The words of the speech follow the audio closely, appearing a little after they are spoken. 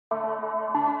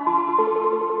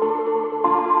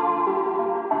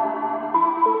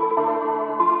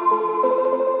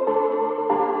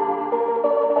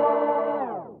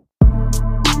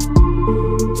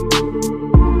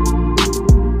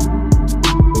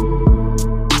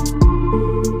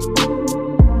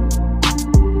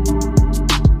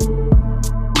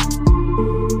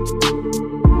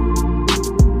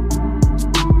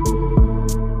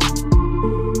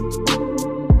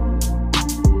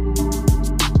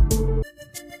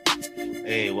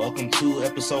Hey, welcome to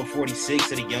episode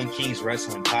 46 of the Young Kings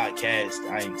Wrestling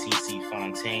Podcast. I am TC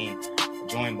Fontaine,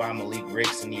 joined by Malik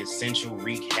Ricks and the Essential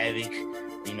Wreak Havoc.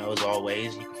 You know, as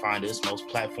always, you can find us most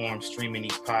platforms streaming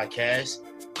these podcasts,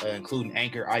 including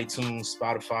Anchor, iTunes,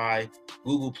 Spotify,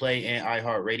 Google Play, and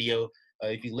iHeartRadio.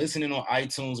 If you're listening on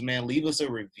iTunes, man, leave us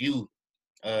a review.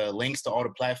 Links to all the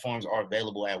platforms are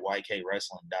available at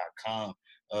ykwrestling.com.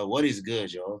 What is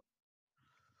good, y'all?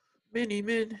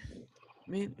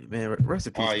 Man, rest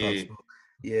in peace, Oh, Pop yeah. Smoke.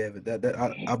 Yeah, but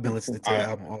I've been listening to that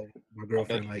album. My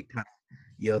girlfriend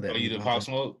yelled at me. You the Pop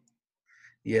Smoke?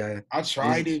 Yeah, I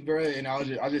tried it, bro, and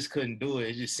I just couldn't do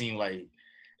it. It just seemed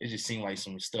like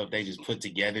some stuff they just put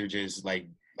together, just like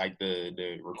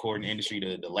the recording industry,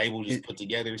 the label just put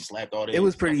together, slapped all this. It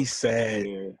was pretty sad.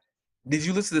 Together. Did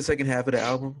you listen to the second half of the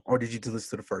album, or did you just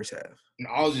listen to the first half?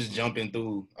 I was just jumping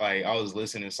through. Like, I was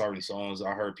listening to certain songs.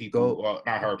 I heard people.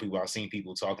 I've seen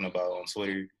people talking about on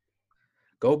Twitter.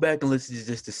 Go back and listen to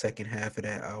just the second half of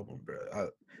that album, bro.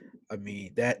 I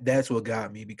mean, that's what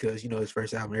got me, because, you know, his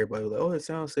first album, everybody was like, "Oh, it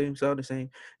sound the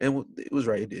same," and it was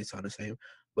right, it did sound the same.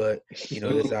 But you know,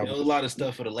 this album, there was a lot of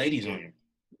stuff for the ladies on it.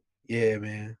 Yeah,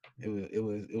 man, it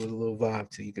was a little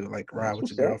vibe too. You could like ride with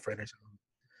your girlfriend or something.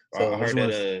 So I heard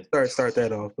that. Start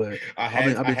that off, but I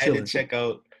I've been chilling. To check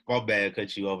out. My bad,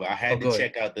 cut you over. I had to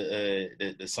check out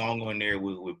the song on there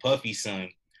with Puffy's son,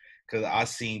 because I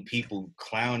seen people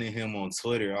clowning him on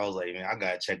Twitter. I was like, man, I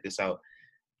gotta check this out.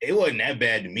 It wasn't that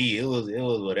bad to me. It was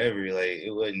whatever. Like,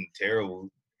 it wasn't terrible.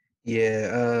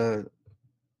 Yeah.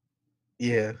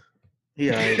 Yeah.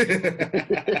 Yeah.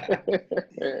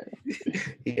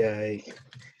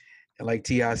 And like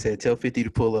T.I. said, tell 50 to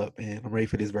pull up, man. I'm ready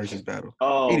for this versus battle.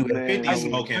 Oh, anyway, man. 50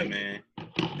 smoking, man.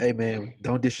 Hey, man,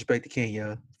 don't disrespect the king,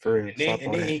 y'all. For real.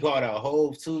 And then he called out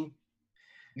Hove too.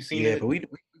 You seen that? Yeah, but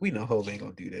we know Hove ain't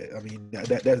gonna do that. I mean,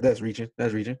 that's reaching.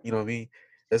 That's reaching. You know what I mean?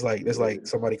 That's like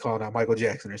somebody calling out Michael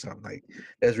Jackson or something. Like,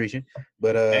 that's reaching.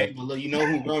 But hey, but look, you know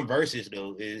who run versus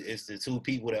though? It's the two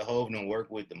people that Hove don't work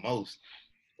with the most.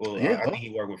 Well, yeah, I think he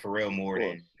worked with Pharrell more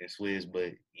than Swizz,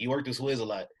 but he worked with Swizz a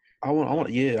lot. I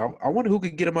wonder who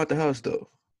could get him out the house though.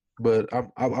 But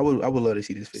I would love to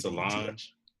see this.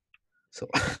 Solange. So,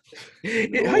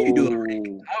 how you doing, Reek?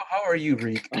 How are you,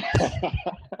 Reek?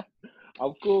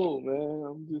 I'm cool, man.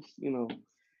 I'm just,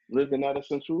 living out a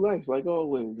central life like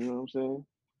always. You know what I'm saying?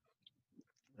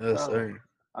 Yes, sir.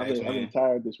 I've been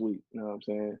tired this week. You know what I'm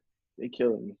saying? They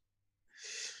killing me.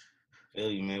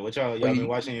 Feel you, man. What y'all been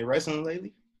watching your wrestling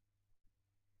lately?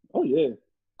 Oh yeah, of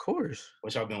course.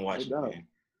 What y'all been watching, man?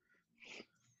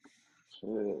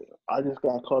 I just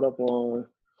got caught up on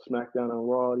SmackDown and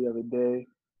Raw the other day.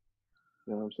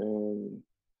 You know what I'm saying?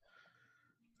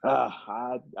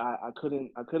 I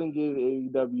couldn't give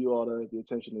AEW all the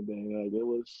attention today. Like, it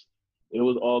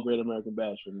was all Great American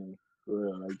Bash for me, for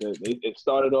real. Like, it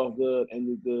started off good,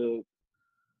 ended good.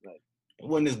 Like, it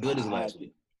wasn't as good as last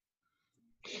week.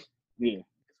 Yeah,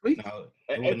 no,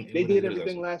 they did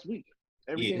everything last week.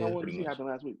 Everything I wanted to see happened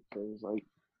last week. So it's like,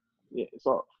 yeah, it's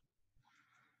off.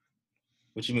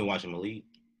 What you been watching, Malik?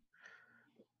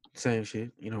 Same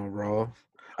shit, Raw.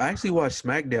 I actually watched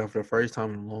SmackDown for the first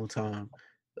time in a long time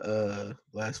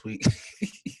last week.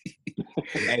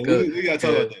 Hey, we gotta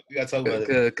talk about that. We gotta talk about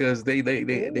it because they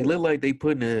look like they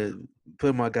put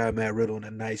my guy Matt Riddle in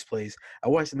a nice place. I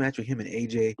watched the match with him and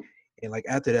AJ, and like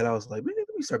after that, I was like, man, let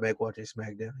me start back watching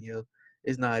SmackDown.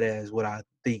 It's not as what I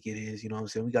think it is. You know what I'm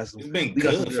saying? We got some. It's been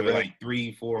good for like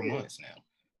 3-4 months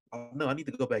now. No, I need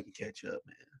to go back and catch up,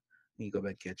 man. I need to go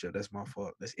back and catch up. That's my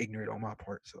fault. That's ignorant on my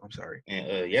part. So I'm sorry.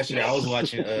 And yesterday I was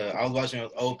watching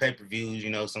old pay-per-views.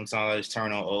 Sometimes I just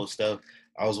turn on old stuff.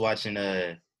 I was watching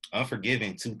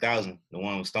Unforgiven 2000, the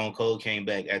one when Stone Cold came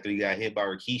back after he got hit by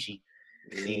Rikishi.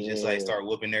 And he just like started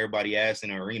whooping everybody ass in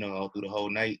the arena all through the whole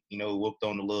night. Whooped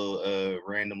on the little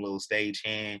random little stage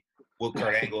hand. Whooped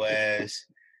Kurt Angle ass.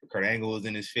 Kurt Angle was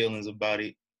in his feelings about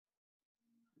it.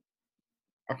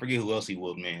 I forget who else he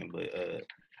whooped, man, but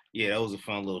yeah, that was a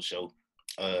fun little show.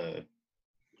 I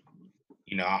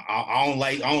don't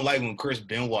like when Chris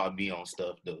Benoit be on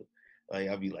stuff though. Like,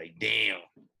 I'll be like, damn,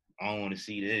 I don't want to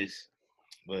see this.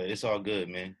 But it's all good,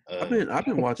 man. I've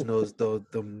been watching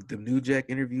the New Jack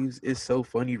interviews. It's so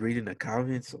funny reading the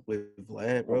comments with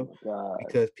Vlad, bro. Oh,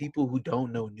 because people who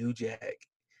don't know New Jack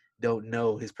don't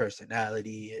know his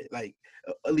personality, like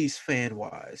at least fan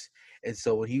wise. And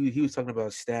so when he was talking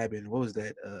about stabbing, what was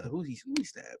that? Who he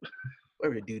stabbed?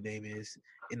 Whatever the dude name is,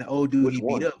 and the old dude he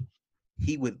beat up,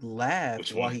 he would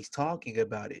laugh while he's talking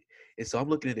about it. And so I'm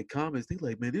looking at the comments. They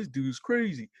like, man, this dude's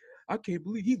crazy. I can't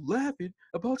believe he's laughing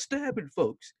about stabbing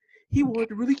folks. He wanted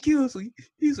to really kill us. So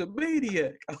he's a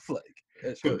maniac. I'm like,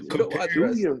 that's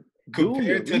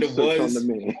compared to the research on the ones,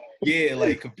 man. yeah,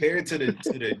 like compared to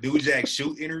the New Jack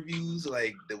Shoot interviews,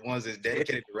 like the ones that's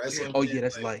dedicated to wrestling. Oh man, yeah,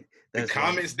 that's like, light. the That's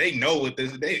comments, they know what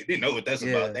this, they know what that's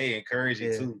about. Yeah. They encourage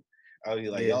it Yeah. too. I'll be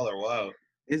like, Yeah. y'all are wild.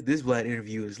 This Vlad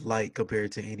interview is light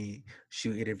compared to any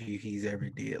shoot interview he's ever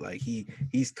did. Like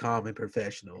he's calm and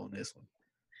professional on this one.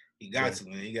 You got to,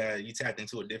 man. You tapped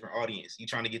into a different audience. You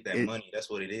trying to get that money. That's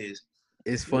what it is.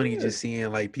 It's funny just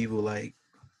seeing like people like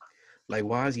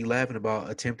why is he laughing about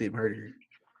attempted murder?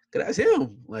 Cause that's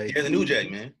him. Like the New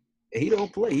Jack, man. He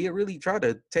don't play. He really try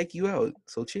to take you out.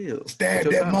 So chill. Stab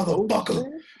that motherfucker.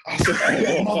 I stab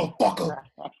that motherfucker.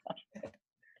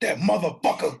 That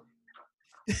motherfucker.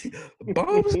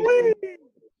 Bombs I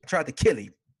tried to kill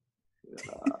him.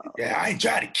 Yeah, I ain't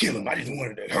tried to kill him. I just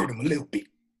wanted to hurt him a little bit.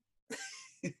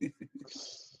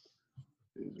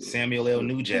 Samuel L.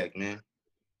 New Jack, man.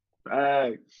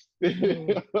 Facts.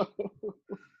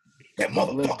 That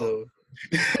motherfucker.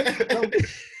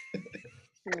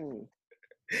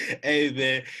 Hey,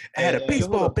 man. I had a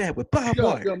baseball bat with barbed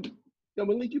wire. Yo,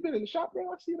 Malik, you been in the shop,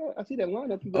 bro? I see that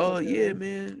lineup. You got Oh yeah,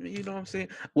 man. You know what I'm saying?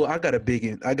 Well, I got a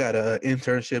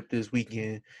internship this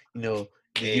weekend. You know,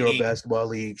 the Euro Basketball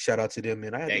League. Shout out to them,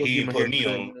 man. I had to go get my hair cut.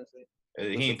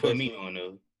 He ain't put me on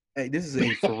though. Hey, this is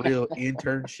a for real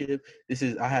internship.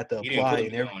 I had to apply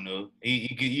and everything.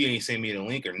 You ain't send me the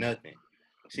link or nothing.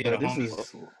 See how the homie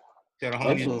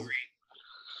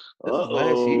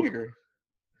last year.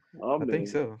 Oh, I think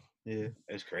so. Yeah,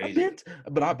 that's crazy.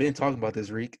 I've been talking about this,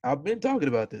 Reek. I've been talking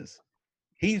about this.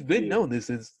 He's been knowing this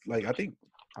since, like, I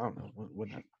don't know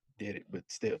when I did it, but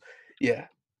still, yeah.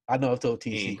 I know I've told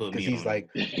TC because he's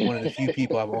like one of the few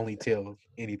people I've only tell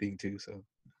anything to. So,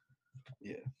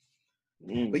 yeah.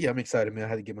 But yeah, I'm excited, man. I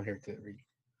had to get my hair cut, Reek.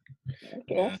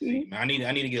 Okay, man, I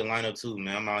need to get a lineup too,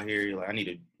 man. I'm out here, like, I need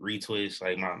to retwist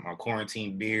like my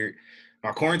quarantine beard.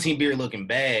 My quarantine beard looking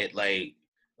bad, like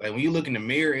when you look in the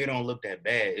mirror, it don't look that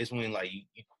bad. It's when like you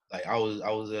like I was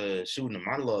shooting a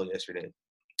monologue yesterday.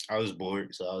 I was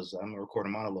bored, so I'm gonna record a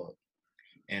monologue.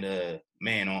 And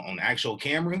man, on the actual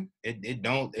camera, it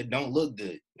don't look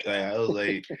good. Like, I was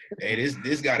like, hey,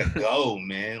 this gotta go,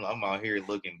 man. I'm out here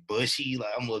looking bushy, like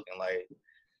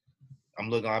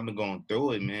I've been going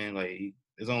through it, man. Like,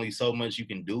 there's only so much you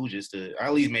can do just to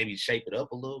at least maybe shape it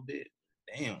up a little bit.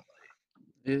 Damn.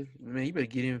 Yeah, man, you better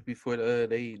get in before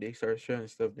they start shutting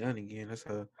stuff down again. That's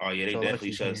how. Oh yeah, they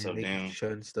definitely shut stuff down.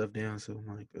 Shutting stuff down, so I'm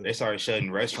like, they started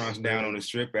shutting restaurants down on the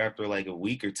strip after like a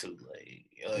week or two. Like,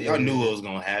 y'all knew what was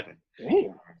gonna happen.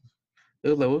 Damn. It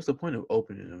was like, what's the point of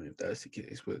opening them if that's the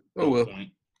case? But well,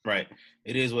 right.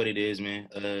 It is what it is, man.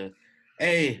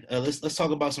 Hey, let's talk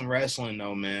about some wrestling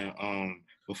though, man.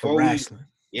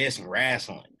 Some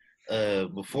wrestling.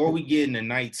 Before we get into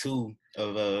night 2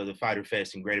 of the Fyter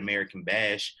Fest and Great American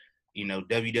Bash, you know,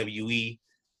 WWE,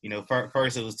 you know,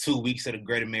 first it was 2 weeks of the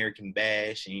Great American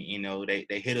Bash, and you know they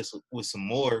hit us with some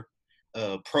more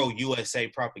pro USA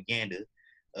propaganda.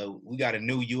 We got a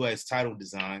new US title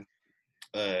design.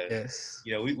 Yes.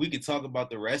 You know, we could talk about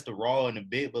the rest of Raw in a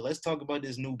bit, but let's talk about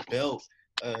this new belt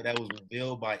that was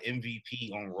revealed by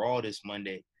MVP on Raw this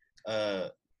Monday.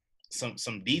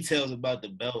 Some details about the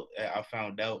belt. I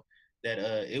found out that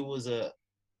it was the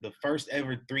first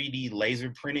ever 3D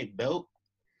laser printed belt.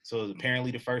 So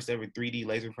apparently the first ever 3D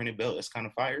laser printed belt. That's kind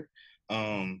of fire.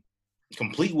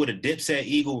 Complete with a dipset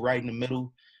eagle right in the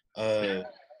middle. The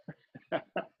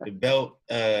belt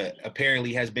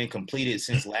apparently has been completed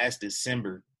since last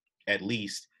December, at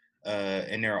least.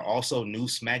 And there are also new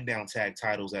SmackDown tag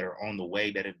titles that are on the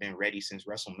way that have been ready since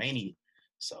WrestleMania.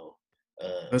 So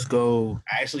let's go.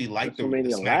 I actually like the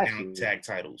SmackDown tag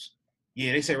titles.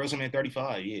 Yeah, they say WrestleMania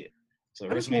 35. Yeah, so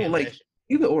WrestleMania like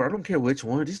either or. I don't care which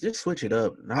one. Just switch it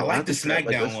up. I like the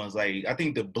SmackDown ones. Like, I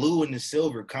think the blue and the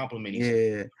silver complement each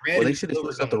other. Yeah, well, they should have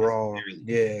switched up the Raw.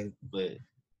 Yeah, but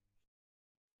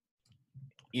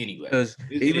anyway, because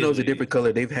even though it's a different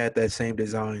color, they've had that same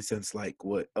design since like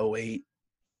what 2008.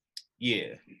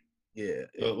 Yeah.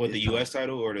 What, the US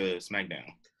title or the SmackDown?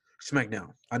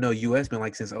 SmackDown. I know US been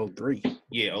like since 2003.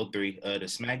 Yeah, 2003. The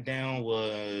SmackDown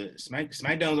was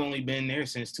SmackDown's only been there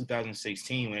since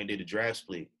 2016 when they did the draft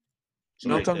split. So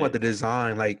no, I'm talking about the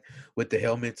design, like with the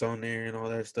helmets on there and all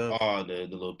that stuff. Oh, the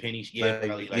little pennies. Yeah, like,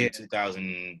 probably like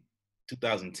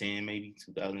 2010 maybe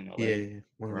 2011. Yeah,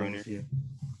 one of those. Yeah.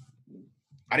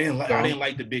 I didn't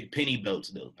like the big penny belts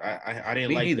though. I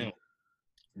didn't like them.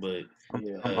 But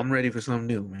I'm ready for something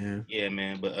new, man. Yeah,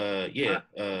 man. But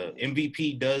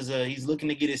MVP does he's looking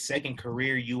to get his second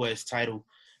career US title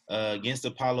against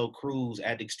Apollo Crews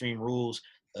at Extreme Rules.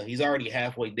 He's already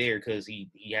halfway there because he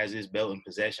has his belt in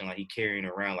possession, like he carrying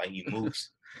around like he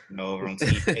moves, you know, over on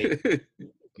TV.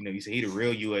 You you say he the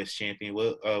real U.S. champion.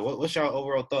 What's y'all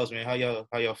overall thoughts, man? How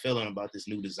y'all feeling about this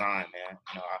new design, man?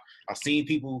 I've seen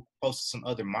people post some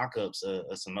other mock-ups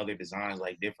of some other designs,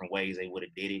 like different ways they would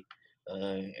have did it,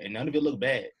 and none of it looked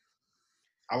bad.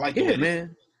 I like the way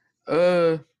man.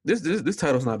 This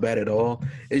title's not bad at all.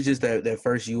 It's just that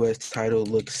first U.S. title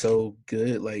looks so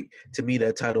good. Like, to me,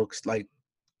 that title, like,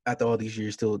 after all these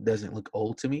years, still doesn't look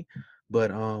old to me. But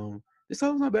this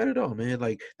title's not bad at all, man.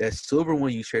 Like, that silver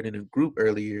one you shared in the group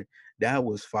earlier, that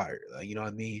was fire. Like, you know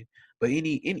what I mean? But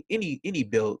any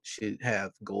belt should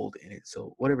have gold in it.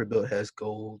 So whatever belt has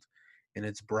gold and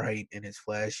it's bright and it's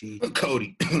flashy.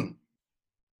 Cody.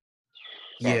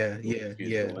 Yeah.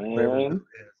 Whatever belt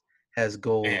has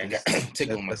gold. Man, I got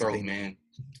tickling my throat, man.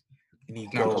 You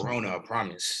need not gold. Corona, I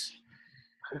promise.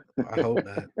 I hope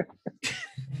not.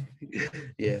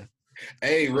 Yeah.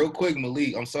 Hey, real quick,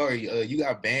 Malik, I'm sorry. You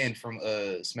got banned from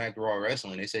Smack the Raw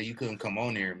Wrestling. They said you couldn't come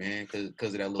on there, man,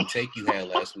 because of that little take you had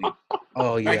last week.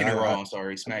 Oh yeah. Smacking the Raw. I'm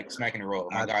sorry. Smacking the Raw.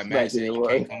 My guy Matt Smacking said the you Raw.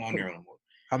 can't come on there no more.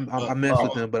 I messed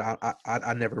with them, but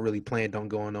I never really planned on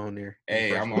going on there.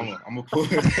 Hey, I'm gonna pull.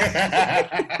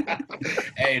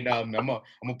 Hey, no, I'm gonna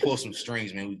pull some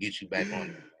strings, man. We get you back on there,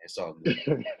 man. It's all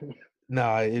good.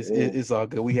 Nah, it's all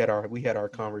good. We had our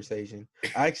conversation.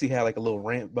 I actually had like a little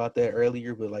rant about that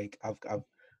earlier, but like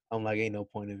I'm like, ain't no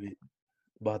point of it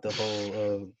about the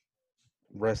whole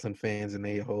wrestling fans and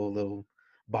their whole little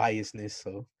biasness.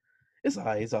 So it's all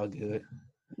right. It's all good.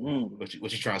 What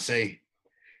you trying to say?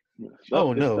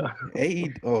 Oh no,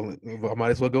 I might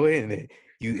as well go ahead and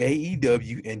you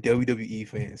AEW and WWE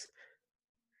fans.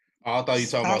 Oh, I thought you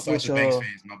were talking about Sasha Banks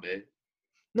fans. My bad.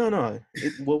 No.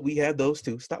 Well, we have those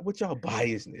too. Stop with y'all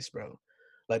biasness, bro.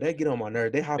 Like, that get on my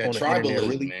nerve. They hop that on the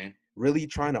internet man. really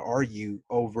trying to argue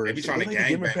over. They be trying to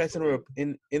Democrats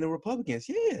in the Republicans.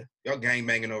 Yeah, y'all gang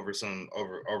banging over some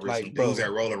like, some dudes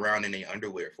that roll around in their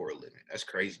underwear for a living. That's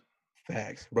crazy.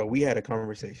 Facts, bro. We had a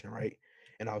conversation, right?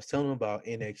 And I was telling them about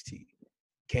NXT.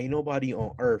 Can't nobody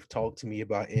on earth talk to me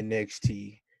about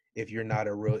NXT if you're not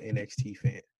a real NXT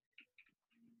fan.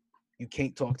 You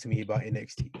can't talk to me about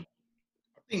NXT. I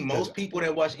think most people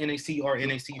that watch NXT are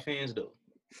NXT fans, though.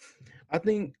 I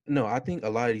think a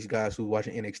lot of these guys who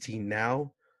watching NXT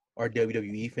now are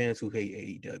WWE fans who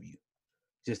hate AEW.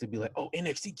 Just to be like, oh,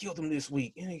 NXT killed them this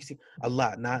week. NXT, a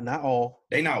lot, not all.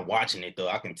 They not watching it though.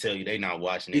 I can tell you, they not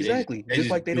watching it. Exactly. They just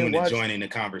like they didn't watch joining the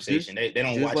conversation. They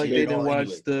don't just watch like it. They didn't watch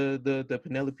the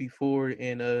Penelope Ford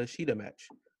and Sheeta match.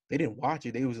 They didn't watch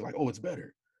it. They was like, oh, it's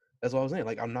better. That's what I was saying.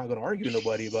 Like, I'm not gonna argue with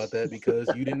nobody about that because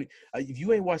you didn't. If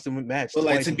you ain't watched the match, but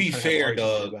like, to be fair,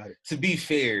 dog. To be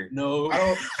fair, no, I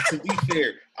don't. To be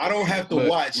fair, I don't have to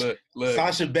watch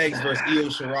Sasha Banks versus Io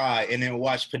Shirai and then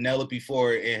watch Penelope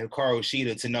Ford and Hikaru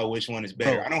Shida to know which one is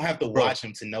better. Bro, I don't have to watch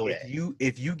them to know that.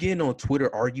 If you getting on Twitter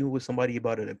arguing with somebody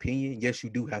about an opinion, yes, you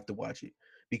do have to watch it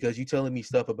because you telling me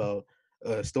stuff about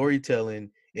storytelling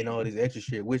and all this extra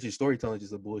shit, which is storytelling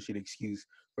just a bullshit excuse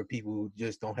for people who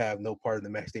just don't have no part of the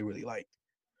match they really liked.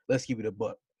 Let's keep it a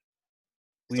buck.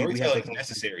 Storytelling is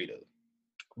necessary though.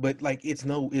 But like, it's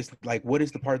like, what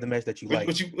is the part of the match that you like?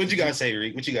 What you guys say,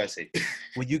 Reed? What you guys say?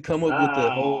 When you come up with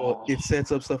the whole, it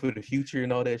sets up stuff for the future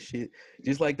and all that shit.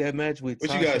 Just like that match with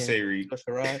Sasha, you guys say, Reed?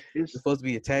 It's supposed to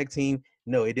be a tag team.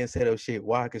 No, it didn't set up shit.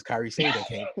 Why? Because Kairi Sane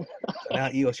came. So now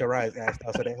Io Shirai is asked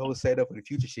out. So that whole setup for the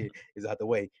future shit is out the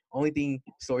way. Only thing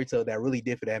storytelling that really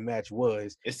did for that match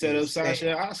was it set up Sasha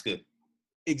and Asuka.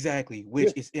 Exactly,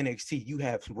 which is NXT. You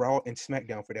have Raw and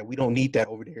SmackDown for that. We don't need that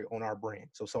over there on our brand.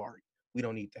 So sorry, we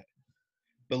don't need that.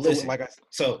 But listen,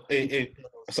 so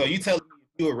you tell me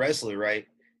if you're a wrestler, right,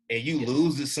 and you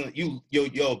lose to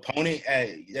your opponent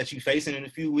that you facing in a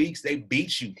few weeks, they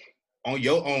beat you on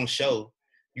your own show.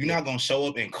 You're not gonna show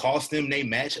up and cost them they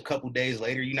match a couple days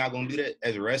later. You're not gonna do that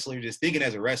as a wrestler. Just thinking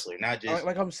as a wrestler, not just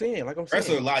like I'm saying.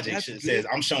 Wrestler logic says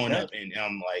I'm showing up and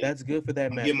I'm like, that's good for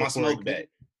that match. Get my smoke back.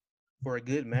 For a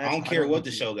good match, I don't care what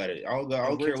the show got it. I don't care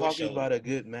what show. We're talking about a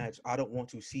good match. I don't want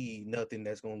to see nothing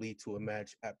that's gonna lead to a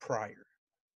match at prior.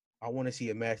 I want to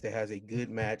see a match that has a good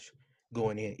match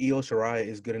going in. Io Shirai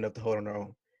is good enough to hold on her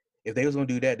own. If they was gonna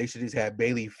do that, they should just have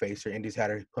Bayley face her and just had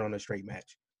her put on a straight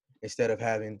match instead of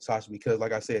having Sasha. Because,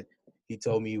 like I said, he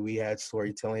told me we had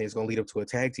storytelling. It's gonna lead up to a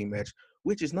tag team match,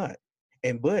 which is not.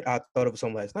 But I thought of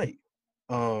something last night.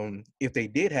 If they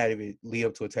did have it lead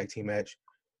up to a tag team match,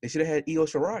 they should have had Io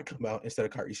Shirai come out instead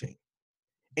of Kairi Sane,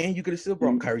 and you could have still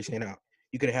brought Kairi Sane out.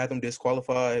 You could have had them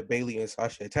disqualified. Bayley and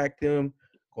Sasha attacked them.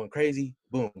 Going crazy,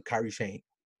 boom, Kairi Sane.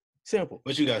 Simple.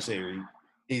 What you gotta say, Reed?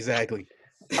 Exactly.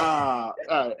 All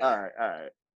right.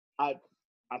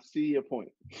 I see your point.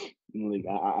 Like,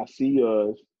 I see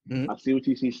yours. Mm-hmm. I see what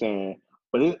you see saying.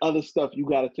 But there's other stuff you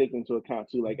got to take into account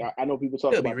too. Like I know people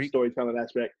talk about the storytelling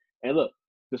aspect, and look,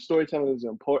 the storytelling is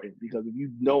important because if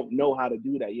you don't know how to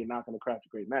do that, you're not going to craft a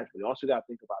great match. But you also got to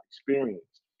think about experience.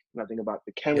 You got to think about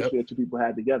the chemistry that two people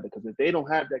had together. Because if they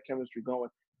don't have that chemistry going,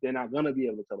 they're not going to be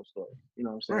able to tell a story. You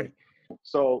know what I'm saying? Right.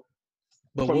 So,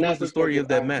 but what was the story of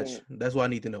that match? That's what I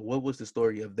need to know. What was the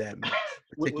story of that match,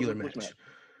 particular match?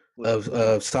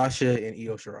 Of Sasha and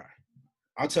Io Shirai.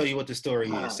 I'll tell you what the story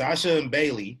is. Sasha and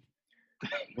Bayley,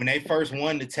 when they first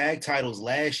won the tag titles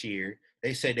last year,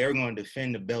 they said they were going to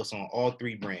defend the belts on all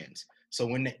 3 brands. So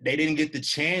when they didn't get the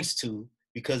chance to,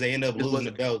 because they ended up losing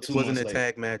the belt 2 months later. It wasn't a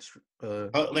tag match.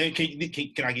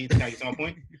 Can I get to my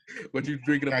point? What you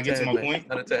drinking? Can I get to my point?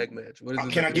 Not a tag match. What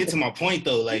is Can I get to my point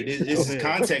though? Like this is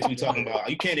context we talking about.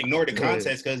 You can't ignore the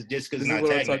context because it's not a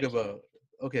tag match. About.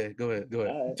 Okay, go ahead.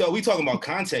 So we talking about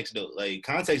context though. Like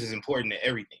context is important to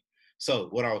everything. So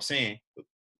what I was saying,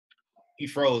 he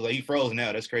froze. Like he froze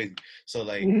now. That's crazy. So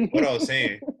like what I was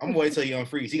saying, I'm gonna wait till he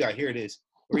unfreeze. He gotta hear this.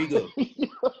 Where you go?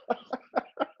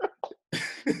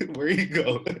 Where you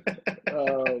go?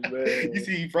 Oh man! You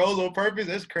see, he froze on purpose.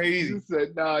 That's crazy. You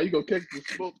said, "Nah, you gonna catch the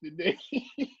smoke today."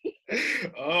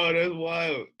 Oh, that's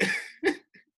wild.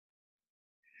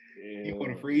 You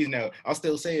want to freeze now? I'll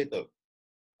still say it though.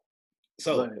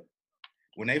 So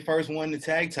when they first won the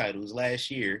tag titles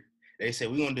last year, they said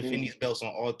we're gonna defend these belts on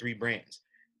all 3 brands.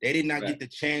 They did not get the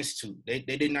chance to. They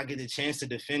did not get the chance to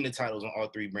defend the titles on all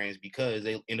 3 brands because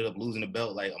they ended up losing the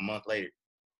belt like a month later.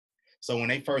 So when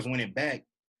they first won it back,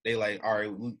 they like, all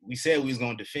right, we said we was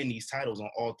going to defend these titles on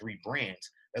all 3 brands.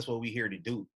 That's what we here to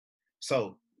do.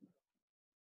 So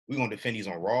we're going to defend these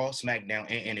on Raw, SmackDown,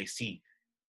 and NXT.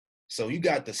 So you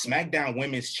got the SmackDown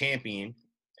Women's Champion.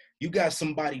 You got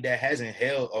somebody that hasn't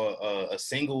held a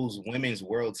singles women's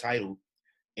world title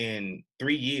in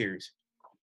 3 years.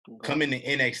 Coming to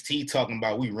NXT talking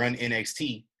about we run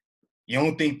NXT. You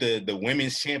don't think the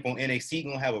women's champ on NXT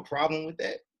going to have a problem with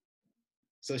that?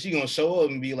 So she gonna show up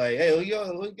and be like, "Hey,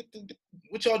 y'all,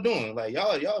 what y'all doing? Like,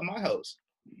 y'all in my house.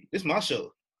 This my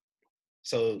show."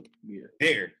 So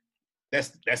that's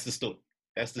the story.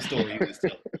 That's the story he was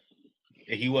telling.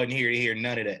 And he wasn't here to hear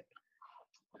none of that.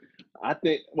 I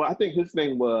think his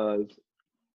thing was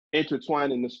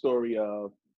intertwining the story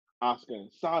of Asuka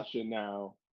and Sasha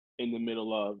now in the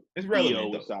middle of it's relevant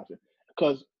with Sasha,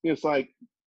 because it's like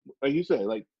you said,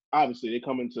 like obviously they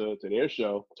come into her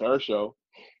show.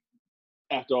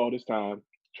 After all this time,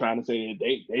 trying to say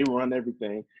they run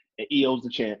everything, and Io's the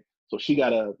champ, so she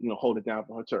gotta hold it down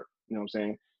for her turf. You know what I'm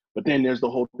saying? But then there's the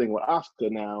whole thing with Asuka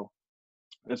now.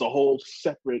 There's a whole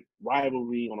separate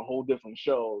rivalry on a whole different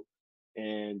show,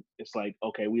 and it's like,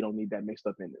 okay, we don't need that mixed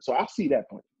up in it. So I see that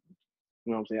point.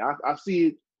 You know what I'm saying? I see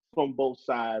it from both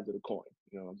sides of the coin.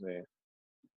 You know what I'm saying?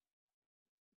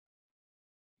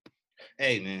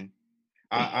 Hey man,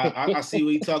 I see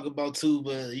what you talk about too,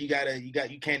 but you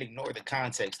can't ignore the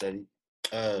context of it.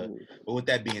 But with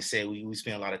that being said, we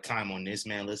spent a lot of time on this,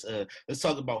 man. Let's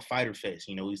talk about Fyter Fest.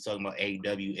 We was talking about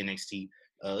AEW, NXT.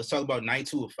 Let's talk about night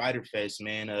 2 of Fyter Fest,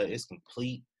 man. It's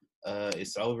complete.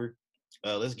 It's over.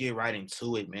 Let's get right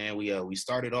into it, man. We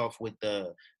started off with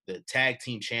the tag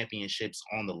team championships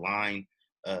on the line.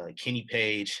 Kenny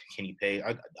Page.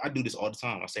 I do this all the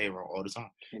time. I say it wrong all the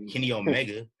time. Kenny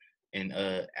Omega and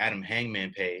Adam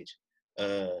Hangman Page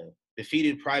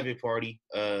defeated Private Party.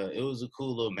 It was a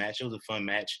cool little match. It was a fun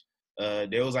match.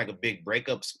 There was like a big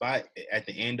breakup spot at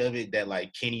the end of it that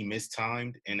like Kenny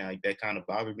mistimed, and like that kind of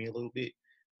bothered me a little bit.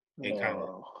 And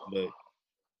but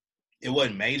it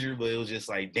wasn't major, but it was just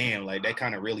like, damn, like that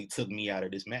kind of really took me out of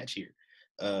this match here.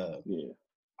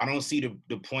 I don't see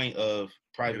the point of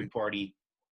Private Party.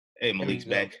 Hey, Malik's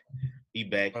back. He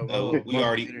back. We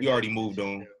already moved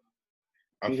on.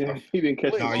 He didn't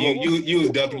catch. No, you was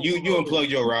ducking. You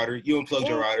unplugged your router.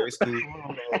 It's cool.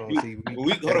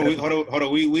 Hold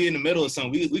on. We in the middle of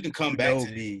something. We can come back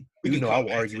to this. I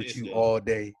will argue with you all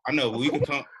day. I know, but we can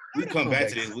come back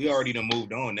to this. We already done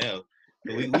moved on now.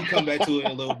 So we come back to it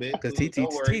in a little bit. Because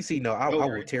TC, no, I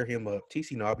will tear him up.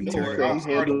 TC, no, I'll be tearing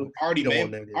him up.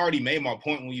 I already made my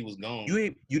point when you was gone.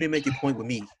 You didn't make your point with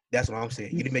me. That's what I'm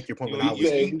saying. You didn't make your point when I was.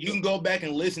 You can go back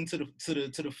and listen to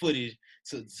the footage.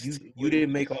 You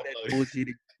didn't make all that bullshit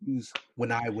excuse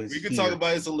when I was. We can talk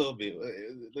about this a little bit.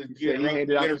 You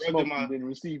handed out the smoke, you didn't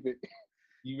receive it.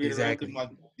 You exactly.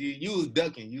 You was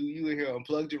ducking. You were here,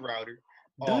 unplugged your router.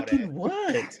 Ducking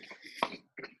what?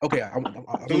 Okay, I'm gonna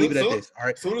leave it at this. All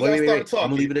right. Soon as I start talking, I'm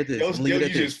gonna leave it at this. You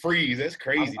just freeze. That's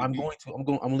crazy. I'm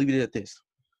gonna leave it at this.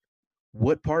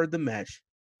 What part of the match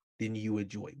didn't you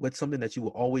enjoy? What's something that you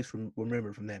will always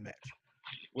remember from that match?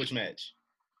 Which match?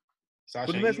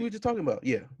 Sasha the match we were just talking about.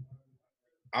 Yeah.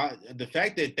 The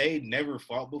fact that they never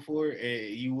fought before,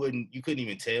 you couldn't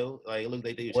even tell. Like, it looked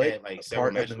like they just What had like several part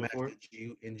of matches the match before. did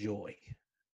you enjoy?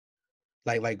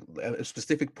 Like a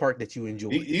specific part that you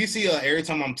enjoyed. You see, every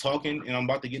time I'm talking and I'm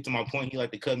about to get to my point, he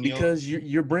like to cut me off. Because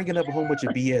you're bringing up a whole bunch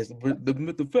of BS.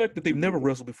 The fact that they've never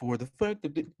wrestled before, the fact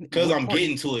that because I'm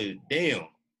getting to it. Damn.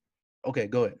 Okay,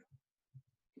 go ahead.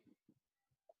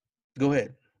 Go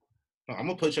ahead. I'm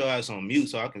gonna put your ass on mute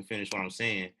so I can finish what I'm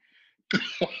saying.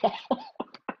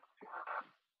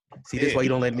 See, that's why you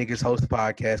don't let niggas host the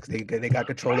podcast, because they got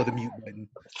control of the mute button.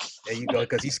 There you go,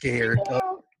 because he's scared.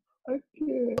 I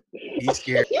can't. He's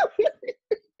scared.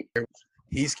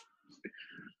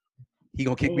 He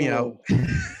gonna kick me out.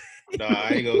 Nah,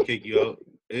 I ain't gonna kick you out.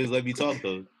 Just let me talk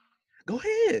though. Go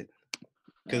ahead.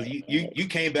 Cause you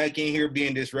came back in here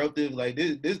being disruptive. Like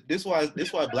this why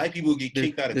black people get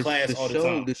kicked out of class all the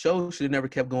time. The show should have never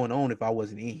kept going on if I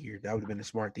wasn't in here. That would have been a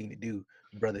smart thing to do,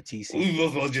 brother TC. We were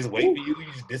supposed to just wait for you. You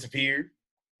just disappeared.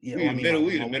 Yeah, we in the middle.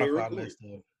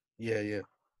 Yeah.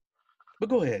 But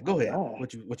go ahead.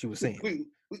 What you were saying?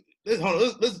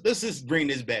 Let's just bring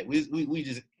this back. We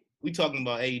talking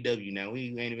about AEW now.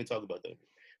 We ain't even talking about that.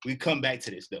 We come back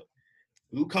to this though.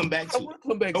 We'll come back to it.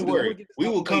 Don't worry. We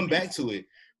will come back to it.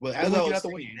 But as I was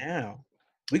saying, now,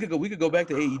 we could go back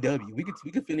to AEW. We could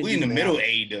finish. We in the middle of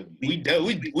AEW. We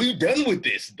done with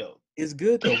this though. It's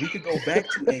good though. We could go back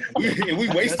to AEW. we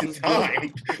wasted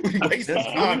time. We wasted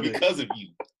time because of you.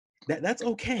 That's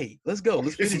okay. Let's go.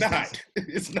 Let's finish.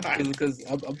 It's not. Because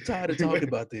I'm tired of talking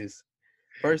about this.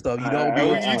 First off, you don't.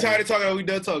 You tired of talking? We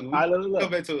done talking. Go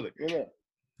back to it.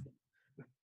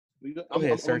 I'm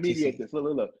gonna mediate this.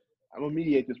 Look. I'm gonna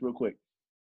mediate this real quick.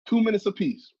 2 minutes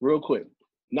apiece, real quick.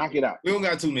 Knock it out. We don't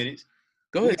got 2 minutes.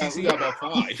 Go ahead, TC. We got about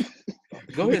 5.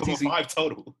 Go ahead, TC. 5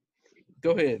 total.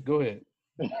 Go ahead. Go ahead,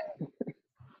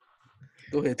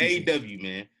 TC. AEW,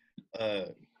 man.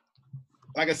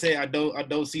 Like I said, I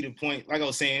don't see the point. Like I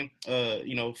was saying, 4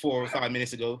 or 5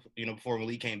 minutes ago, before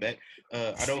Malik came back,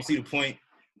 I don't see the point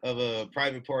of a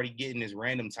private party getting this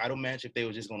random title match if they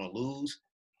were just gonna lose.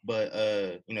 But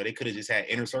they could have just had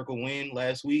Inner Circle win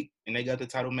last week, and they got the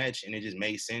title match, and it just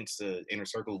made sense to Inner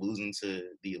Circle losing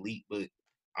to the Elite. But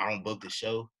I don't book the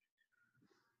show,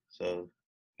 so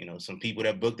some people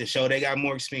that book the show, they got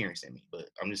more experience than me. But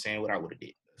I'm just saying what I would have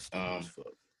did.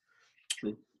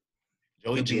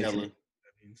 Joey Janela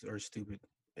are stupid.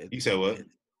 You said what?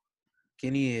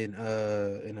 Kenny and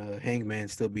Hangman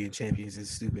still being champions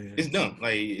is stupid. It's dumb.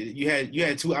 Like you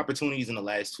had 2 opportunities in the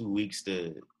last 2 weeks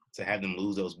to have them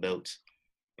lose those belts,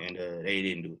 and they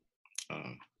didn't do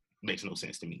it. Makes no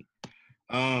sense to me.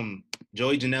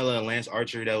 Joey Janela and Lance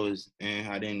Archer, that was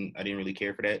I didn't really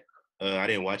care for that. I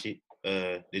didn't watch it.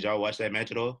 Did y'all watch that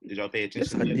match at all? Did y'all pay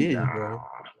attention? Yes, I did, bro.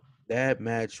 That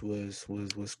match was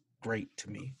great to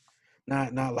me.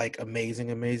 Not like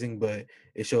amazing, but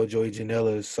it showed Joey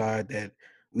Janela's side that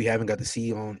we haven't got to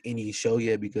see on any show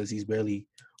yet because he's barely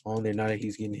on there. Now that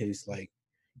he's getting his his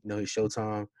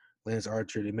showtime. Lance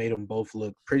Archer, they made them both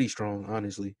look pretty strong,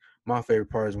 honestly. My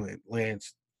favorite part is when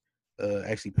Lance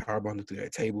actually powerbombed through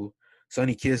that table.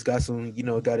 Sonny Kiss got some,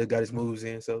 got his moves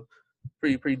in, so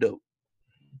pretty dope.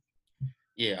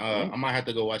 Yeah, I might have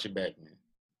to go watch it back, man.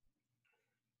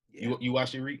 Yeah. You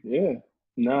watched it, Reek? Yeah.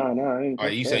 Nah, I ain't. All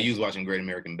right, you said you was watching Great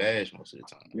American Bash most of the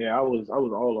time. Yeah, I was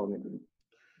all on it.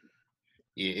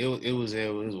 Yeah, it was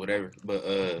whatever.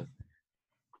 But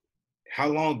how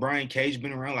long Brian Cage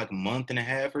been around? Like a month and a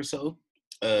half or so.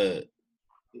 Taz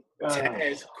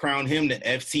crowned him the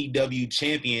FTW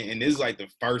champion, and this is like the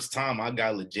first time I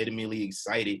got legitimately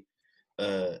excited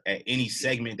at any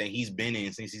segment that he's been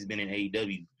in since he's been in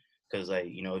AEW. Because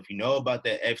if you know about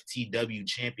that FTW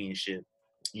championship,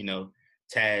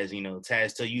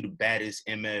 Taz tell you the baddest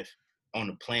MF on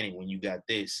the planet when you got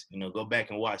this. Go back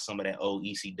and watch some of that old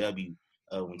ECW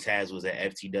when Taz was that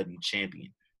FTW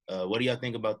champion. What do y'all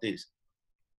think about this?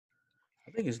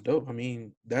 I think it's dope. I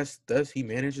mean, that's he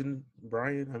managing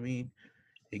Brian. I mean,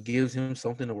 it gives him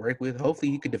something to work with.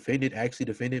 Hopefully he could actually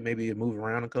defend it, maybe move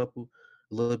around a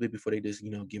little bit before they just,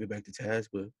 give it back to Taz.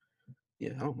 But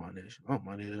yeah, I don't mind it. I don't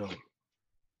mind it at all.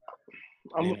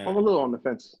 I'm a little on the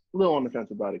fence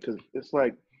about it because it's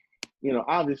like,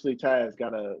 obviously Taz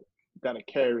gotta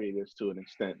carry this to an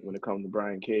extent when it comes to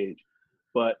Brian Cage,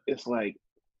 but it's like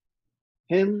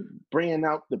him bringing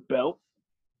out the belt.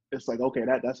 It's like, okay,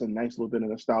 that's a nice little bit of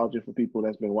nostalgia for people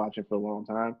that's been watching for a long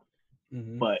time.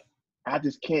 Mm-hmm. But I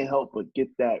just can't help but get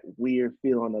that weird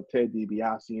feeling of Ted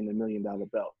DiBiase and the $1 Million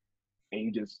Belt, and you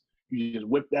just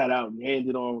whip that out and hand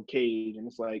it on Cage, and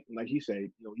it's like he said,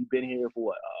 he's been here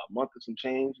for a month or some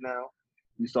change now.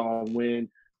 We saw him win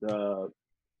the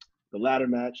the ladder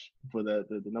match for the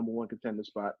number one contender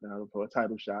spot now for a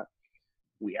title shot.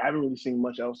 We haven't really seen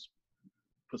much else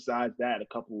besides that. A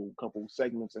couple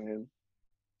segments of him,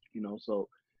 So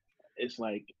it's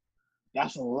like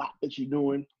that's a lot that you're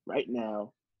doing right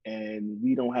now, and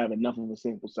we don't have enough of a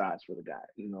sample size for the guy.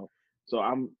 So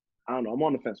I don't know. I'm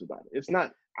on the fence about it. It's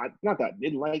not not that I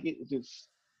didn't like it. It's just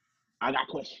I got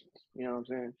questions. You know what I'm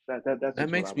saying? That's That just what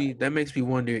makes I'm me at. that makes me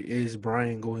wonder: is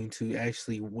Brian going to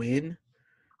actually win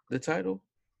the title? Hope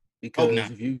Because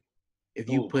not. if you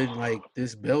Ooh. put like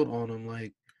this belt on him,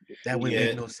 like that wouldn't Yeah.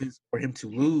 make no sense for him to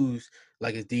lose.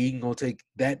 Like, is Dean gonna take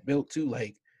that belt too? Like,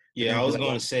 and Yeah, then I be was like,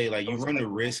 going oh, to say, like, you those run the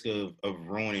title. risk of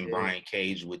ruining Yeah. Brian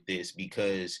Cage with this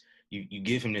because you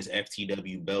give him this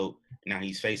FTW belt. Now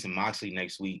he's facing Moxley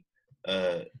next week.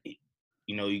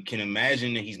 You can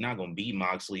imagine that he's not going to beat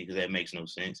Moxley because that makes no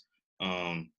sense.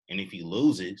 And if he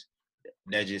loses,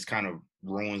 that just kind of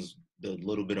ruins the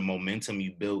little bit of momentum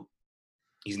you built.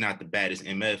 He's not the baddest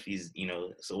MF. He's,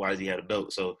 so why does he have a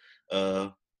belt? So,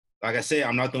 like I said,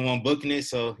 I'm not the one booking it.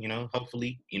 So,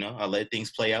 hopefully, I'll let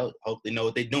things play out. Hope they know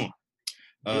what they're doing.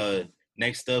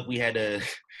 Next up, we had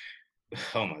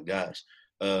oh my gosh,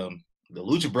 the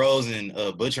Lucha Bros and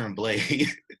Butcher and Blade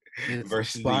It's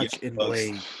versus the Young Botch and Bucks,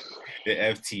 Blade. the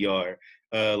FTR.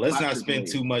 Let's not Botch and spend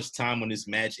Blade. too much time on this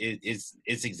match. It's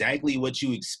exactly what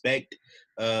you expect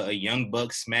a Young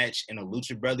Bucks match and a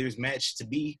Lucha Brothers match to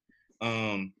be.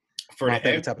 For My the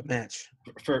favorite type of match.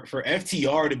 for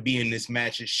FTR to be in this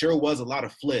match, it sure was a lot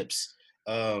of flips.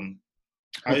 I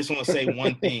just want to say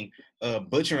one thing.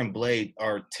 Butcher and Blade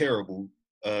are terrible.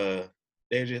 They're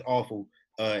just awful.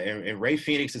 And Ray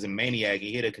Phoenix is a maniac.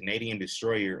 He hit a Canadian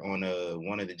destroyer on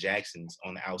one of the Jacksons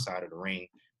on the outside of the ring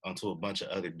onto a bunch of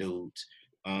other dudes.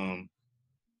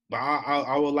 But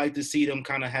I would like to see them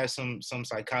kind of have some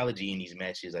psychology in these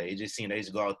matches. Like, it just seems they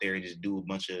just go out there and just do a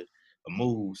bunch of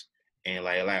moves. And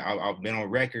like I've been on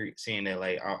record saying that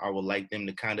like I would like them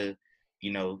to kind of,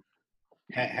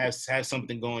 have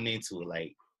something going into it.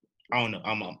 Like, I don't know.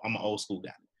 I'm an old school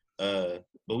guy.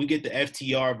 But we get the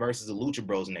FTR versus the Lucha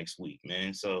Bros next week,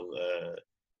 man. So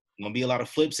gonna be a lot of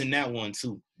flips in that one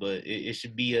too. But it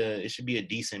should be a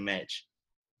decent match.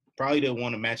 Probably the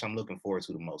one match I'm looking forward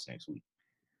to the most next week.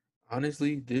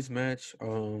 Honestly, this match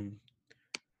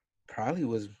probably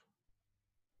was.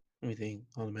 Let me think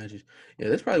on the matches. Yeah,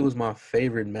 this probably was my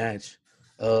favorite match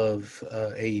of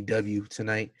AEW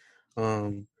tonight.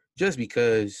 Just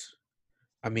because,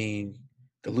 I mean,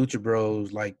 the Lucha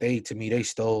Bros, like to me, they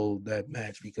stole that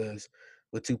match because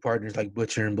with two partners like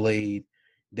Butcher and Blade,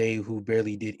 they who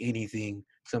barely did anything,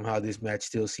 somehow this match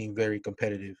still seemed very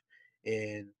competitive.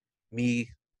 And me,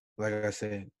 like I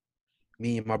said,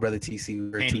 me and my brother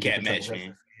TC were two Handicap different type of match, wrestlers.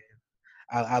 man.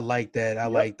 I like that. I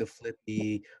Yep. like the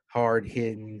flippy, hard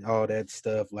hitting, all that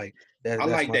stuff. Like I that's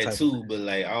like my that type of too, but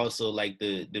like I also like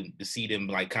to see them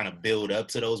like kind of build up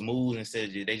to those moves instead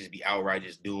of they just be outright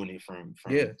just doing it from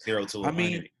yeah. 0 to I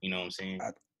mean, 100. You know what I'm saying?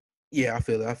 yeah, I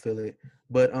feel it. I feel it.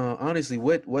 But honestly,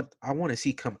 what I want to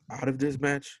see come out of this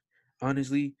match,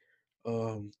 honestly,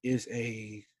 is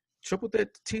a triple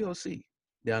threat TLC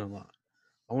down the line.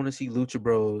 I want to see Lucha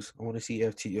Bros. I want to see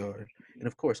FTR, and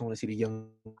of course, I want to see the Young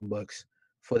Bucks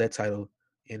for that title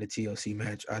in the TLC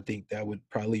match. I think that would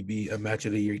probably be a match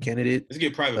of the year candidate. Let's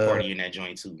get Private Party in that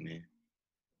joint too, man.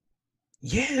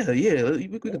 Yeah, we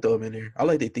can throw them in there. I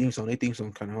like their theme song. Their theme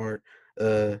song kind of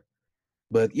hard.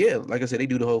 But yeah, like I said, they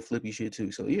do the whole flippy shit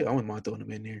too. So yeah, I wouldn't mind throwing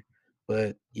them in there.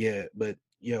 But yeah,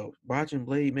 yo, Botch and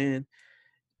Blade, man,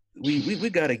 we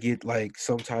gotta get like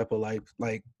some type of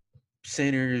like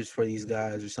centers for these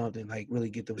guys or something. Like really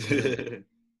get them going.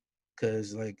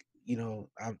 Cause like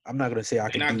I'm not gonna say I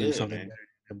They're can not do good, something man. better,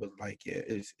 than them, but like yeah,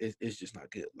 it's just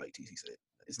not good. Like TC said,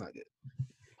 it's not good.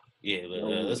 Yeah, but Yo,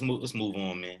 let's move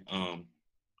on, man.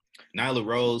 Nyla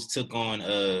Rose took on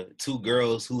two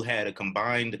girls who had a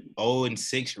combined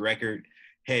 0-6 record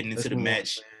heading into Let's the move on,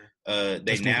 match. man.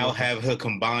 They Let's move now on. have a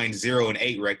combined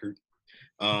 0-8 record.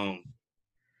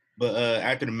 But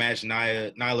after the match,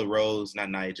 Nyla Rose, not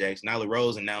Nia Jax, Nyla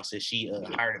Rose announced that she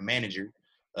hired a manager.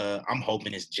 I'm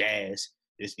hoping it's Jazz,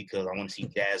 just because I want to see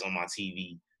Jazz on my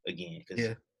TV again, because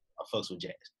Yeah. I fucks with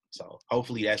Jazz. So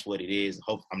hopefully that's what it is.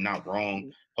 Hope I'm not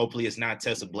wrong. Hopefully it's not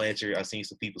Tessa Blanchard. I've seen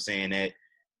some people saying that.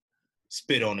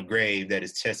 Spit on the grave that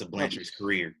is Tessa Blanchard's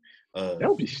career. that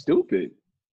would be stupid.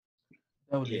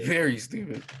 That would be Yeah. very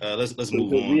stupid. Let's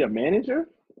move To be a on. manager?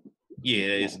 Yeah,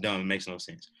 it's dumb. It makes no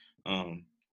sense.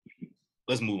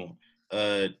 Let's move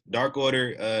on. Dark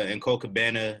Order and Cole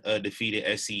Cabana defeated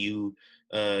SCU.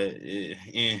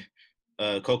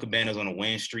 Cole Cabana's on a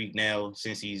win streak now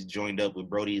since he's joined up with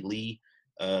Brody Lee.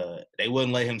 They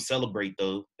wouldn't let him celebrate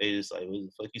though. They just like, what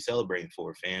the fuck you celebrating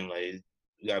for, fam? Like,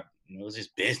 you got, it's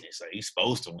just business. Like, he's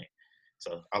supposed to win.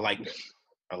 So I like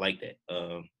that.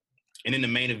 And in the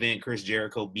main event, Chris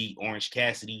Jericho beat Orange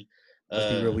Cassidy.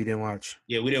 Let's be real, we didn't watch.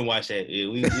 Yeah, we didn't watch that. Yeah,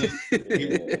 we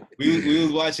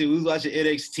was watching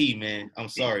NXT, man. I'm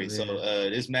sorry. Yeah. So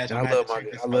this match, And I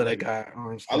love that guy,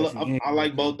 Orange Cassidy. I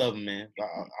like both of them, man.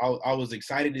 I was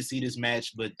excited to see this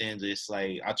match, but then just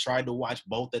like I tried to watch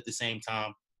both at the same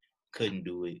time, couldn't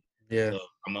do it. Yeah, so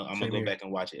I'm gonna go back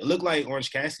and watch it. It looked like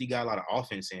Orange Cassidy got a lot of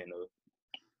offense in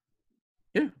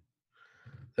though.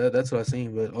 Yeah, that's what I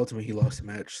seen. But ultimately, he lost the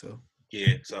match. So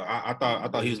yeah, so I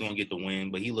thought he was gonna get the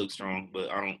win, but he looked strong. But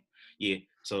I don't. Yeah.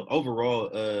 So overall,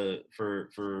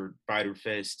 for Fyter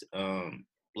Fest,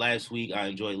 last week I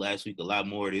enjoyed last week a lot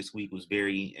more. This week was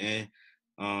very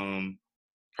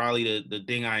probably the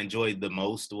thing I enjoyed the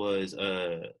most was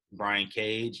Brian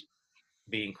Cage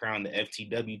being crowned the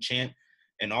FTW champ,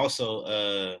 and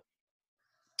also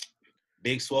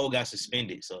Big Swole got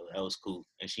suspended, so that was cool,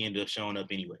 and she ended up showing up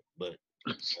anyway. But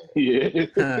yeah.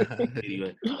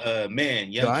 anyway,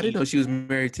 man, yo, I didn't know she was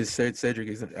married to Cedric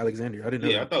Alexander. I didn't know.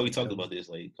 Yeah, that. I thought we talked about this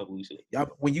like a couple weeks ago. Yeah,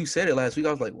 when you said it last week,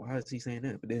 I was like, why is he saying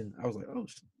that? But then I was like, oh,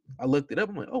 I looked it up.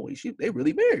 I'm like, oh, wait, they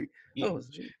really married. Yeah. Oh,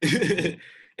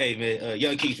 hey man,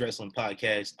 Young Kings Wrestling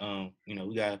Podcast.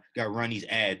 We got to run these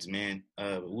ads, man.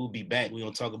 We'll be back. We're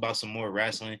gonna talk about some more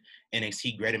wrestling.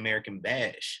 NXT Great American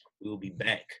Bash. We will be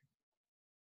back.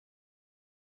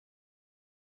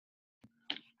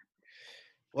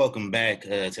 Welcome back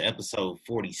to episode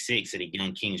 46 of the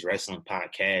Young Kings Wrestling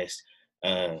Podcast.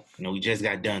 We just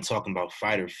got done talking about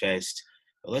Fyter Fest.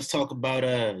 Let's talk about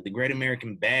the Great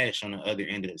American Bash on the other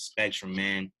end of the spectrum,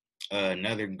 man.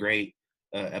 Another great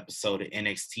episode of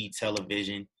NXT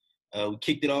television. We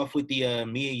kicked it off with the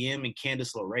Mia Yim and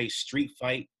Candice LeRae street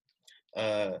fight.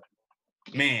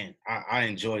 Man, I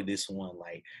enjoyed this one.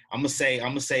 Like, I'm gonna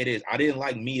say this. I didn't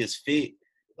like Mia's fit,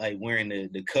 like wearing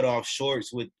the cutoff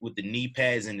shorts with the knee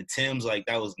pads and the Timbs. Like,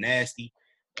 that was nasty.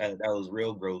 That was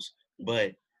real gross.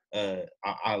 But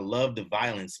I love the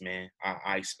violence, man.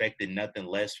 I expected nothing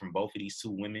less from both of these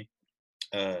two women.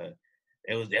 It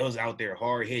was out there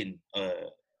hard hitting. A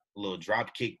little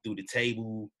drop kick through the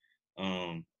table.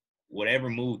 Whatever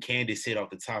move Candice hit off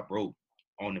the top rope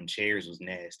on them chairs was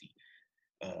nasty.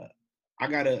 I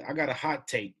got a hot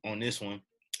take on this one.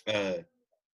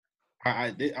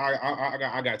 I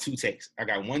got two takes. I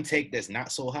got one take that's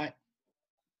not so hot,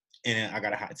 and I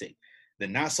got a hot take. The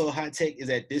not so hot take is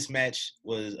that this match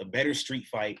was a better street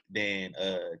fight than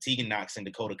Tegan Nox and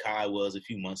Dakota Kai was a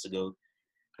few months ago.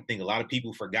 I think a lot of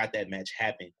people forgot that match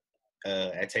happened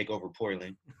at TakeOver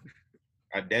Portland.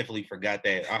 I definitely forgot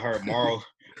that. I heard Mauro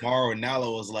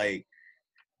Ranallo was like,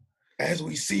 as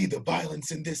we see the violence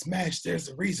in this match, there's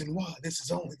a reason why this is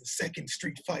only the second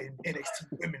street fight in NXT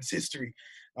women's history.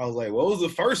 I was like, what was the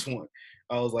first one?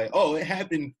 I was like, oh, it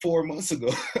happened 4 months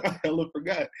ago. I hella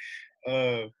forgot.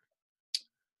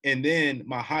 And then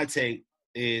my hot take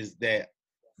is that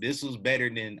this was better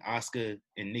than Asuka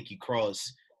and Nikki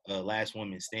Cross, Last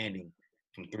Woman Standing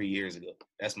from 3 years ago.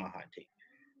 That's my hot take.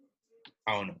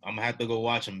 I don't know. I'm going to have to go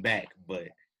watch them back, but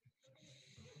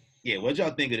yeah, what y'all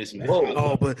think of this match? Whoa.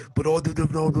 Oh, but all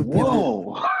the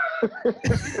Whoa.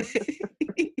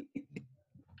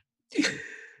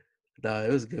 Nah,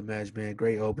 it was a good match, man.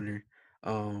 Great opener.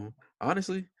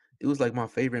 Honestly, it was like my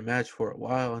favorite match for a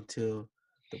while until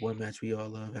the one match we all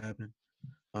love happened.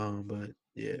 But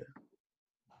yeah,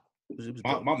 it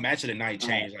was my match of the night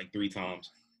changed like 3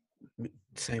 times.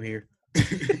 Same here.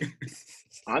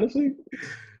 Honestly,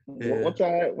 Yeah.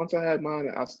 once I had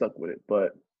mine, I stuck with it.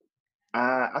 But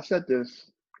I said this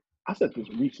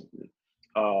recently.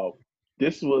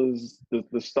 This was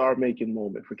the star making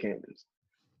moment for Candice,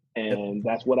 and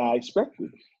that's what I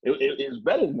expected. It was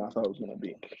better than I thought it was going to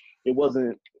be. It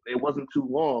wasn't too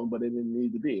long, but it didn't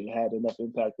need to be. It had enough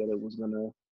impact that it was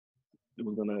gonna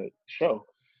show.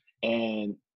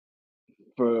 And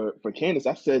for Candice,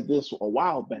 I said this a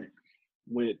while back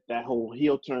with that whole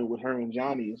heel turn with her and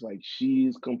Johnny. It's like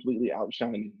she's completely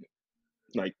outshining him.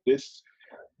 Like this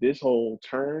whole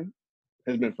turn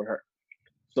has been for her.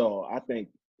 So I think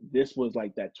this was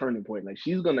like that turning point. Like,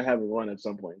 she's gonna have a run at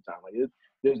some point in time. Like,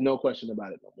 there's no question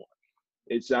about it no more.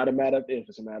 It's not a matter of if,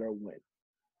 it's a matter of when.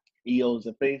 EO is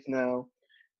a face now,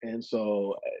 and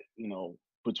so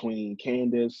between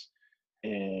Candice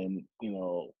and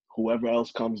whoever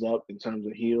else comes up in terms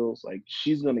of heels, like,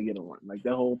 she's gonna get a run. Like,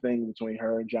 that whole thing between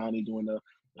her and Johnny doing the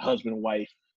husband and wife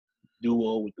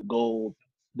duo with the gold,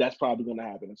 that's probably gonna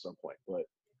happen at some point. But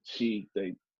she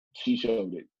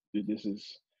showed it.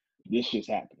 This shit's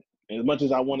happening. as much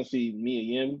as I want to see Mia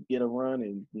Yim get a run,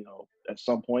 and at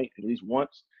some point, at least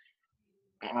once,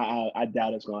 I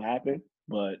doubt it's gonna happen.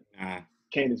 But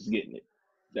Candice is getting it,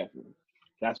 definitely.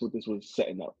 That's what this was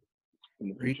setting up.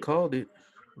 Reek called it.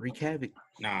 Reek Havoc.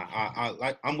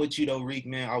 I'm with you though, Reek,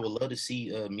 man. I would love to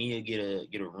see Mia get a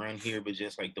run here, but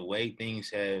just like the way things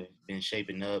have been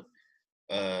shaping up,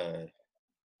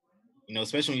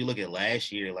 especially when you look at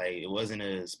last year, like it wasn't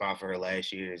a spot for her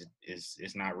last year.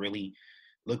 It's not really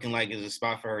looking like it's a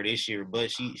spot for her this year. But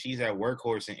she's that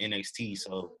workhorse in NXT,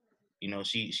 so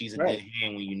she's a good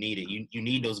hand when you need it. You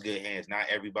need those good hands. Not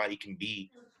everybody can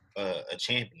be a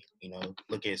champion.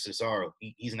 Look at Cesaro.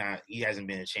 He hasn't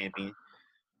been a champion.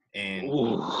 And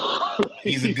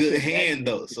he's a good hand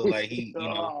though. So like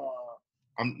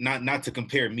I'm not to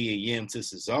compare Mia Yim to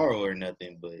Cesaro or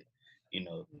nothing, but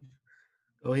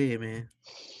Go ahead, man.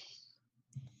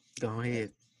 Go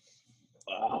ahead.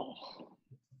 Wow.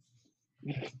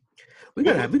 We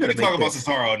gotta talk about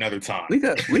Cesaro another time. We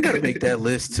gotta make that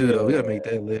list too, though. We gotta make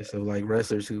that list of like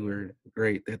wrestlers who were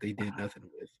great that they did nothing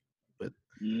with. But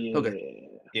okay.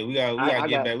 Yeah, we gotta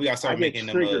get back. We gotta start making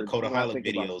them Codaholla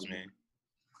videos, man.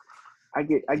 I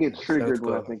get triggered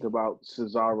when I think about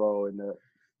Cesaro and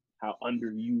how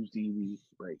underused he is.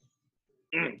 Like,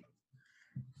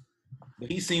 but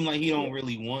he seemed like he don't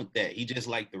really want that. He just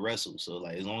like to wrestle. So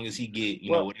like, as long as he get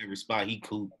whatever spot, he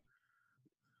cool.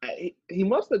 He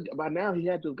must have by now. He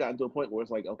had to have gotten to a point where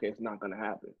it's like, okay, it's not gonna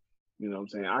happen. You know what I'm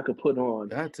saying? I could put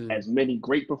on as many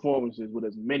great performances with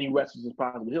as many wrestlers as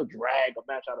possible. He'll drag a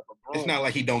match out of a broom. It's not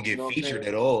like he don't get featured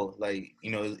at all. Like,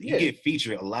 he get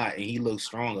featured a lot and he looks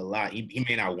strong a lot. He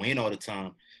may not win all the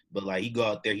time, but like he go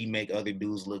out there, he make other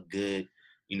dudes look good.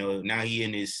 Now he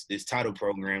in this title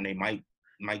program, they might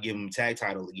give him a tag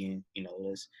title again.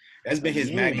 That's been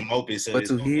his magnum opus. So but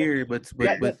to hear, but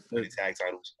tag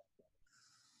titles.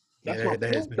 That's my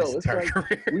point, though. It's like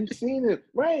we've seen it,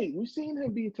 right? We've seen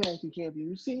him be tag team champion.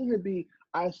 We've seen him be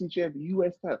IC champion,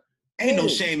 US title. Ain't no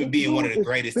shame in being one of the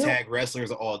greatest tag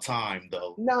wrestlers of all time,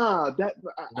 though. Nah,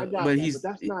 I got but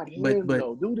that's not him,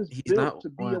 though. Dude is built to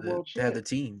be a world champ. To have the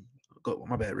team. Go,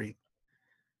 my bad, Reed.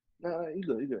 Nah, you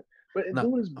good. But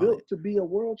dude is built to be a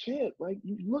world champ. Like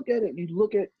you look at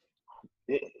it,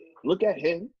 look at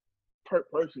him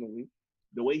personally,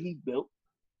 the way he's built.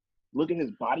 Look at his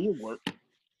body of work.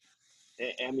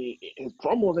 I mean, his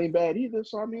promos ain't bad either.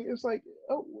 So I mean, it's like,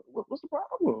 what's the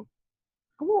problem?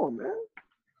 Come on, man.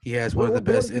 He has one of the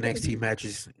best NXT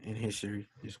matches in history.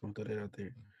 Just gonna throw that out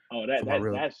there. Oh, that's my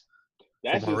real like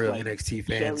NXT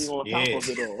fans. On top of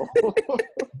it all.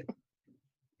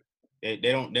 they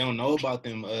don't know about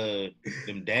them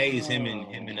days. Him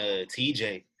and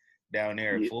TJ down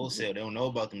there at Full Sail. They don't know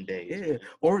about them days. Yeah,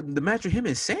 or the match with him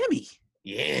and Sammy.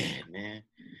 Yeah, man.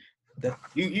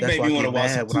 You made me want to watch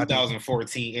some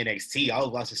 2014 NXT. I was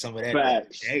watching some of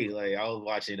that today. Like I was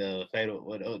watching Fatal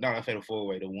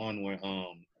 4-Way, the one where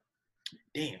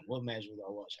damn, what match was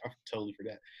I watching? I totally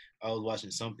forgot. I was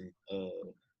watching something.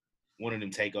 One of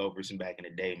them takeovers from back in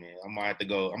the day, man. I might have to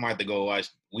go watch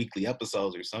weekly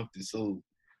episodes or something soon.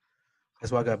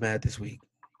 That's why I got mad this week.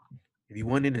 If you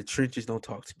weren't in the trenches, don't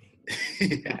talk to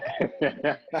me.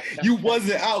 You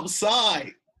wasn't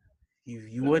outside.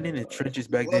 You wasn't in the trenches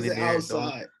back then.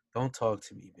 Don't talk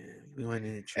to me, man. We went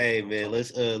in the trenches. Hey, man,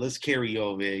 let's carry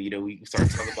on, man. We start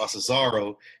talking about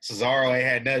Cesaro. Cesaro ain't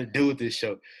had nothing to do with this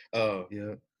show.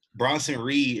 Bronson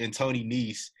Reed and Tony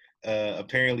Nese.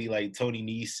 Apparently, like Tony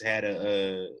Nese had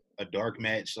a dark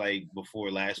match like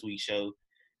before last week's show.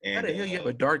 And, how the hell you have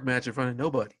a dark match in front of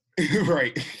nobody?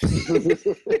 Right.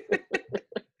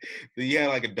 He had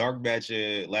like a dark match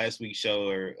last week's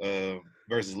show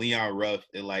versus Leon Ruff,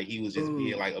 and like he was just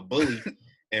being like a bully,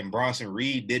 and Bronson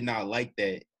Reed did not like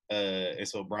that, and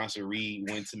so Bronson Reed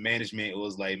went to management. It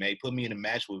was like, man, put me in a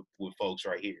match with folks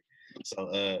right here.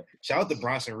 So shout out to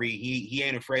Bronson Reed. He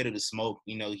ain't afraid of the smoke.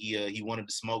 He wanted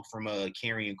the smoke from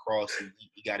Karrion Kross, and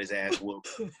he got his ass whooped.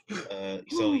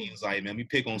 So he was like, man, we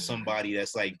pick on somebody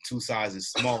that's like 2 sizes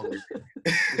smaller.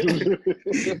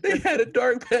 They had a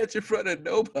dark match in front of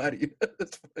nobody.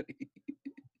 That's funny.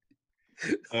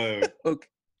 Okay.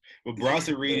 But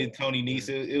Bronson Reed and Tony Nese,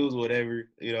 it was whatever.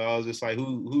 I was just like,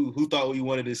 who thought we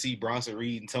wanted to see Bronson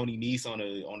Reed and Tony Nese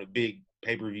on a big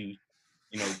pay-per-view,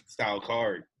 style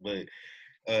card? But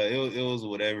it was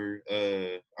whatever.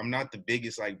 I'm not the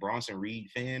biggest like Bronson Reed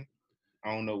fan.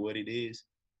 I don't know what it is.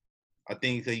 I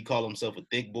think that he called himself a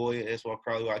thick boy. That's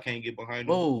probably why I can't get behind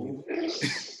him. Oh.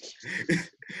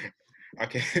 I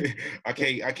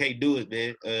can't do it,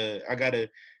 man.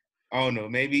 I don't know.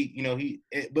 Maybe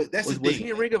but that's the thing. Was he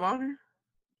in Ring of Honor?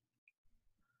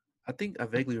 I think I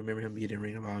vaguely remember him being in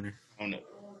Ring of Honor. I don't know.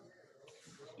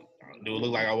 Do it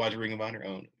look like I watch Ring of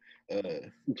Honor?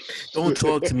 Don't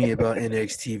talk to me about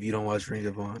NXT if you don't watch Ring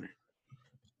of Honor.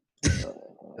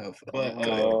 But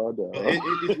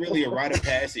it's really a rite of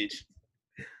passage.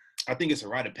 I think it's a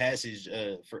rite of passage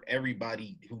for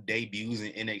everybody who debuts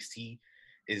in NXT.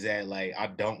 Is that like I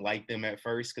don't like them at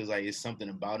first because like it's something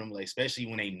about them, like especially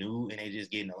when they new and they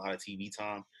just getting a lot of TV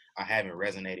time. I haven't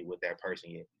resonated with that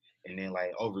person yet, and then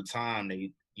like over time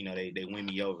they win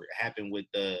me over. It happened with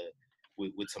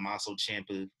Tommaso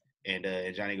Ciampa and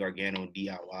Johnny Gargano and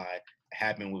DIY. It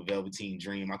happened with Velveteen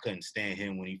Dream. I couldn't stand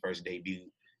him when he first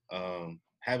debuted.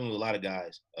 Happened with a lot of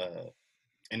guys.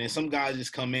 And then some guys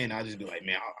just come in. I just be like,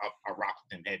 man, I rock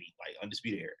with them heavy, like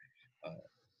Undisputed Era.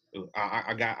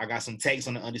 I got some takes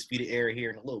on the Undisputed Era here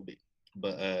in a little bit,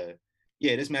 but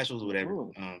yeah, this match was whatever.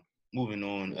 Moving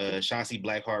on, Shotzi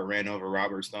Blackheart ran over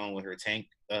Robert Stone with her tank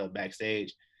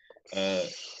backstage, and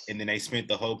then they spent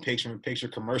the whole picture-in-picture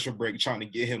commercial break trying to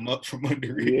get him up from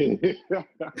under it. Yeah.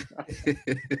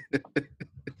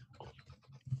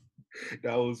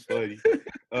 That was funny.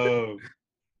 And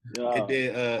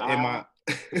then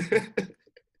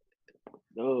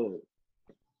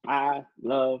I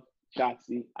love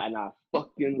Shotzi, and I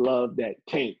fucking love that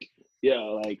tank. Yeah,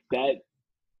 like that.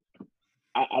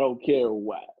 I don't care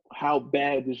how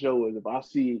bad the show is. If I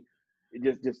see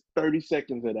just 30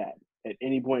 seconds of that at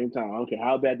any point in time, I don't care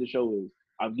how bad the show is.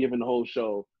 I've given the whole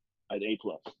show an A+,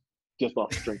 just off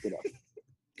the strength of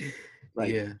that.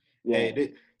 Like, yeah.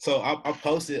 Hey, so I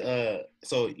posted.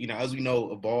 So as we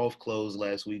know, Evolve closed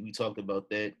last week. We talked about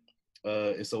that.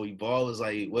 And so Evolve is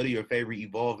like, what are your favorite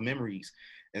Evolve memories?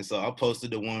 And so I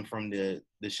posted the one from the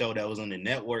show that was on the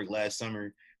network last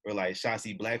summer, where like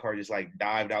Shotzi Blackheart just like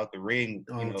dived out the ring,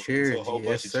 chairs, into a whole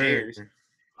bunch of chairs.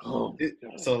 Oh,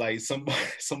 so like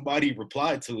somebody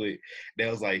replied to it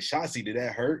that was like, Shotzi, did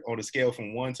that hurt on a scale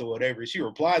from 1 to whatever? She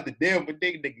replied to them, but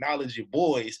didn't acknowledge your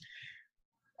boys.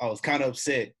 I was kind of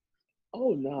upset.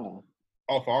 Oh no!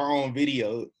 Off our own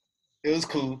video, it was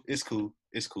cool. It's cool.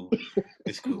 It's cool.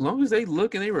 As long as they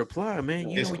look and they reply, man,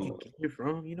 you it's know cool. where you get it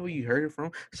from. You know where you heard it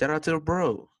from. Shout out to the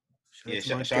bro.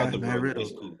 Shout out to Matt Riddle.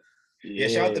 It's cool. Yeah,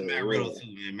 shout out to Matt Riddle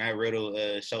too, man. Matt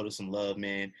Riddle showed us some love,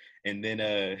 man. And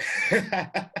then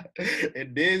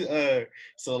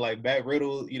so like Matt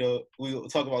Riddle, we'll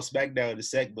talk about SmackDown in a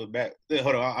sec, but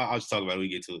hold on, I'll just talk about it when we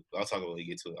get to it. I'll talk about it when we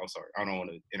get to it. I'm sorry. I don't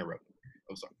want to interrupt.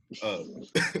 I'm sorry.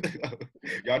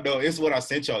 Y'all know it's what I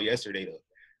sent y'all yesterday though.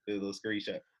 The little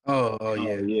screenshot. Oh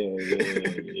yeah.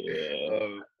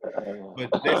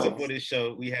 But next up for this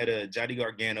show, we had Johnny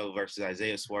Gargano versus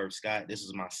Isaiah Swerve Scott. This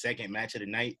was my second match of the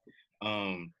night.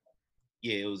 Yeah,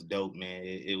 it was dope, man.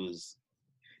 It was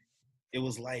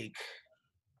like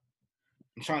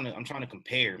I'm trying to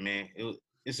compare, man.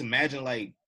 It's imagine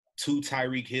like two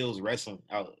Tyreek Hills wrestling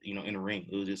out, in the ring.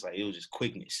 It was just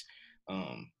quickness.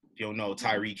 If you don't know,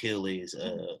 Tyreek Hill is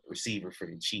a receiver for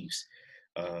the Chiefs.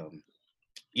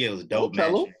 Yeah, it was a dope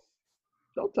match.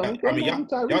 Don't tell him. I mean,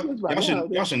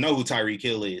 y'all should know who Tyreek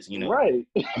Hill is, Right.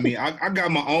 I mean, I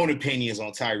got my own opinions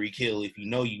on Tyreek Hill. If you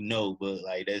know, you know. But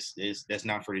like, that's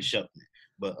not for the show.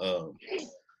 But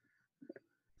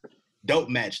dope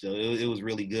match though. It was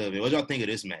really good. Man. What y'all think of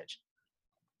this match?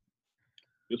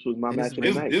 This was my match of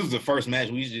the night. This was the first match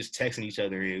we was just texting each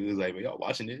other. It was like, man, y'all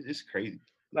watching this? It's crazy.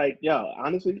 Like, yeah,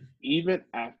 honestly, even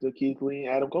after Keith Lee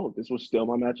and Adam Cole, this was still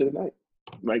my match of the night.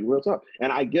 Like, real talk.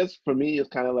 And I guess for me, it's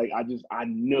kind of like I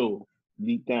knew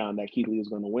deep down that Keith Lee is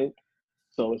going to win.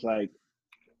 So it's like,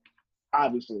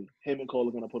 obviously, him and Cole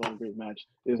are going to put on a great match.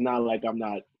 It's not like I'm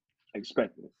not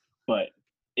expecting it. But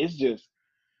it's just,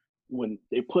 when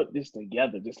they put this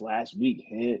together this last week,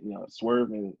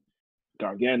 Swerve and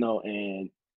Gargano, and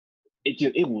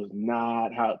it was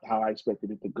not how I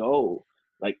expected it to go.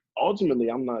 Like, ultimately,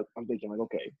 I'm thinking, like,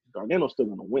 okay, Gargano's still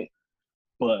going to win.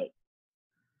 But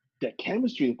the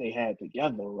chemistry that they had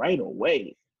together right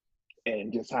away,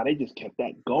 and just how they just kept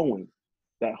that going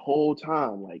that whole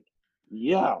time, like,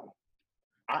 yeah,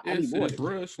 I need more of this.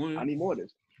 Wrestling. I need more of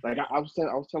this. Like I was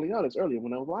telling y'all this earlier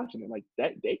when I was watching it, like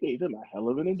that they gave him a hell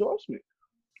of an endorsement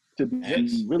to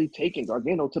be really taking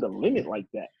Gargano to the limit like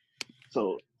that.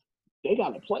 So they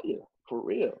got a player for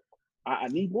real. I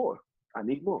need more. I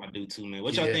do too, man.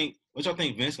 What y'all think? What y'all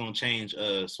think Vince gonna change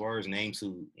Swerve's name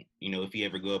to? If he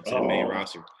ever go up to the main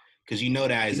roster, because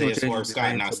that Isaiah Swerve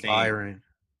Scott not staying. Byron.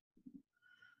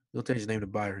 He'll change his name to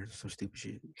Byron. Some stupid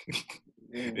shit.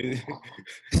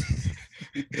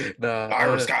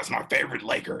 Byron Scott's my favorite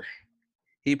Laker.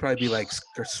 He'd probably be like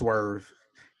Swerve.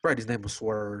 Probably his name was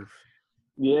Swerve.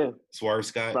 Yeah, Swerve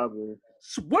Scott. Probably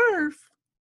Swerve.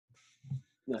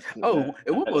 And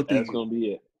one more thing. That's gonna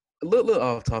be it. a little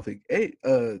off topic. Hey,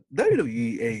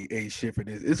 WWE ain't shit for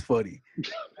this. It's funny.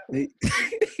 They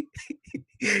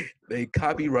they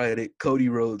copyrighted Cody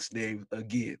Rhodes' name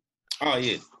again. Oh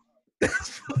yeah.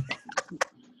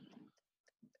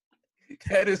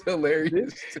 That is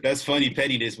hilarious. That's funny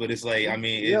pettiness, but it's like I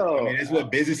mean that's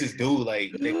what businesses do.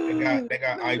 Like they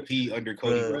got IP under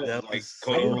Cody Bruh, Rhodes. that Like was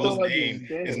Cody so Rhodes' don't name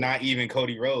is understand. not even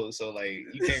Cody Rhodes, so like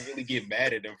you can't really get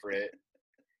mad at them for that.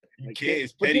 You Like, can't.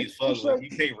 It's but petty this- as fuck. it's Like like-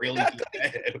 you can't really get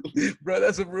mad at them. Bro,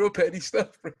 that's some real petty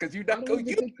stuff because you're I not don't going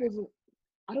even think there's a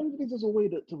I don't even think there's a way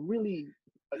to really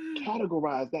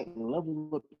categorize that level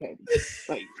of petty.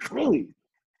 Like really,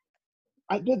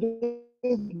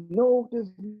 there's no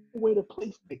way to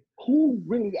place it. Who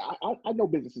really? I know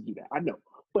businesses do that. I know,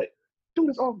 but dude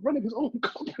is off running his own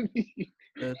company. He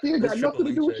ain't That's got nothing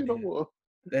to do Triple with H you no idea. more.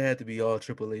 That had to be all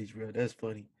Triple H, bro. That's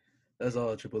funny. That's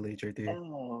all Triple H right there.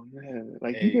 Oh man,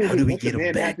 like Hey, you can't How do just we let get the him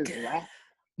man back? have his last.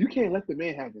 You can't let the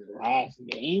man have his last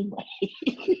name.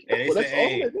 And Well, that's all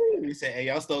it they is. said, hey,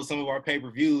 y'all stole some of our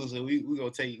pay-per-views, and we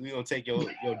gonna take your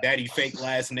daddy fake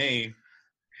last name.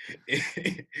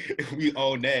 We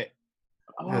own that.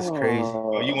 That's crazy.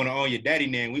 Oh, you want to own your daddy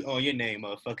name? We own your name,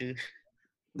 motherfucker.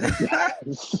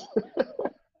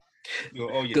 You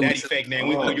gonna own your Good, daddy fake name?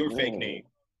 We own your fake man. name.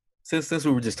 Since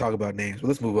we were just talking about names, but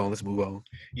let's move on.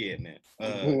 Yeah,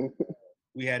 man.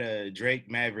 We had a Drake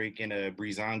Maverick and a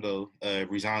Breezango.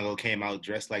 Breezango came out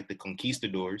dressed like the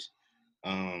Conquistadors.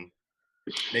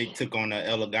 They took on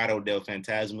El Legado del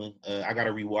Fantasma. I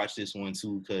gotta rewatch this one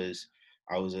too because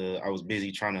I was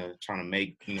busy trying to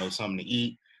make something to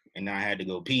eat, and I had to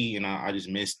go pee, and I just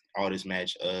missed all this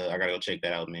match. I gotta go check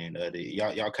that out, man.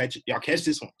 Y'all catch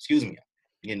this one? Excuse me.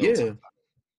 Yeah,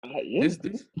 Yeah.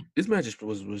 this match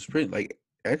was pretty like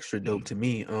extra dope to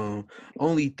me.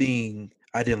 Only thing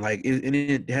I didn't like, and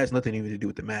it has nothing even to do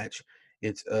with the match.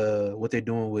 It's what they're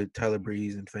doing with Tyler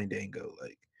Breeze and Fandango.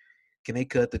 Like, can they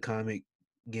cut the comic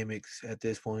gimmicks at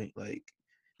this point? Like,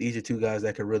 these are two guys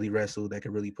that could really wrestle, that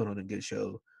could really put on a good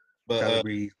show. Tyler But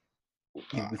Breeze,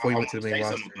 before I he want went to to the main say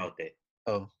roster. something about that.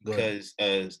 Oh, go ahead.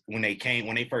 Because when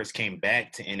they first came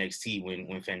back to NXT,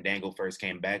 when Fandango first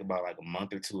came back about like a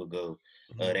month or two ago,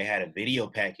 they had a video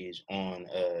package on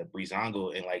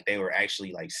Breezango, and like they were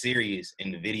actually like serious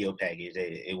in the video package.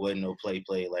 It wasn't no play,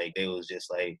 like they was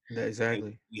just like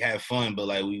Exactly. we had fun, but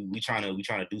like we trying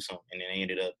to do something, and then they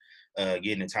ended up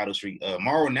getting a title streak.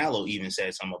 Mauro Ranallo even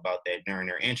said something about that during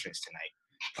their entrance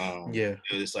tonight. Yeah.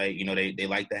 It was like, they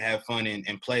like to have fun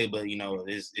and play, but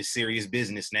it's serious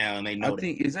business now, and they know I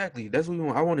think exactly that's what we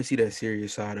want. I want to see that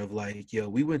serious side of like, yo,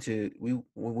 when we went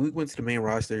to the main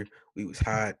roster, we was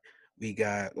hot. We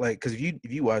got like, because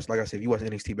if you watch, like I said, if you watch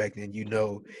NXT back then,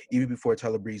 even before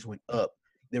Tyler Breeze went up,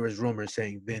 there was rumors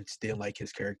saying Vince didn't like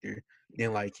his character,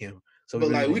 didn't like him. So But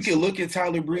like we didn't could look at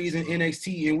Tyler Breeze in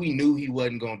NXT, and we knew he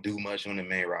wasn't gonna do much on the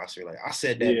main roster. Like I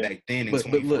said that back then in but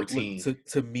look 2014.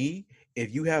 to me,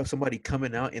 if you have somebody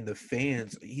coming out and the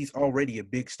fans, he's already a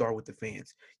big star with the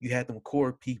fans. You had them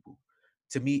core people.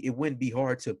 To me, it wouldn't be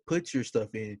hard to put your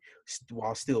stuff in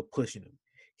while still pushing him.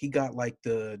 He got like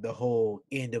the whole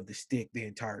end of the stick the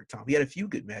entire time. He had a few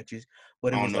good matches,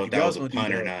 but it I don't was know like if if that y'all was was a gonna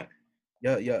do pun or that,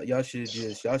 not. y'all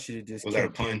should have just Was that a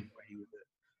kept him pun? where he was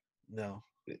at. No,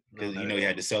 Because not you at he all.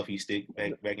 had the selfie stick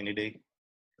back in the day.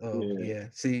 Oh Yeah. yeah.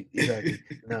 See, exactly.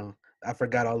 No, I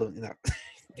forgot all of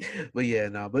but yeah,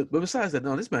 no. But besides that,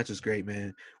 no, this match was great,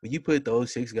 man. When you put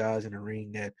those 6 guys in the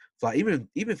ring that fly,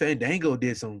 even Fandango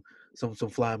did some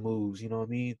fly moves. You know what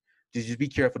I mean? Just be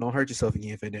careful, don't hurt yourself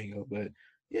again, Fandango. But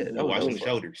yeah, that Watch them was fun.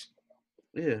 shoulders.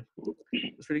 Yeah,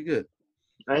 it's pretty good.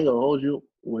 I ain't gonna hold you.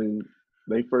 When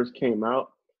they first came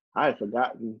out, I had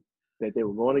forgotten that they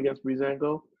were going against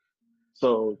Breezango.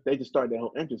 So they just started their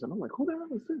whole entrance, and I'm like, who the hell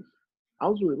is this? I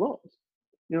was really lost.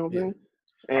 You know what I'm Yeah. saying?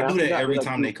 And I do that forgot every like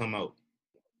time they come out.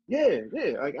 Yeah.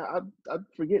 Like I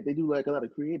forget they do like a lot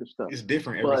of creative stuff. It's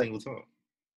different every But single time.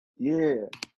 yeah,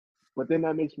 but then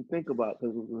that makes me think about,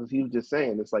 because he was just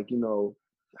saying, it's like,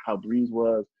 how Breeze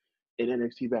was in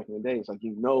NXT back in the day. It's like,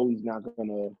 he's not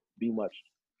gonna be much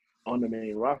on the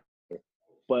main roster.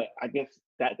 But I guess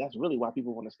that's really why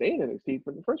people want to stay in NXT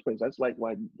in the first place. That's like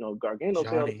why Gargano say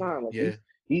all the Johnny, time, like yeah.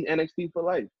 he's NXT for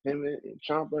life. Him and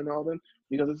Ciampa and all them,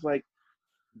 because it's like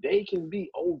they can be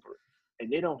over, and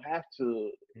they don't have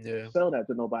to Yeah. sell that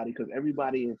to nobody, because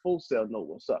everybody in Full Sail know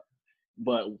what's up.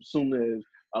 But as soon as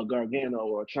a Gargano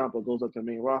or a Ciampa goes up to the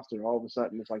main roster, all of a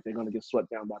sudden it's like they're gonna get swept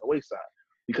down by the wayside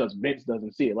because Vince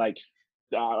doesn't see it. Like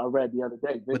I read the other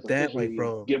day, Vince But that, like, officially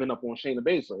bro, giving up on Shayna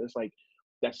Baszler. It's like,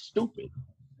 that's stupid.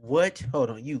 what? Hold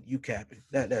on, you capping.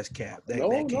 That's cap. That No,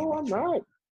 can't be I'm true. not.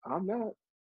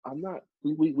 I'm not.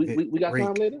 We got time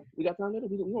Rick. later. We got time later.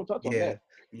 We gonna touch on Yeah, that.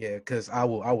 yeah, because I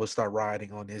will start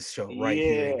riding on this show right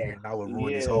here and there, Yeah, and I will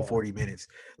ruin this whole yeah, 40 minutes.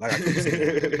 Like I keep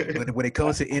saying, when it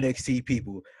comes to NXT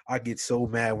people, I get so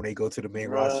mad when they go to the main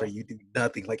roster. bruh, You do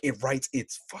nothing. Like it writes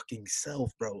its fucking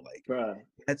self, bro. Like bruh.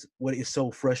 that's what is so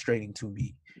frustrating to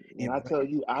me. When And I tell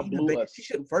you, I Shayna blew She us.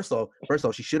 should first off,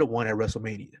 she should have won at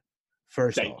WrestleMania.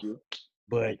 First Thank off, you,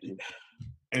 but thank you.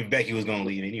 And Becky was gonna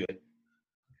leave anyway.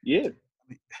 Yeah,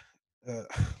 uh,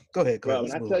 go ahead. bro. When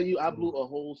Let's I move. tell you, I Let's blew move. a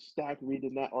whole stack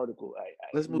reading that article.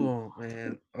 Let's move on,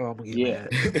 man. Oh, I'm gonna get Yeah,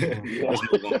 mad.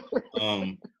 Let's move on. yeah.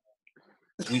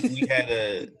 Let's move on. We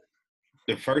had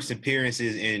the first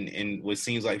appearances in what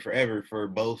seems like forever for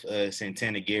both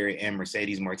Santana Garrett and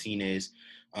Mercedes Martinez.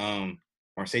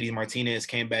 Mercedes Martinez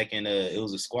came back and it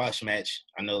was a squash match.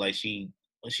 I know like she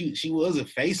was a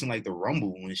face in like the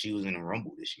Rumble when she was in the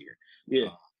Rumble this year. Yeah.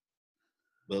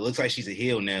 But it looks like she's a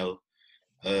heel now.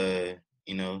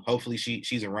 Hopefully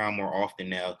she's around more often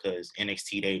now because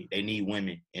NXT they need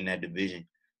women in that division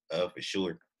for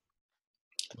sure.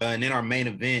 And then our main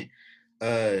event,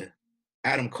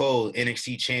 Adam Cole,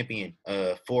 NXT champion,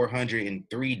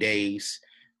 403 days.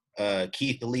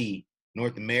 Keith Lee,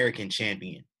 North American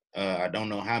champion. I don't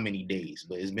know how many days,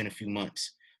 but it's been a few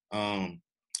months.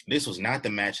 This was not the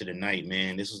match of the night,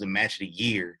 man. This was the match of the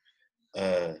year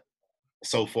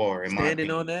so far, in my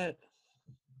Standing opinion. on that.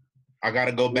 I got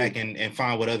to go back and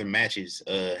find what other matches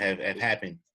have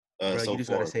happened Bro, so you just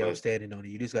far. gotta say I'm standing on it.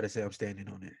 You just gotta say I'm standing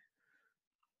on it.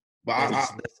 But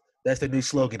That's the new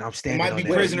slogan. I'm standing might on be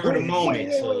that. prisoner of the moment.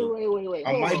 Wait.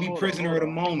 I might be prisoner of the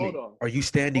moment. Are you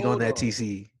standing on that,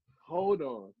 TC? Hold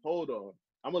on.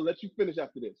 I'm gonna let you finish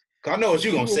after this. I know what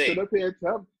you're gonna say. Sit up here and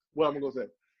tell what I'm gonna say.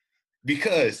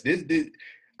 Because this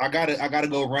I gotta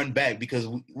go run back because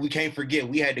we can't forget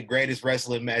we had the greatest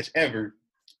wrestling match ever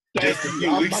just a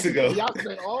few weeks ago. Y'all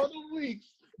spent all the weeks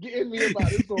getting me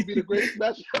about it's gonna be the greatest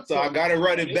match ever. So I gotta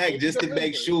run it back just to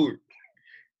make sure.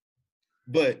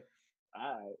 But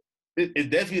it's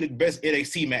definitely the best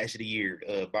NXT match of the year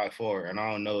by far, and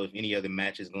I don't know if any other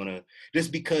match is gonna.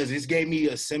 Just because this gave me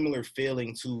a similar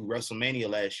feeling to WrestleMania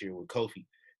last year with Kofi.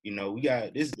 You know, we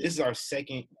got this. This is our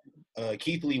second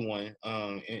Keith Lee won,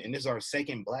 and this is our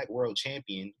second Black World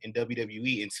Champion in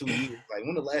WWE in 2 years. Like,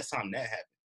 when the last time that happened?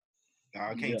 No,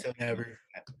 I can't tell you. Never.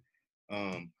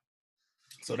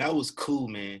 So that was cool,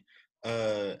 man.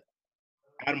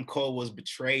 Adam Cole was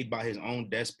betrayed by his own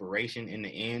desperation in the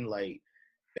end. Like,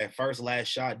 that first last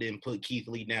shot didn't put Keith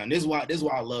Lee down. This is why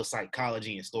I love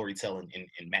psychology and storytelling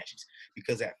in matches,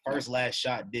 because that first last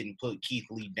shot didn't put Keith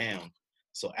Lee down.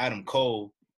 So Adam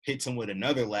Cole hits him with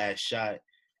another last shot.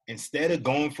 Instead of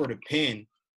going for the pin,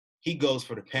 he goes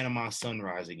for the Panama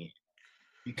Sunrise again,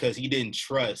 because he didn't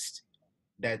trust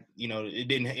that, it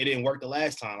didn't work the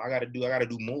last time. I gotta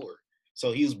do more.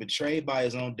 So he was betrayed by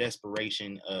his own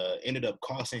desperation, ended up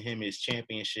costing him his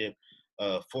championship,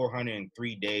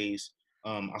 403 days.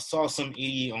 I saw some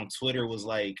idiot on Twitter was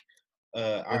like,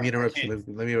 let me interrupt you.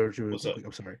 Let me interrupt you real What's up? quick.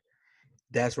 I'm sorry.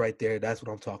 That's right there. That's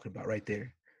what I'm talking about right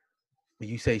there. When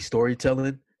you say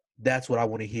storytelling, that's what I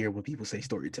want to hear when people say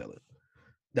storytelling.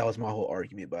 That was my whole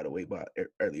argument, by the way,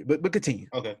 earlier. But continue.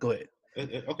 Okay. Go ahead.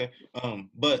 Okay.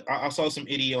 But I saw some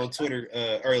idiot on Twitter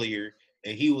earlier,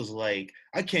 and he was like,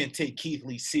 I can't take Keith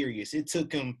Lee serious. It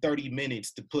took him 30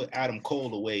 minutes to put Adam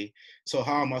Cole away. So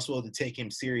how am I supposed to take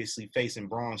him seriously facing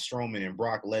Braun Strowman and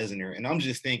Brock Lesnar? And I'm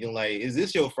just thinking, like, is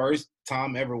this your first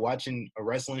time ever watching a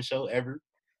wrestling show ever?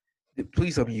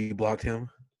 Please tell me you blocked him.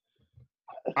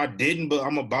 I didn't, but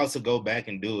I'm about to go back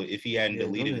and do it if he hadn't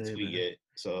deleted the tweet yet.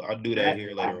 So I'll do that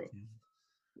here later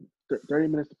on. 30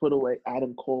 minutes to put away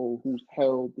Adam Cole, who's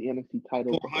held the NXT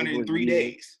title 403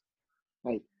 days.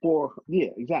 Like 4, yeah,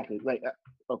 exactly. Like, okay,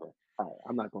 all right,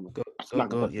 I'm not gonna go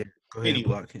ahead and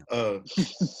block him.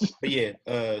 But yeah,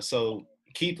 so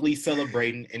Keith Lee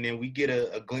celebrating, and then we get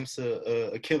a glimpse of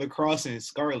a Killer Cross and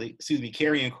Scarlett,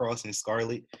 Karrion Kross and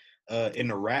Scarlett in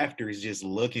the rafters, just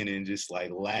looking and just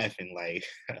like laughing, like,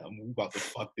 I'm about to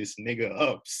fuck this nigga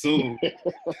up soon.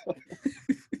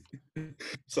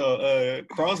 So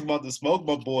Cross about to smoke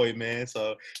my boy, man.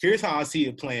 So here's how I see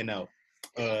it playing out.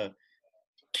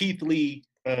 Keith Lee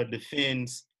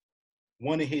defends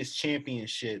one of his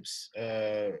championships,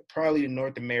 probably the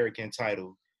North American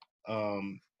title,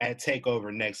 at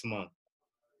TakeOver next month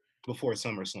before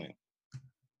SummerSlam.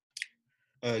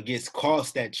 Gets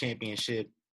cost that championship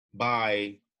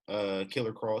by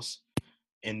Killer Kross,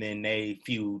 and then they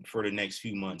feud for the next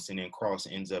few months, and then Cross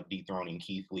ends up dethroning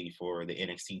Keith Lee for the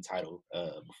NXT title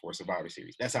before Survivor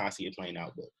Series. That's how I see it playing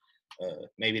out, but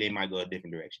maybe they might go a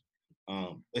different direction.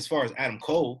 As far as Adam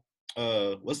Cole,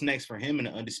 what's next for him in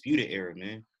the Undisputed Era,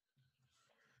 man?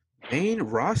 Main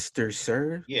roster,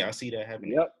 sir. Yeah, I see that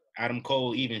happening. Yep. Adam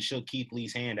Cole even shook Keith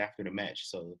Lee's hand after the match,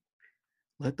 so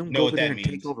Let them you know go what over there that and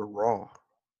take means. over Raw.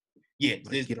 Yeah,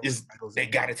 Like get all the titles they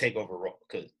in. got to take over Raw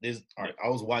because this. All right, I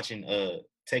was watching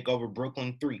Take Over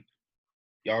Brooklyn 3.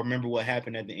 Y'all remember what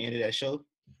happened at the end of that show?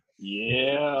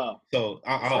 Yeah. So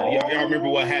y'all remember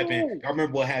what happened? Oh, Y'all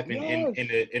remember what happened yes.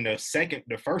 in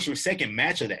the first or second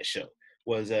match of that show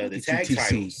was Look the at you, tag TC.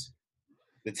 titles.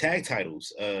 The tag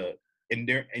titles. And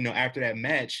there, after that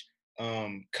match,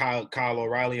 Kyle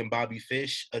O'Reilly and Bobby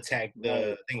Fish attacked Right. I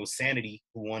think it was Sanity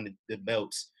who won the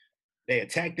belts. They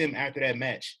attacked them after that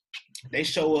match. They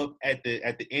show up at the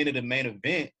end of the main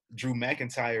event, Drew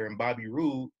McIntyre and Bobby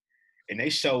Roode, and they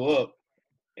show up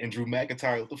and Drew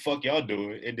McIntyre, what the fuck y'all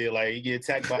doing? And then like he get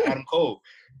attacked by Adam Cole,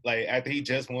 like after he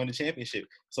just won the championship.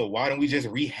 So why don't we just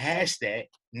rehash that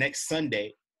next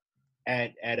Sunday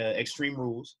at Extreme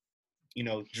Rules?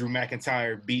 Drew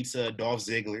McIntyre beats Dolph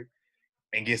Ziggler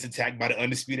and gets attacked by the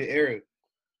Undisputed Era.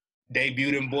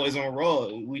 Debut them boys on Raw.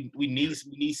 We need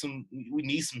some heat. We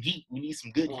need some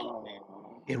good heat,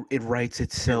 man. It writes It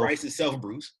itself. writes itself,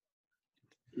 Bruce.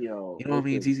 Yo, You know what I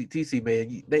mean? TC,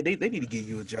 man, they need to give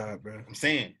you a job, bro. I'm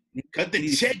saying, cut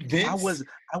the check, Vince.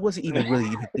 I wasn't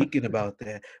even thinking about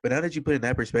that, but now that you put it in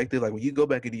that perspective, like when you go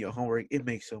back and do your homework, it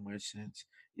makes so much sense.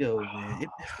 Yo, man,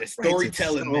 The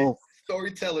storytelling, man.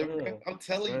 Storytelling, bro. I'm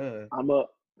telling you. I'm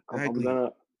gonna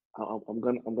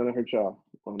hurt y'all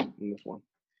on this one,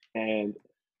 and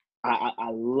I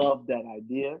love that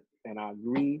idea, and I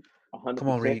agree 100%. Come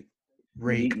on, Ray.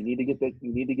 You need to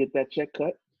get that check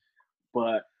cut,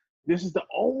 but this is the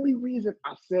only reason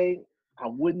I say I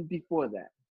wouldn't be for that.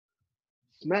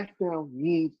 SmackDown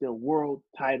needs their world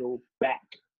title back.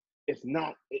 It's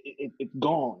not. It's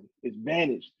gone. It's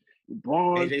vanished.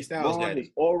 AJ Styles got his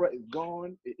it. aura is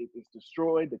gone. It's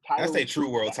destroyed. The title. That's a true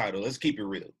world title. Let's keep it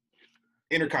real.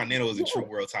 Intercontinental is a true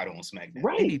world title on SmackDown.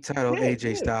 Right. Any title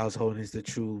AJ Styles holding is the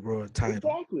true world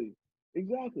title.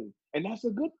 Exactly. And that's a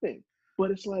good thing.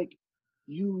 But it's like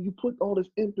you put all this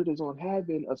impetus on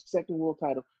having a second world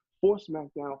title for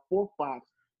SmackDown, for Fox,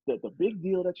 the big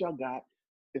deal that y'all got.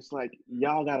 It's like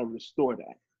y'all gotta restore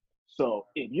that. So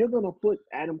if you're gonna put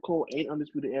Adam Cole and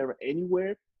Undisputed Era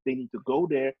anywhere, they need to go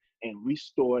there and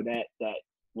restore that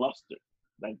luster,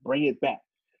 like bring it back.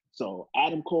 So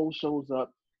Adam Cole shows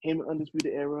up, him and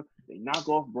Undisputed Era, they knock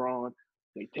off Braun,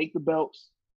 they take the belts,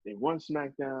 they run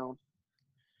SmackDown.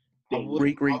 I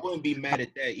wouldn't be mad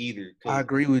at that either. I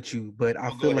agree with you, but I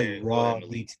feel like Raw ahead,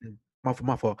 needs them. My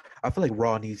fault. I feel like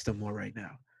Raw needs them more right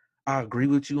now. I agree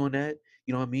with you on that.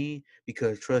 You know what I mean?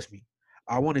 Because trust me,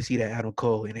 I want to see that Adam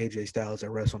Cole and AJ Styles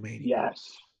at WrestleMania.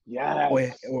 Yes.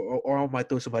 Or I might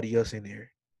throw somebody else in there.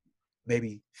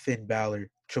 Maybe Finn Balor,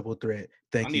 triple threat.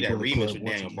 I need that rematch with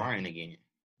Daniel Bryan again.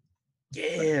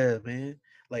 Yeah, man.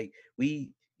 Like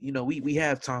we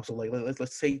have time, so like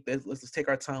let's take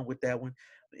our time with that one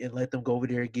and let them go over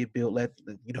there and get built. Let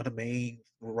the main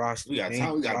roster. We got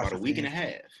time. We got about a week and a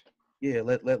half. Yeah,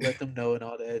 let them know and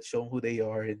all that. Show them who they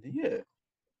are, and yeah.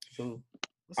 So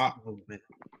let's move, man.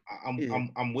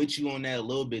 I'm with you on that a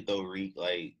little bit though, Reek.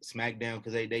 Like SmackDown,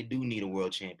 because they do need a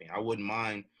world champion. I wouldn't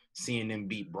mind seeing them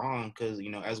beat Braun, because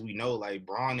as we know, like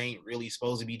Braun ain't really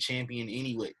supposed to be champion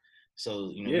anyway.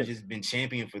 So he's just been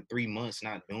champion for 3 months,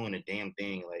 not doing a damn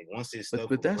thing. Like once this stuff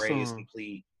with Bray is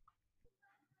complete,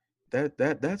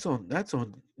 that's on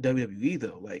WWE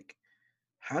though. Like,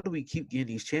 how do we keep getting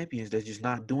these champions that's just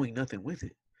not doing nothing with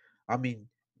it? I mean,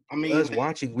 us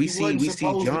watching, we see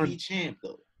John to be champ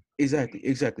though. Exactly.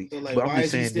 So like, but why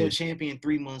is he still champion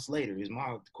 3 months later? Is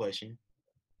my question.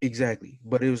 Exactly,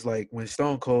 but it was like when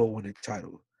Stone Cold won the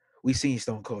title, we seen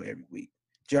Stone Cold every week.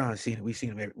 John Cena, we seen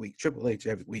him every week. Triple H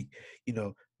every week.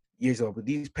 Years old. But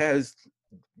these past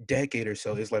decade or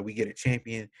so, it's like we get a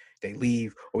champion, they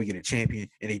leave, or we get a champion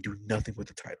and they do nothing with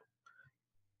the title.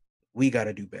 We got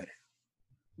to do better.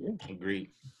 Yeah.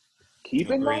 Agreed. Keep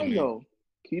in mind though,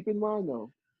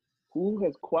 who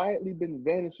has quietly been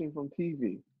vanishing from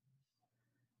TV?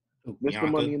 Mr.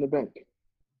 Money in the Bank.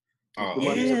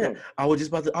 Yeah, I was just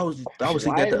about to. I was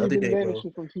thinking that the other day, bro.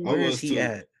 Where is he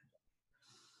at?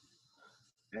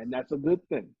 And that's a good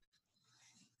thing.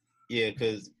 Yeah,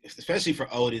 because especially for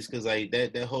Otis, because like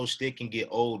that whole shtick can get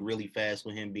old really fast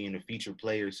with him being a featured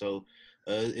player. So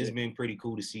it's been pretty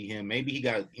cool to see him. Maybe he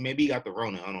got the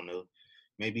Rona. I don't know.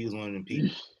 Maybe he was one of them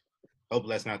people. Hope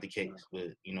that's not the case, but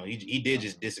he did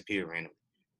just disappear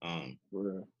randomly.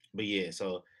 But yeah,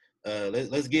 so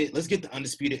let's get the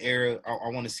Undisputed Era. I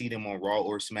want to see them on Raw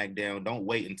or SmackDown. Don't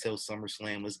wait until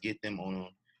SummerSlam. Let's get them on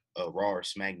Raw or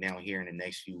SmackDown here in the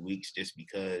next few weeks, just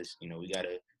because we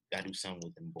gotta do something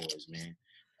with them boys, man.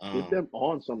 Get them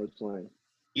on SummerSlam.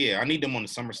 Yeah, I need them on the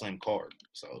SummerSlam card.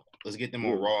 So let's get them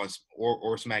on Raw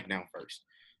or SmackDown first.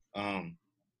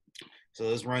 So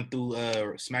let's run through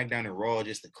SmackDown and Raw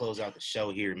just to close out the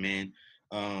show here, man.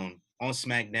 On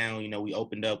SmackDown, we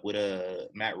opened up with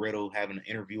Matt Riddle having an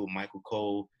interview with Michael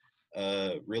Cole.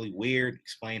 Really weird.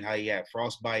 Explained how he had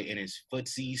frostbite in his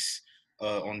footsies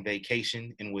on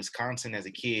vacation in Wisconsin as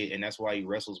a kid, and that's why he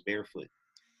wrestles barefoot.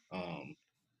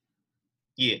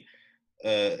 Yeah.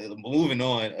 Moving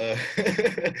on,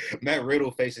 Matt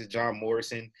Riddle faces John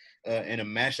Morrison in a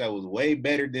match that was way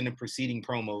better than the preceding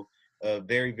promo.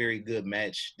 Very, very good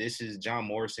match. This is John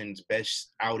Morrison's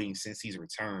best outing since he's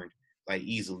returned, like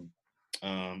easily.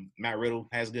 Matt Riddle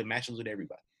has good matches with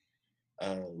everybody.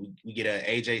 We get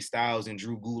AJ Styles and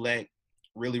Drew Gulak.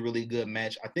 Really, really good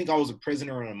match. I think I was a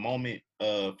prisoner in a moment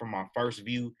from my first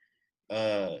view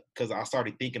because I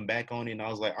started thinking back on it and I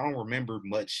was like, I don't remember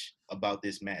much about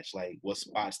this match, like what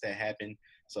spots that happened.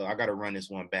 So I got to run this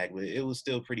one back, but it was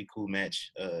still a pretty cool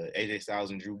match. AJ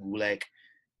Styles and Drew Gulak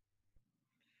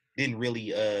didn't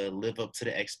really live up to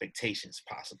the expectations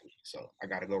possibly. So I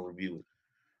got to go review it.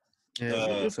 Yeah,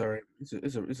 it's all right.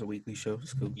 It's a weekly show.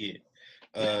 It's cool.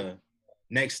 Yeah.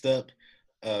 Next up,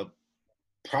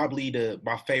 probably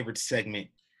my favorite segment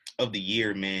of the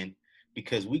year, man,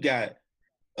 because we got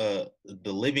the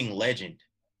living legend,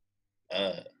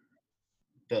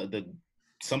 the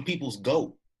some people's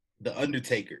GOAT, the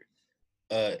Undertaker,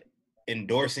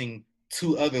 endorsing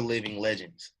two other living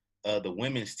legends, the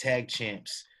women's tag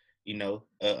champs.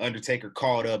 Undertaker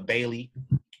called up Bayley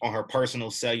on her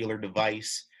personal cellular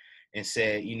device and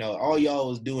said, all y'all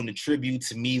was doing the tribute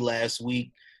to me last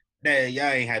week. Nah, y'all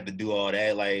ain't have to do all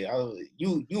that. Like,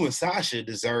 you and Sasha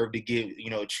deserve to give,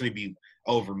 a tribute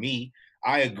over me.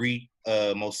 I agree,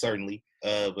 most certainly,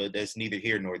 but that's neither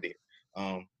here nor there.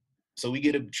 So we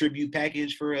get a tribute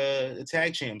package for the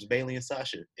tag champs, Bayley and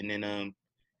Sasha. And then,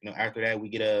 after that, we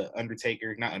get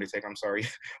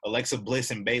Alexa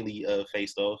Bliss and Bayley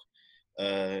faced off.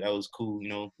 That was cool,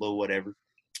 little whatever.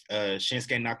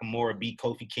 Shinsuke Nakamura beat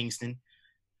Kofi Kingston.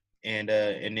 And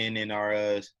then in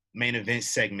our main event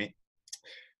segment,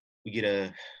 we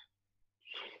get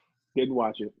Didn't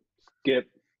watch it.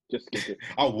 Just skip it.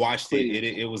 I watched it.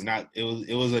 It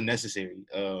was unnecessary.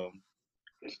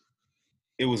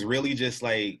 It was really just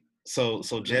like so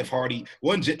Jeff Hardy.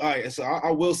 All right, so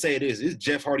I will say this is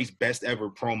Jeff Hardy's best ever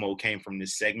promo came from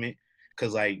this segment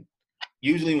because like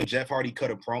usually when Jeff Hardy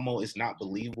cut a promo, it's not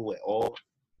believable at all.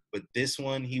 But this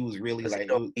one, he was really like, he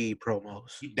don't need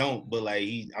promos. He don't, but like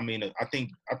I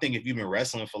think if you've been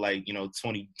wrestling for like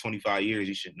 20, 25 years,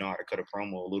 you should know how to cut a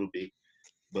promo a little bit.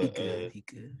 But he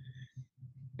could.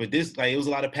 But this, like, it was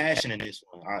a lot of passion in this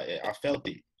one. I felt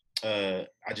it. I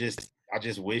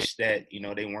just wish that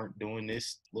they weren't doing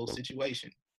this little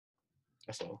situation.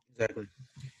 That's all. Exactly.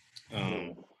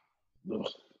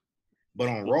 But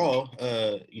on Raw,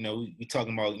 we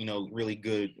talking about really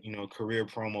good career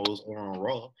promos over on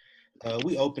Raw.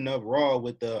 We opened up Raw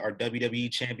with our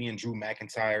WWE champion Drew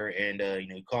McIntyre,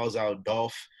 and he calls out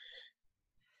Dolph.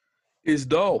 It's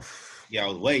Dolph. Yeah, I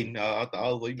was waiting. I thought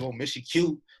I was like, gonna miss you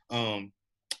cute.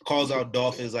 Calls out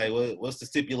Dolph is like, what's the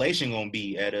stipulation gonna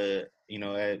be at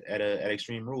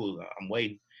Extreme Rules? I'm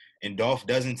waiting, and Dolph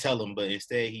doesn't tell him, but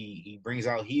instead he brings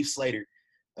out Heath Slater,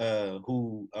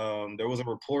 who there was a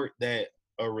report that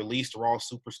a released Raw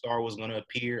superstar was gonna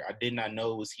appear. I did not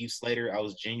know it was Heath Slater. I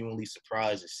was genuinely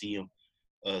surprised to see him,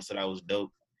 so that was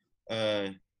dope.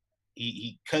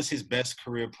 He cuts his best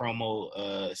career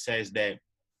promo. Says that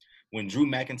when Drew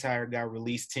McIntyre got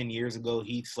released 10 years ago,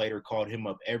 Heath Slater called him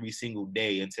up every single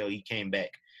day until he came back.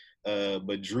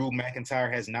 But Drew McIntyre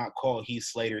has not called Heath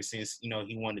Slater since,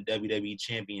 he won the WWE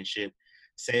Championship.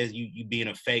 Says you being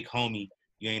a fake homie,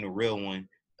 you ain't a real one.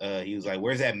 He was like,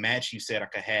 where's that match you said I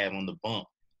could have on the bump?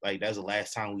 Like, that's the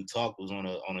last time we talked was on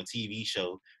a TV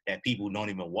show that people don't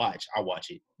even watch. I watch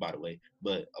it, by the way,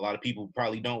 but a lot of people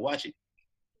probably don't watch it.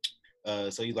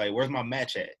 So he's like, where's my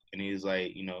match at? And he's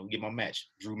like, get my match.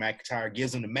 Drew McIntyre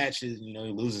gives him the matches, he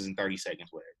loses in 30 seconds,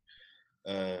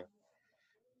 whatever.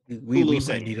 We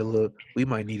might need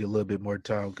a little bit more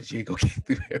time because you ain't gonna get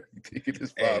through everything in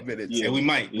just 5 minutes. Yeah, we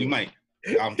might.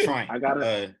 I'm trying. I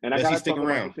gotta stick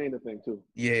around. The Shayna thing too.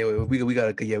 Yeah, we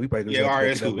gotta. Yeah, we probably. Yeah, all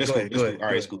right, it's cool. It's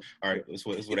cool. All right, it's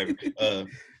whatever.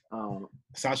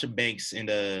 Sasha Banks and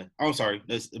I'm sorry.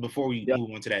 Before we move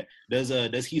on to that,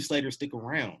 does Heath Slater stick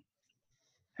around?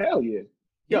 Hell yeah.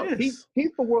 Yo, yes.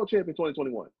 he's for world champion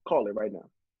 2021. Call it right now.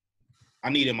 I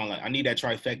need him on I need that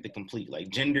trifecta complete. Like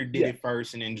Jinder did it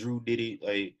first and then Drew did it.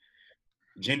 Like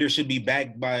Jinder should be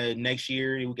back by next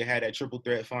year. We can have that triple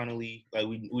threat finally. Like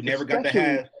we never got to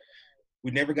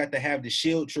have the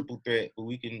Shield triple threat, but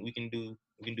we can do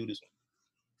We can do this one.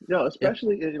 No,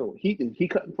 especially he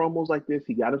cutting promos like this.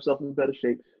 He got himself in better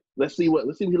shape. Let's see what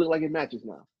he look like in matches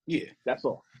now. Yeah, that's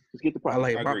all. Just get the price. I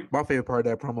like my favorite part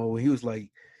of that promo when he was like,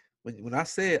 when I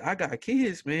said I got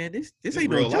kids, man, this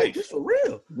ain't no joke. This for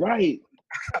real. Right.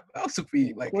 I was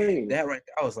like that right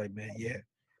there. I was like, man, yeah.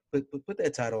 Put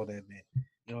that title on that, man.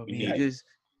 You know what I mean? Just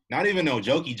not even no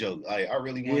jokey joke. Like I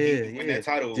really want him to win that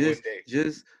title one day.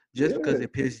 Just because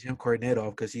it pissed Jim Cornette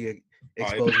off because he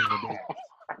exposing the business.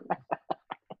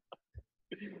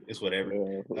 It's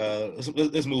whatever.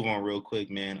 Let's move on real quick,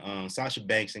 man. Sasha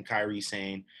Banks and Kairi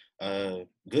Sane,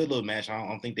 good little match. I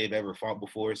don't think they've ever fought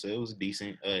before, so it was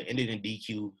decent. Ended in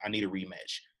DQ. I need a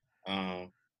rematch.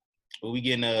 But we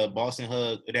getting Boston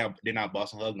Hug. They're not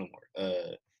Boston Hug no more.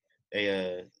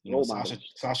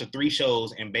 Sasha 3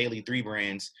 shows and Bayley 3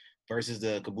 brands versus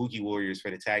the Kabuki Warriors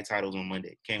for the tag titles on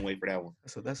Monday. Can't wait for that one.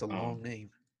 So that's a long name.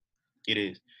 It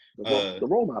is. The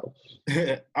role models.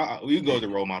 We can go with the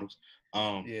role models.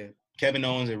 Yeah. Kevin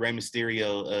Owens and Rey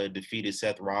Mysterio defeated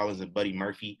Seth Rollins and Buddy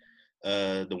Murphy.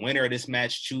 The winner of this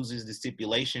match chooses the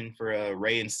stipulation for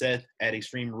Rey and Seth at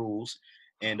Extreme Rules,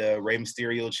 and Rey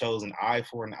Mysterio chose an eye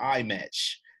for an eye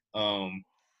match.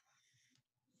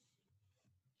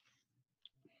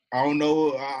 I don't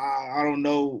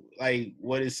know, like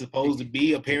what it's supposed to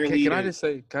be. Apparently, can I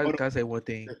say one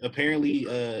thing? Apparently,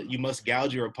 you must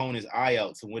gouge your opponent's eye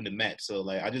out to win the match. So,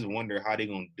 like, I just wonder how they're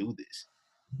gonna do this.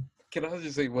 Can I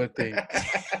just say one thing?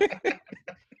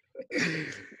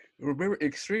 Remember,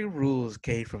 Extreme Rules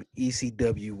came from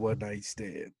ECW One Night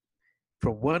Stand.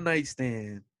 From One Night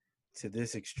Stand to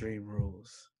this Extreme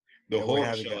Rules, the horror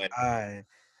having show, an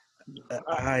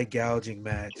eye gouging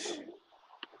match.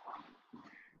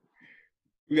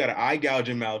 We got an eye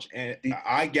gouging match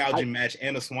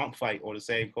and a swamp fight on the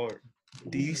same card.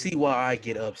 Do you see why I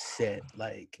get upset?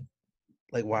 Like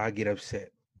why I get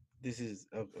upset? This is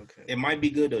okay. It might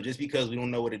be good though, just because we don't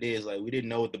know what it is. Like we didn't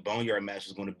know what the Boneyard match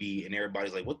was going to be, and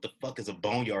everybody's like, "What the fuck is a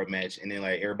Boneyard match?" And then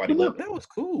like everybody loved it. That was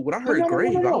cool. When I heard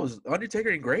Grave, I was Undertaker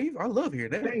and Grave. I love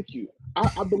hearing that. Thank you.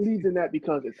 I believed in that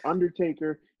because it's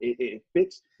Undertaker. It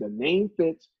fits. The name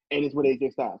fits, and it's what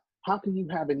AJ Styles. How can you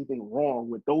have anything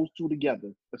wrong with those two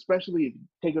together? Especially if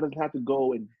Taker doesn't have to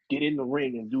go and get in the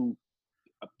ring and do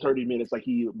 30 minutes like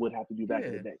he would have to do back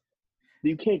in the day.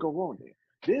 You can't go wrong there.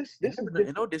 This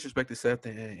is no disrespect to Seth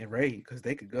and Ray because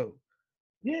they could go.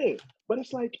 Yeah, but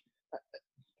it's like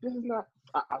this is not.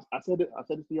 I said it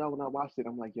to y'all when I watched it.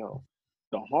 I'm like, yo,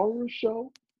 the horror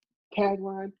show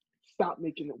tagline. Stop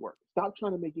making it work. Stop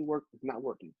trying to make it work. It's not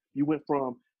working. You went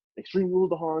from Extreme Rules,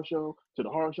 the horror show, to the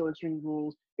horror show Extreme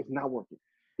Rules. It's not working.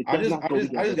 I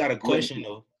just got a question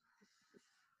though.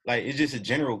 Like, it's just a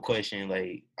general question.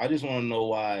 Like, I just want to know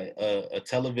why a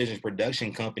television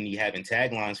production company having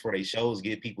taglines for their shows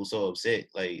get people so upset.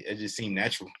 Like, it just seemed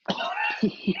natural.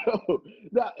 Yo,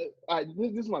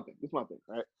 this is my thing.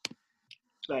 Right?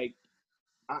 Like,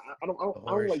 I don't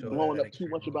like blowing up too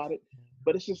much about it,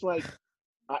 but it's just like,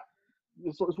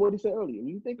 it's what he said earlier. When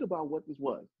you think about what this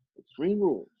was, Extreme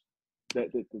Rules,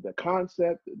 the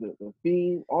concept, the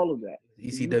theme, all of that.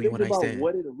 ECW One Night Stand.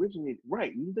 What it originated,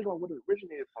 right? You think about what it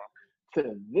originated from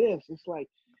to this. It's like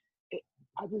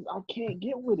I can't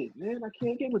get with it, man. I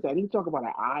can't get with that. You talk about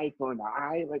an eye for an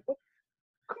eye, like what?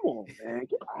 Come on, man,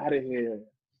 get out of here.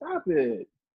 Stop it.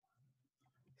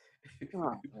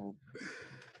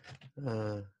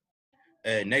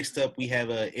 Next up, we have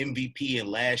MVP and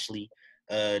Lashley.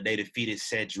 They defeated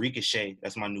Cedric Ricochet.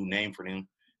 That's my new name for them.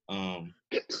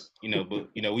 But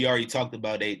we already talked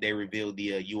about they revealed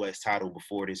the U.S. title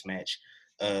before this match.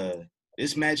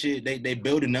 This match, they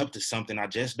building up to something. I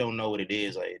just don't know what it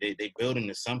is. Like they building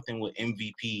to something with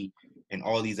MVP and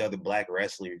all these other black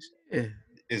wrestlers. Yeah.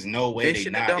 There's no way they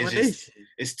not.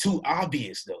 It's too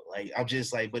obvious though. Like I'm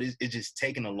just like, but it's just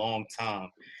taking a long time,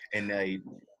 and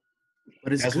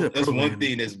but it's that's one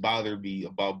thing that's bothered me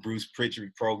about Bruce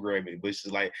Pritchard programming, which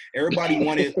is like everybody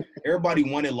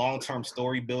wanted long-term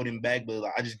story building back, but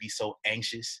like, I just be so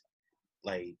anxious,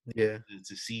 like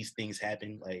to see things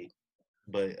happen. Like,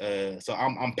 but so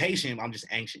I'm patient. I'm just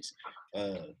anxious.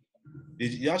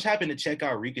 Did y'all happen to check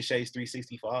out Ricochet's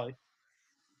 365?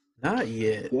 Not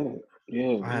yet.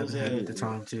 Yeah. I haven't had the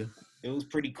time to. It was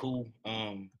pretty cool.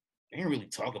 They didn't really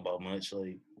talk about much.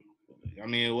 Like, I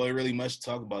mean, it wasn't really much to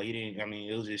talk about.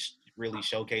 It was just really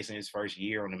showcasing his first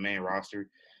year on the main roster.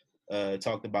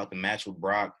 Talked about the match with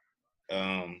Brock.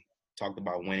 Talked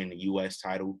about winning the U.S.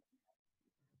 title.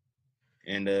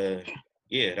 And, that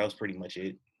was pretty much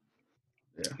it.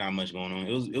 Yeah. Not much going on.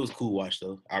 It was a cool watch,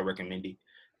 though. I recommend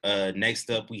it. Next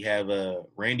up, we have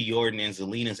Randy Orton and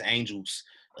Zelina's Angels.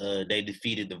 They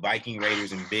defeated the Viking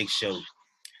Raiders and Big Show.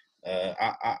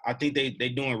 I think they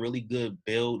doing a really good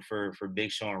build for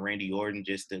Big Show and Randy Orton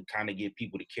just to kind of get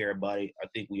people to care about it. I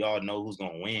think we all know who's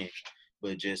gonna win,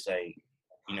 but just like,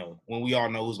 you know, when we all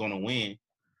know who's gonna win,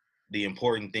 the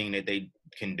important thing that they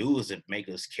can do is to make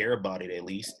us care about it at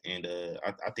least. And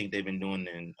I think they've been doing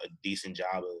a decent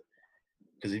job of.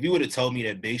 Because if you would have told me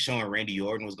that Big Show and Randy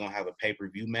Orton was gonna have a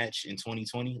pay-per-view match in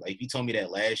 2020, like if you told me that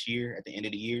last year at the end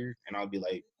of the year, and I'd be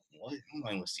like, what? I'm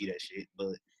not gonna see that shit.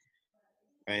 But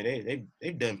I mean,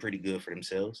 they've done pretty good for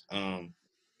themselves.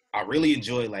 I really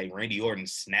enjoy like Randy Orton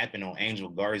snapping on Angel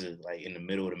Garza like in the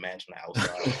middle of the match on the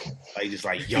outside, like just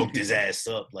like yoked his ass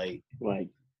up, like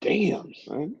damn,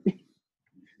 son.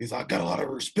 He's like, I got a lot of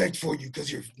respect for you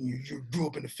because you grew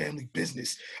up in the family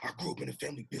business. I grew up in the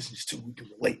family business too. We can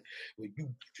relate. Well,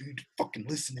 you fucking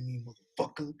listen to me,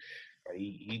 motherfucker.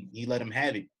 He let him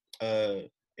have it.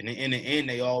 And in the end,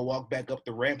 they all walked back up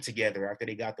the ramp together after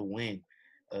they got the win.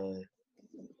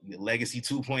 Legacy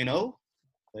 2.0.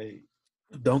 Like,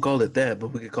 don't call it that, but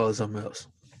we could call it something else.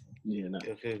 Yeah, no.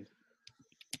 Okay.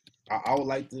 I would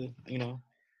like to, you know.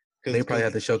 They probably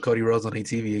have to show Cody Rhodes on their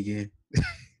TV again.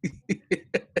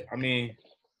 I mean,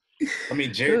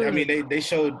 Jared. I mean, they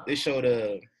showed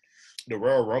the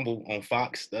Royal Rumble on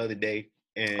Fox the other day,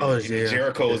 and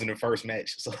Jericho was in the first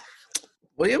match. So,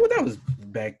 well, yeah, that was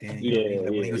back then.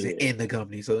 When he was in the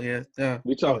company. So yeah.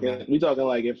 We talking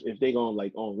like if they going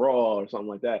like on Raw or something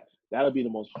like that. That'll be the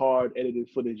most hard edited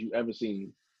footage you ever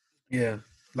seen. Yeah,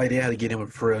 like they had to get him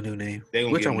for a new name. They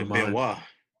gonna get him Benoit.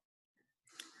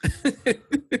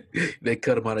 They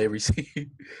cut him out of every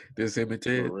scene. This him and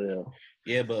Ted. For real.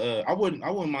 Yeah, but I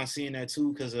wouldn't mind seeing that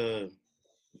too, because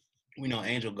we know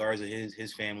Angel Garza,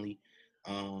 his family.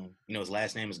 You know, his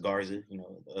last name is Garza. You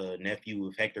know, nephew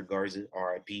of Hector Garza,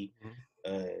 R.I.P.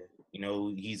 You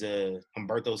know, he's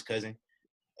Humberto's cousin.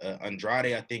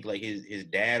 Andrade, I think like his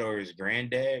dad or his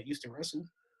granddad used to wrestle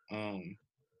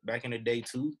back in the day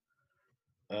too.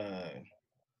 Damn,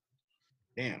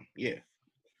 yeah.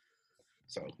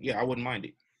 So yeah, I wouldn't mind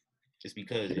it, just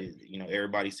because you know,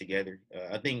 everybody's together.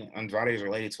 I think Andrade is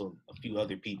related to a few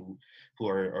other people who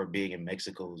are big in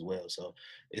Mexico as well. So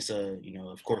it's you know,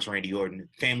 of course, Randy Orton,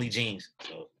 family genes.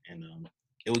 So and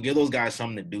it would give those guys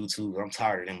something to do too. I'm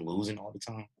tired of them losing all the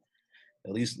time.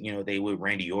 At least, you know, they with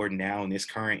Randy Orton now in this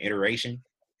current iteration.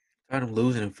 Tired of them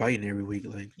losing and fighting every week.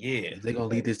 Like, yeah, if they're gonna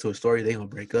lead this to a story, they're gonna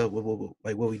break up. What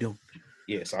we doing?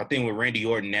 Yeah, so I think with Randy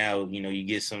Orton now, you know, you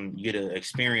get an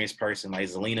experienced person like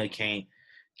Zelina can't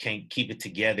keep it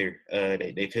together.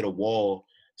 They've hit a wall.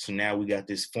 So now we got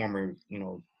this former, you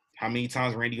know, how many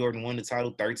times Randy Orton won the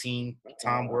title?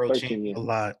 13-time world champion. A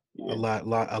lot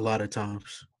of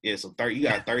times. Yeah, so you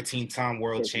got 13-time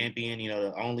world champion. You know,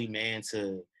 the only man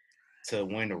to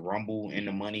win the Rumble and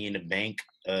the Money in the Bank,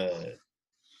 and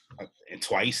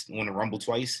win the Rumble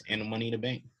twice and the Money in the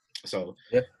Bank. So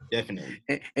yeah, definitely.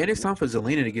 And it's time for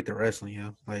Zelina to get to wrestling,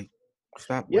 yo. Like,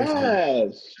 stop.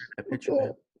 Yes.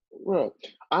 Well,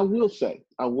 I will say,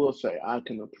 I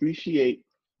can appreciate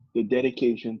the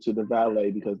dedication to the valet,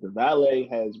 because the valet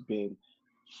has been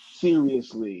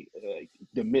seriously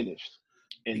diminished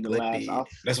in the last.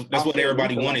 That's what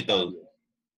everybody wanted, though.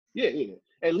 Yeah.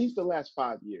 At least the last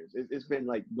 5 years, it's been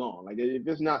like gone. Like if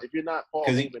you're not Paul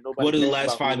Heyman, nobody. What do the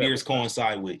last 5 years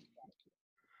coincide with?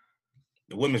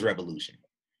 The women's revolution.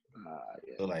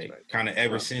 So like kind of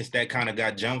ever since that kind of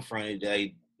got jumped from it,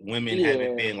 like women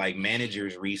haven't been like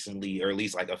managers recently, or at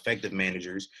least like effective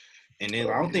managers. And then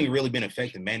I don't think really been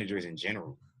effective managers in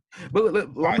general. But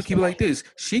I'm gonna keep it like this: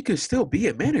 she could still be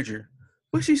a manager,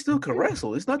 but she still could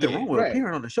wrestle. It's nothing wrong with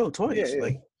appearing on the show twice.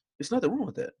 Like, it's nothing wrong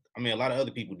with that. I mean, a lot of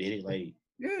other people did it. Like,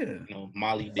 you know,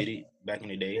 Molly did it back in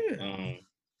the day. Yeah.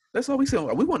 That's all we say.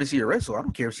 We want to see her wrestle. I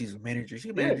don't care if she's a manager.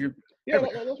 She's a manager. Yeah,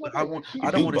 that's what I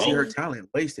don't want to see her talent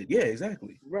wasted. Yeah,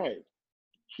 exactly. Right.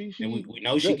 She we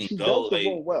know she can go. Does the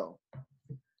role well.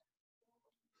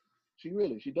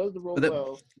 She does the role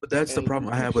well. But that's the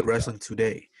problem I have with wrestling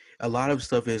today. A lot of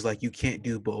stuff is like, you can't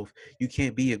do both. You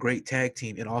can't be a great tag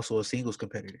team and also a singles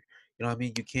competitor. You know what I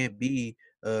mean? You can't be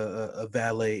a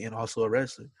valet and also a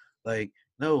wrestler. Like,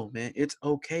 no, man, it's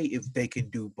okay if they can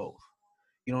do both.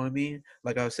 You know what I mean?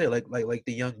 Like I said, like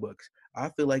the Young Bucks. I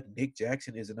feel like Nick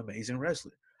Jackson is an amazing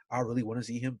wrestler. I really want to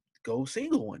see him go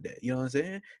single one day. You know what I'm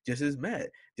saying? Just as Matt,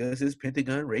 just as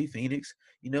Pentagon, Ray Phoenix.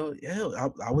 You know,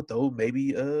 hell, I would throw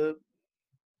maybe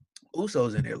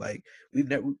Usos in there. Like,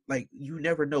 you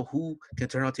never know who can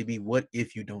turn out to be what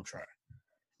if you don't try.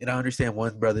 And I understand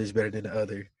one brother is better than the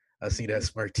other. I see that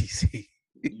smart TC.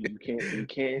 You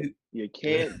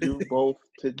can't do both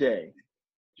today.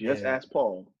 Just ask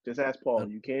Paul.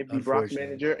 You can't be Brock's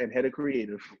manager and head of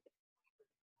creative.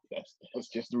 That's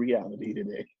just the reality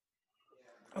today.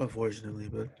 Unfortunately,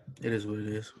 but it is what it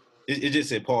is. It just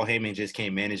said Paul Heyman just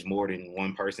can't manage more than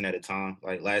one person at a time.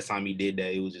 Like last time he did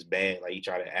that, it was just bad. Like he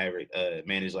tried to average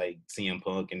manage like CM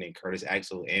Punk and then Curtis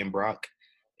Axel and Brock.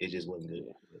 It just wasn't good.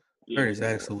 Curtis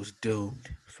Axel was doomed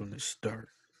from the start.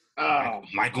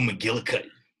 Michael McGillicuddy.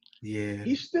 Yeah.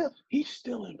 He's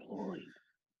still employed.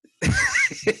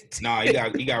 Nah,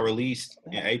 he got released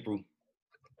in April.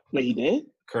 Wait, he did?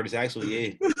 Curtis Axel,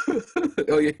 yeah.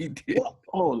 Oh yeah, he did. Well,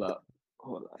 hold up.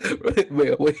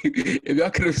 Wait. If y'all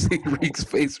could have seen Reek's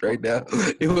face right now,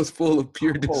 it was full of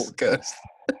pure disgust.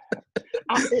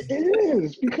 It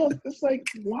is, because it's like,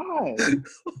 why?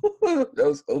 That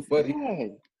was so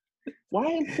funny.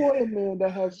 Why employ a man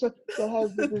that has this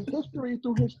history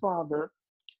through his father,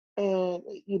 and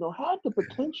had the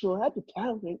potential, had the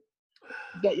talent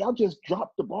that y'all just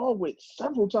dropped the ball with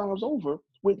several times over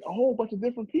with a whole bunch of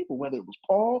different people, whether it was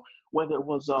Paul, whether it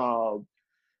was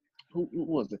who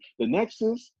was it? The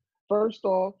Nexus, first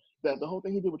off, that the whole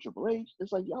thing he did with Triple H,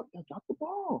 it's like y'all dropped the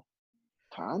ball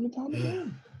time and time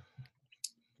again.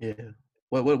 Yeah.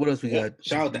 What else we got?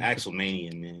 Shout out to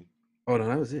Axelmania, man. Oh no,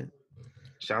 that was it.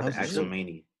 Shout out to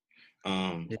Axelmania.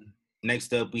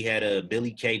 Next up, we had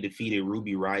Billy Kay defeated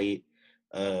Ruby Riott.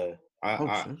 I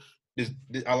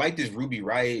like this Ruby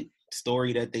Riott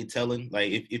story that they telling.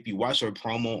 Like if you watch her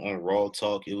promo on Raw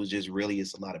Talk, it was just really,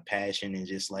 it's a lot of passion and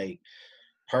just like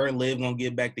her and Liv gonna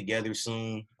get back together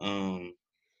soon.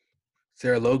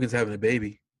 Sarah Logan's having a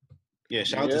baby. Yeah,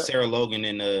 shout out to Sarah Logan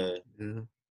and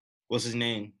what's his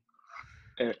name?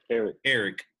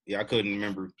 Eric. Yeah, I couldn't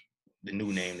remember the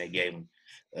new name they gave him.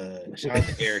 Shout out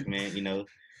to Eric, man.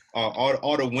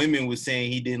 All the women was saying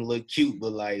he didn't look cute,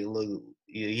 but like, look,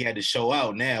 he had to show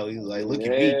out now. He was like, look at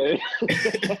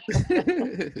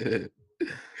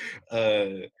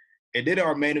me. And then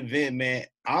our main event, man,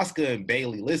 Asuka and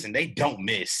Bayley. Listen, they don't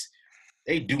miss.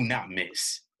 They do not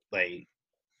miss. Like,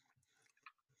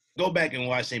 go back and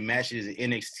watch their matches at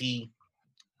NXT.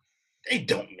 They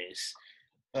don't miss.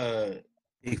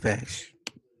 Big facts.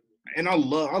 And I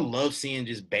love seeing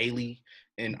just Bayley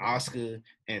and Asuka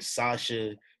and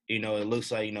Sasha. It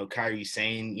looks like, Kairi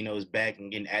Sane, is back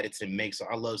and getting added to the mix. So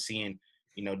I love seeing,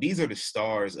 these are the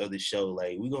stars of the show.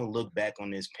 Like, we're going to look back on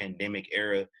this pandemic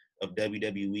era of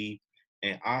WWE,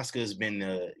 and Asuka's been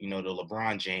the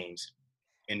LeBron James.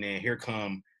 And then here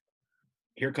come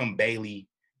Bayley,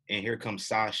 and here comes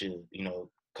Sasha, a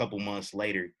couple months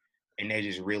later. And they're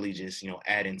just really just,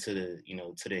 adding to the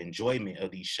enjoyment of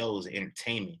these shows,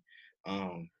 entertainment.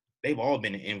 They've all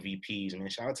been the MVPs, man.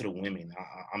 Shout out to the women.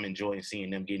 I'm enjoying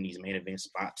seeing them getting these main event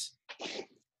spots.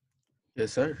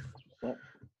 Yes, sir.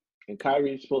 And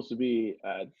Kyrie's supposed to be,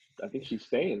 I think she's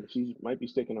staying. She might be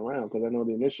sticking around, because I know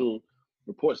the initial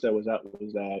reports that was out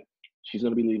was that she's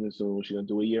going to be leaving soon. She's going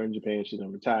to do a year in Japan. She's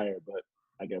going to retire, but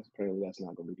I guess apparently that's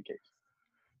not going to be the case.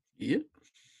 Yep.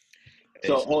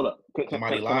 So hold up. Can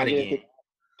I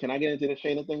get into the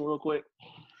Shayna thing real quick?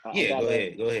 Go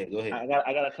ahead. I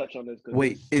gotta touch on this.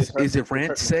 Wait, is it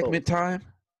rant segment time?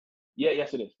 Yeah,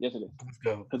 yes it is. Let's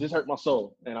go. Because this hurt my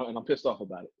soul, and I'm pissed off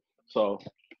about it. So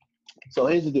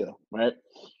here's the deal, right?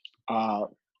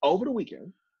 Over the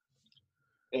weekend,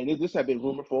 and this had been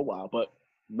rumored for a while, but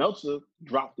Meltzer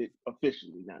dropped it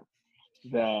officially now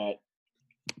that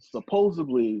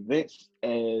supposedly Vince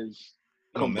is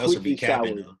completely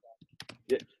soured.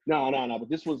 Yeah, no. But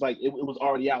this was like it was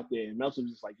already out there, and Meltzer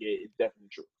was just like, yeah, it's definitely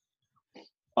true.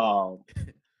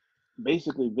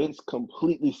 Basically, Vince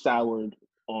completely soured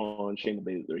on Shayna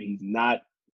Baszler. He's not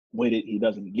with it. He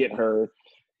doesn't get her.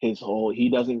 He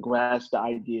doesn't grasp the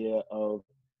idea of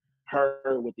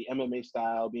her with the MMA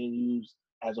style being used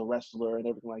as a wrestler and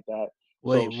everything like that.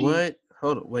 Wait, what?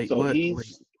 Hold on. Wait, what?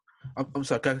 Wait. I'm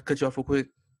sorry. Can I cut you off real quick?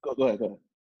 Go ahead.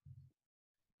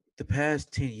 The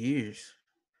past 10 years,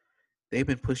 they've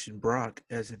been pushing Brock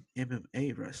as an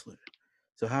MMA wrestler.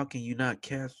 So how can you not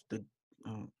cast the?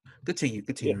 Continue.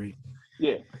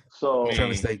 Yeah. So I'm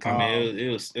trying to stay calm. It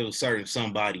was certain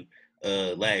somebody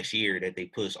last year that they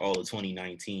pushed all of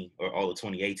 2019 or all of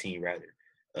 2018 rather,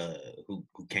 who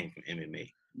came from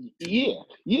MMA. Yeah.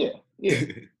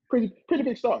 pretty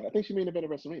big star. I think she may have been at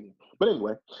WrestleMania. But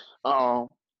anyway,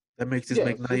 that makes this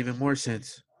make not even more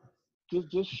sense.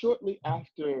 Just shortly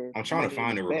after. I'm trying to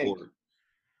find a report.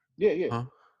 Yeah. Huh?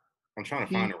 I'm trying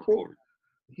to find a report.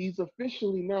 He's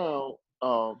officially now,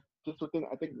 just within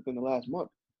the last month,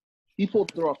 he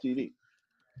pulled her off TV.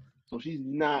 So she's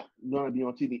not going to be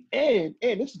on TV. And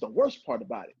this is the worst part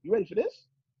about it. You ready for this?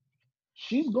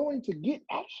 She's going to get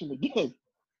action again.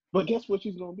 But guess what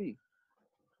she's going to be?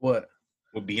 What?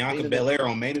 With Bianca Belair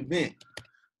on main event.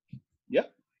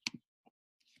 Yep.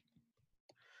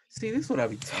 See, this is what I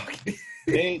be talking.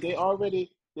 They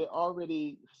already they're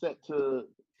already set to.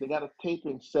 They got a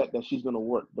taping set that she's gonna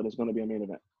work, but it's gonna be a main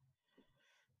event.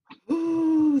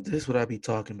 Ooh, this what I be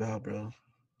talking about, bro.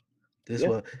 This Yeah.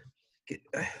 what.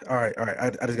 All right. I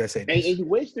just gotta say And this. you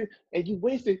wasted.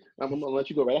 I'm gonna let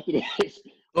you go right after this.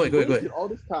 Go You ahead. wasted all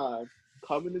this time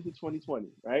coming into 2020,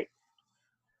 right?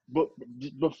 But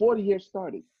before the year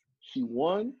started, she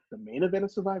won the main event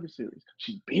of Survivor Series.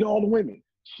 She beat all the women.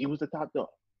 She was the top dog.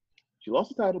 She lost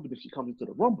the title because she comes into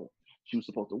the Rumble. She was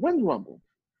supposed to win the Rumble,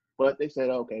 but they said,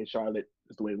 okay, Charlotte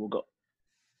is the way it will go.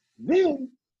 Then,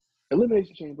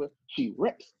 Elimination Chamber, she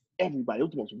wrecks everybody. It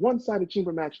was the most one-sided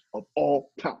chamber match of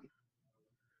all time.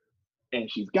 And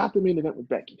she's got the main event with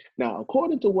Becky. Now,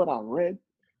 according to what I read,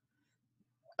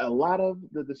 a lot of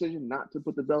the decision not to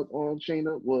put the belt on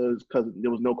Shayna was because there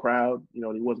was no crowd. You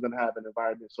know, he wasn't going to have an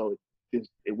environment, so it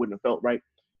wouldn't have felt right.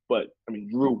 But, I mean,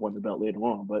 Drew won the belt later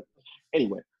on. But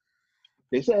anyway,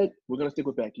 they said, we're going to stick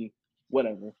with Becky,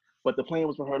 whatever. But the plan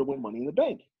was for her to win Money in the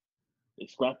Bank. They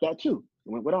scrapped that too.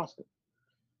 They went with Austin.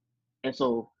 And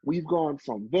so we've gone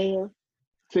from there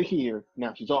to here.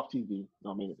 Now she's off TV.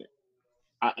 No main event.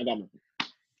 I got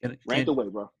nothing. Rant away,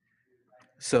 bro.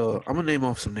 So I'm gonna name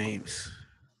off some names: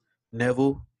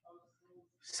 Neville,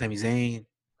 Sami Zayn,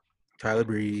 Tyler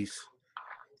Breeze,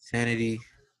 Sanity,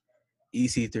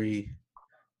 EC3,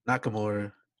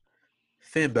 Nakamura,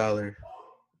 Finn Balor,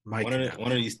 Mike.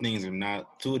 One of these things are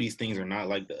not. Two of these things are not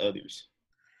like the others.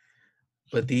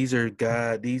 But these are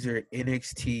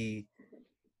NXT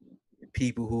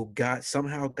people who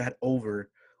somehow got over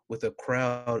with a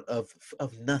crowd of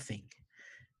nothing.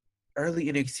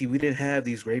 Early NXT, we didn't have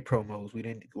these great promos. We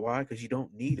didn't. Why? Because you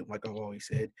don't need them, like I've always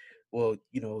said. Well,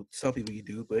 you know, some people you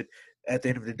do, but at the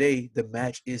end of the day, the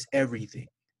match is everything.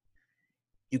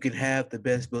 You can have the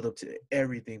best build up to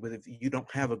everything, but if you don't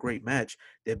have a great match,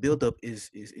 that build up is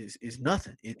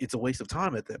nothing. It's a waste of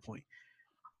time at that point.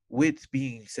 With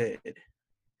being said,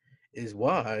 is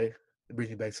why it brings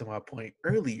me back to my point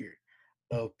earlier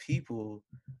of people.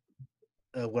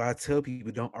 What I tell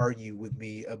people, don't argue with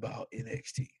me about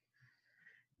NXT.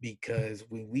 Because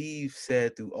when we've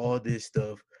said through all this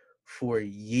stuff for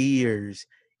years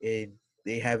and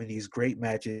they having these great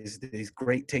matches, these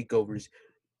great takeovers,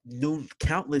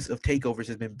 countless of takeovers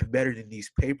has been better than these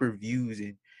pay-per-views,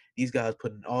 and these guys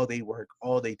putting all they work,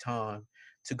 all their time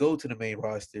to go to the main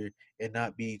roster and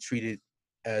not be treated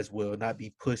as well, not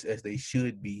be pushed as they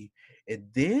should be. And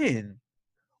then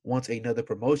once another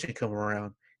promotion come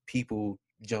around, people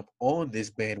jump on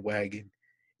this bandwagon.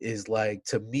 Is like,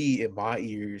 to me, in my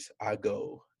ears, I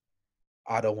go,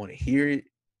 I don't want to hear it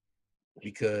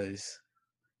because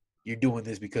you're doing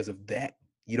this because of that.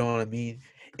 You know what I mean?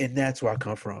 And that's where I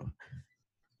come from.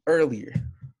 Earlier,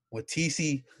 when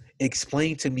TC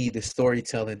explained to me the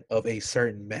storytelling of a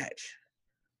certain match,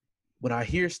 when I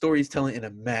hear storytelling in a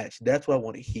match, that's what I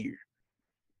want to hear.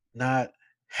 Not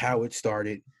how it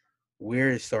started,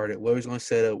 where it started, where it's going to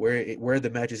set up, where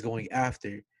the match is going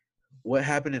after. What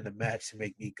happened in the match to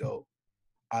make me go,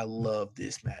 I love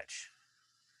this match.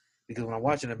 Because when I'm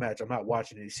watching a match, I'm not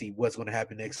watching it to see what's going to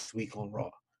happen next week on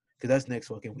Raw. Because that's next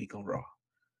fucking week on Raw.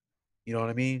 You know what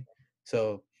I mean?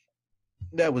 So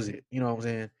that was it. You know what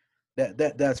I'm saying?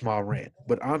 That's my rant.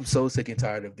 But I'm so sick and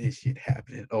tired of this shit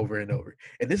happening over and over.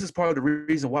 And this is part of the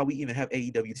reason why we even have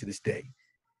AEW to this day.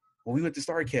 When we went to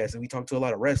StarCast and we talked to a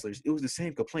lot of wrestlers, it was the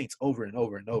same complaints over and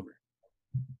over and over.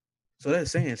 So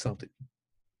that's saying something.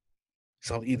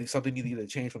 Something either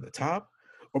change from the top,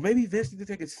 or maybe Vince needs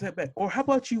to take a step back. Or how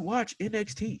about you watch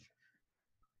NXT?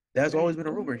 That's always been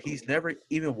a rumor. He's never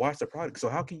even watched the product. So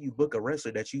how can you book a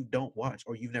wrestler that you don't watch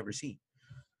or you've never seen?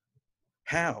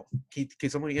 How? Can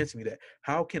somebody answer me that?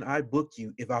 How can I book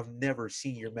you if I've never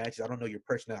seen your matches? I don't know your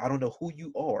personality. I don't know who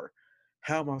you are.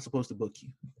 How am I supposed to book you?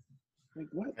 Like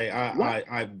what? Hey, What?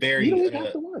 I very You don't even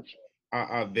have to watch.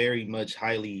 I very much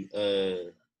highly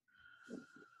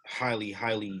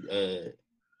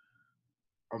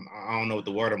I don't know what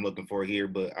the word I'm looking for here,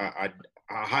 but I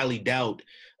highly doubt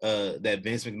that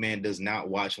Vince McMahon does not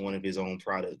watch one of his own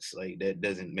products. Like, that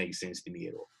doesn't make sense to me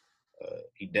at all.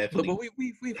 He definitely. But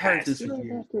we've heard this for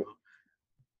years, bro.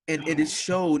 And it is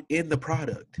showed in the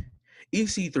product.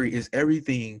 EC3 is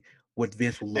everything what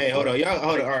Vince will look. Hey, hold on, y'all.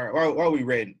 Hold on. All right, while we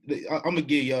ready, I'm gonna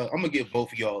give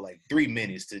both of y'all like 3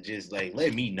 minutes to just like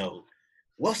let me know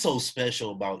what's so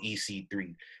special about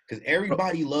EC3, because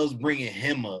everybody loves bringing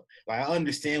him up. Like, I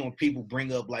understand when people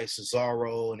bring up like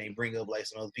Cesaro and they bring up like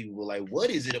some other people, but like, what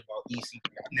is it about EC3?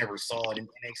 I never saw it in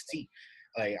NXT.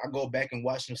 Like, I go back and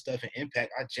watch some stuff in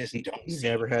Impact. I just don't. He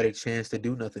never had a chance to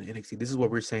do nothing in NXT. This is what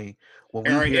we're saying. When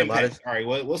we All right, hear Impact. a lot of, all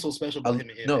right, what's so special about him in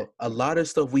Impact? No, a lot of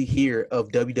stuff we hear of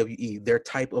WWE, their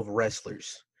type of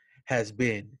wrestlers has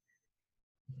been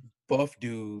buff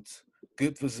dudes,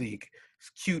 good physique,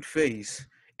 cute face,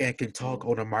 and can talk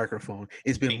on a microphone.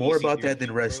 It's been more about that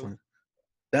than wrestling.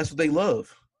 That's what they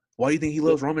love. Why do you think he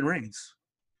loves Roman Reigns?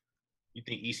 You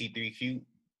think EC3 cute?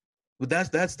 But that's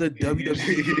the WWE.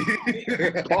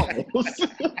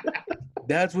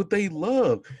 That's what they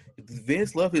love.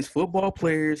 Vince loves his football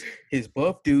players, his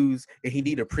buff dudes, and he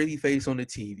need a pretty face on the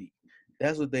TV.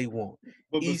 That's what they want.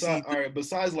 But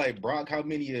besides like Brock, how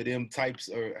many of them types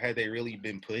had they really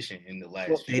been pushing in the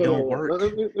last? They don't work.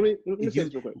 Let me say this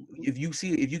real quick.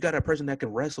 If you got a person that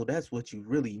can wrestle, that's what you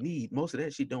really need. Most of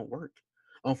that shit don't work.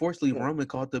 Unfortunately, Roman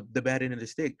caught the bad end of the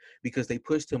stick because they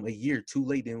pushed him a year too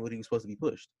late than what he was supposed to be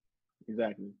pushed.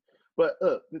 Exactly. But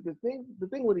the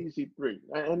thing with EC3,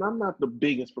 and I'm not the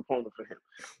biggest proponent for him,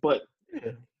 but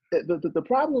the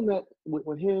problem that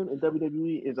with him and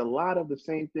WWE is a lot of the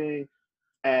same thing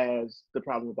as the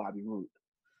problem with Bobby Roode,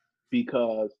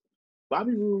 because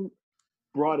Bobby Roode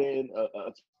brought in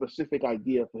a specific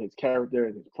idea for his character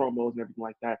and his promos and everything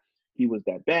like that. He was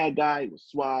that bad guy. He was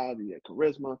suave. He had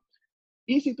charisma.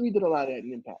 EC3 did a lot of that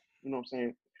in Impact. You know what I'm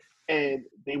saying? And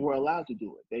they were allowed to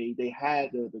do it. They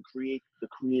had the creative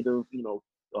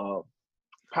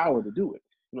power to do it.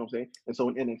 You know what I'm saying? And so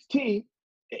in NXT,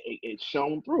 it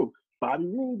shone through. Bobby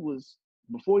Roode was,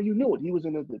 before you knew it, he was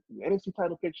in the NXT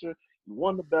title picture. He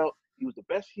won the belt. He was the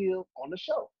best heel on the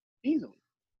show, easily.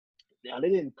 Now they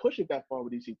didn't push it that far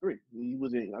with EC3.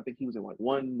 I think he was in like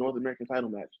one North American title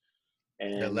match,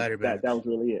 and that was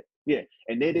really it. Yeah,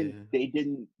 and they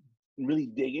didn't really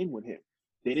dig in with him.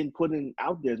 They didn't put him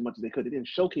out there as much as they could. They didn't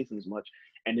showcase him as much,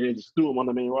 and then they just threw him on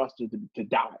the main roster to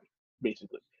die,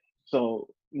 basically. So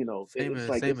it's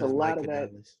a lot of that.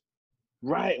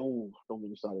 Right? Oh, don't get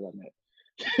me started on that.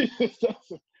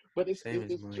 But it's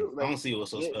true. Like, I don't see what's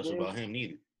so special about him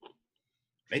neither.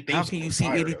 How can you see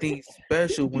anything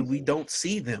special when we don't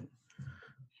see them?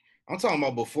 I'm talking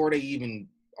about before they even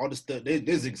all the stuff.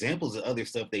 There's examples of other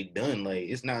stuff they've done. Like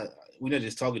it's not. We're not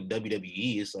just talking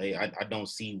WWE. It's like I don't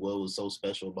see what was so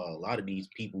special about a lot of these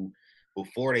people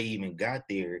before they even got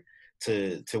there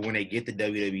to when they get to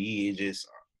WWE.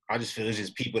 I just feel it's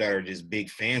just people that are just big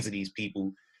fans of these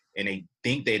people and they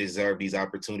think they deserve these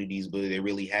opportunities, but they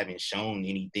really haven't shown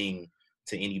anything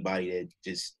to anybody that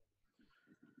just.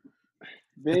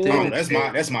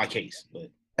 That's my case.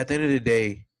 But at the end of the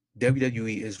day,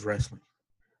 WWE is wrestling.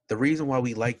 The reason why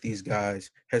we like these guys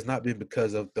has not been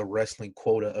because of the wrestling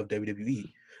quota of WWE.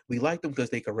 We like them because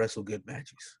they can wrestle good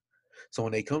matches. So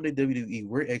when they come to WWE,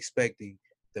 we're expecting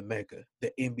the Mecca,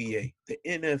 the NBA, the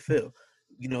NFL,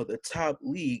 the top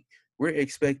league. We're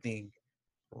expecting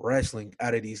wrestling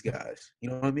out of these guys. You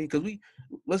know what I mean? Because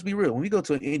let's be real. When we go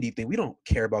to an indie thing, we don't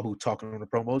care about who's talking on the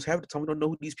promos. Half the time, we don't know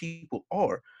who these people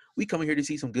are. We come in here to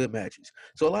see some good matches.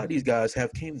 So a lot of these guys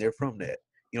came there from that.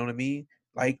 You know what I mean?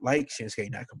 Like Shinsuke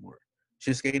Nakamura.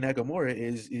 Shinsuke Nakamura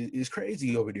is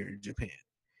crazy over there in Japan.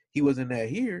 He wasn't that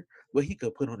here, but he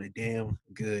could put on a damn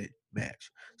good match.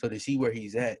 So to see where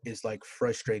he's at, it's like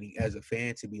frustrating as a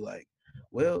fan to be like,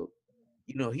 well,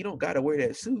 he don't gotta wear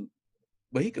that suit,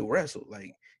 but he could wrestle.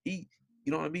 Like you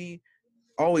know what I mean?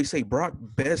 I always say Brock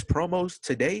best promos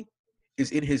today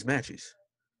is in his matches.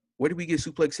 Where did we get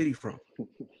Suplex City from?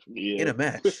 In a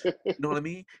match. You know what I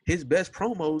mean? His best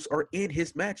promos are in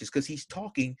his matches because he's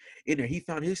talking in there. He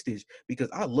found his stitch because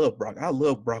I love Brock. I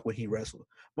love Brock when he wrestled.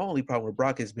 My only problem with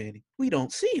Brock has been we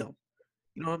don't see him.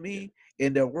 You know what I mean?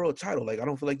 And the world title, like I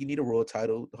don't feel like you need a world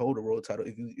title to hold a world title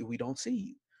if we don't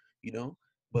see you,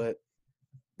 But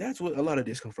that's what a lot of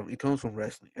this comes from. It comes from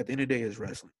wrestling. At the end of the day, it's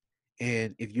wrestling.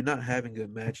 And if you're not having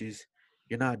good matches,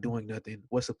 you're not doing nothing.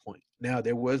 What's the point? Now,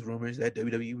 there was rumors that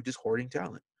WWE were just hoarding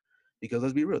talent. Because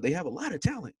let's be real, they have a lot of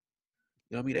talent.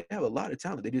 You know what I mean? They have a lot of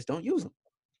talent. They just don't use them.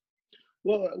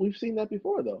 Well, we've seen that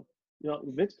before, though.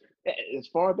 Vince, as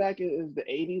far back as the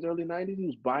 80s, early 90s, he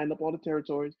was buying up all the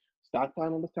territories,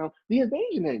 stockpiling all the talent. The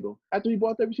invasion angle, after he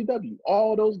bought WCW,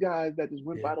 all those guys that just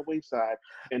went by the wayside,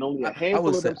 and only a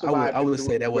handful of them survived. I would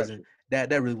say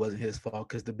that really wasn't his fault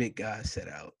because the big guys set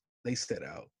out. They set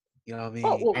out. You know what I mean?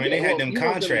 Oh, well, they had them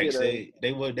contracts. They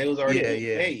was already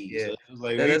paid. So it was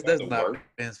like, that's not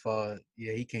Vince's fault.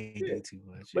 Yeah, he can't do too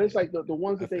much. But it's like the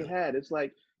ones that they had. It's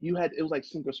like it was like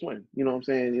sink or swim. You know what I'm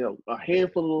saying? A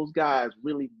handful of those guys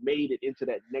really made it into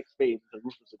that next phase of the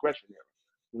ruthless aggression era.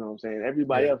 You know what I'm saying?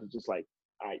 Everybody else is just like,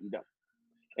 all right, you done.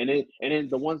 And then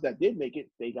the ones that did make it,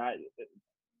 they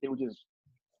were just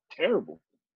terrible.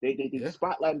 They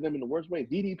spotlighted them in the worst way.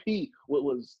 DDP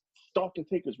was stalking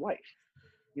Taker's wife.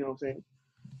 You know what I'm saying?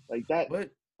 Like that. But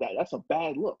that's a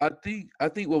bad look. I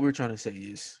think what we're trying to say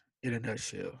is, in a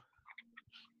nutshell,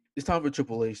 it's time for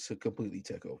Triple H to completely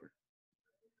take over.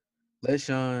 Let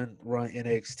Shawn run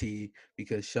NXT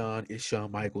because Shawn is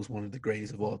Shawn Michaels, one of the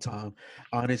greatest of all time.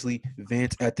 Honestly,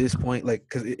 Vince at this point, like,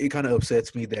 because it kind of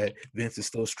upsets me that Vince is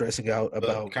still stressing out But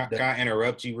about can I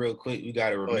interrupt you real quick? You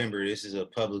got to Go ahead. remember this is a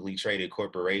publicly traded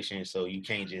corporation, so you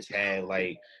can't just have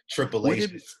like Triple When H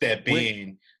did step when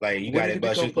in. Like you when got did to it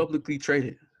bust become your publicly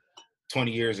traded?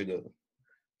 20 years ago,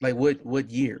 Like what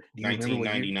year? Do you remember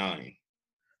what year? 1999.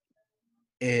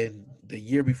 And the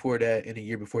year before that, and the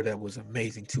year before that was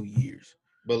amazing 2 years.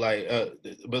 But like,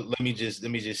 but let me just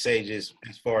say, just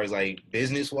as far as like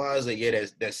business wise, like yeah,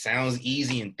 that sounds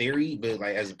easy in theory, but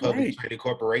like as a publicly Right. traded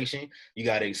corporation, you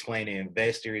got to explain to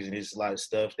investors, and there's a lot of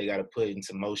stuff they got to put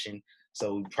into motion.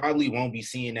 So we probably won't be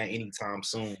seeing that anytime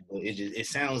soon. But it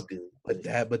sounds good.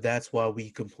 But that's why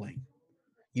we complain.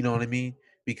 You know what I mean?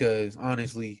 Because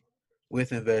honestly,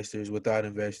 with investors, without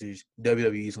investors,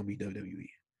 WWE is gonna be WWE.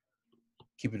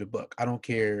 Keep it a buck. I don't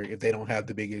care if they don't have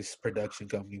the biggest production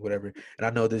company, whatever. And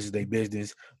I know this is their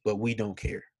business, but we don't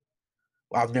care.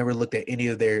 I've never looked at any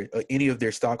of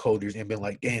their stockholders and been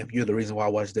like, "Damn, you're the reason why I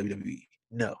watch WWE."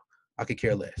 No, I could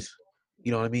care less.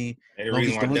 You know what I mean? And the Long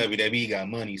reason as why long WWE got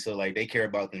money, so like they care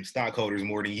about them stockholders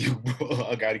more than you, bro.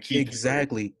 I gotta keep it real.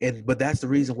 exactly, and but that's the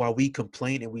reason why we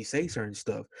complain and we say certain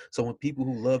stuff. So when people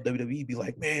who love WWE be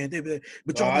like, "Man,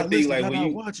 but So y'all I not think listening, like y'all when not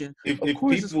you watching," of if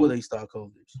course it's for people they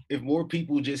stockholders. if more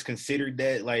people just considered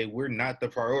that like we're not the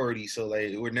priority, so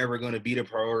like we're never gonna be the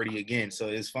priority again. So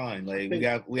it's fine. I Like we think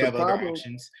got we the have other problem,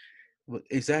 options. Well,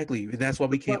 exactly, and that's why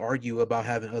the we can't pro- argue about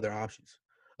having other options.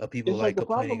 People it's like like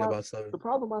complaining about the something.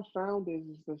 problem I found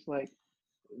is just like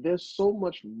there's so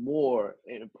much more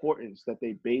importance that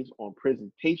they base on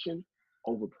presentation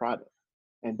over product.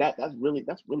 And that's really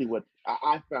what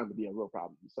I found to be a real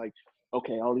problem. It's like,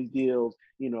 okay, all these deals,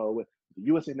 with the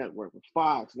USA Network, with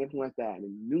Fox and everything like that,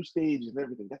 and new stages and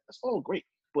everything. That's all great.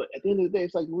 But at the end of the day,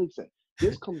 it's like Malik said,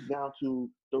 this comes down to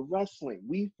the wrestling.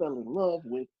 We fell in love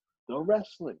with the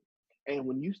wrestling. And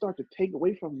when you start to take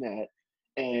away from that,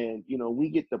 and we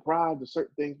get deprived of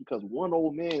certain things because one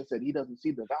old man said he doesn't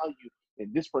see the value in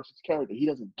this person's character. He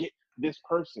doesn't get this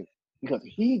person because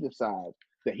he decides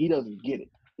that he doesn't get it.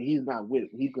 And he's not with it.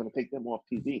 He's going to take them off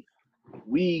TV.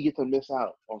 We get to miss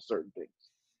out on certain things,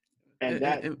 and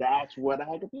And, and, that's what I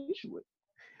had an issue with.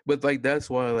 but like that's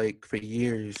why like for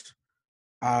years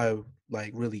I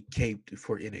like really caped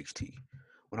for NXT.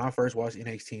 When I first watched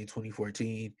NXT in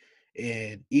 2014,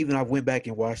 and even I went back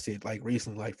and watched it like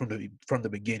recently, like from the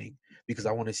beginning, because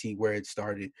I want to see where it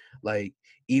started. Like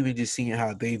even just seeing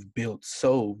how they've built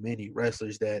so many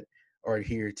wrestlers that are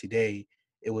here today,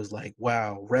 it was like,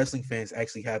 wow, wrestling fans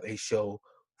actually have a show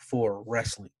for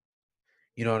wrestling.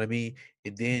 You know what I mean?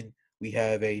 And then we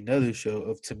have another show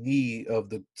of, to me, of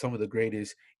the some of the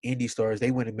greatest indie stars.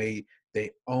 They went and made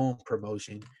their own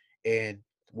promotion, and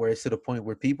where it's to the point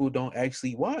where people don't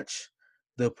actually watch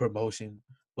the promotion,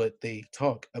 but they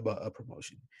talk about a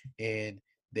promotion and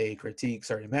they critique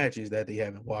certain matches that they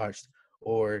haven't watched,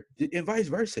 or and vice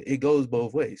versa. It goes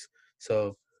both ways.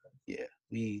 So, yeah,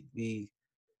 we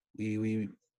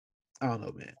I don't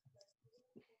know, man.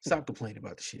 Stop complaining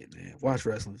about the shit, man. Watch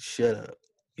wrestling. Shut up.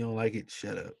 You don't like it?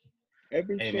 Shut up.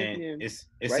 Every Hey man, champion it's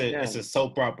right a it's now. a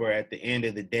soap opera at the end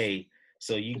of the day.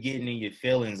 So you getting in your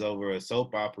feelings over a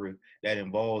soap opera that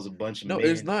involves a bunch of No,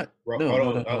 it's men. not. Hold No, no,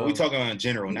 on, no, no. we talking on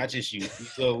general, You, not just you. We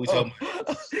oh, talking.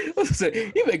 I was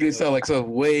saying, you making it sound like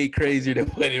something way crazier than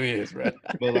what it is, bro.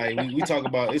 But like we talk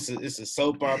about, it's a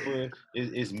soap opera.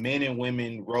 It's men and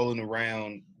women rolling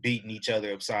around, beating each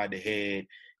other upside the head.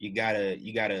 You got a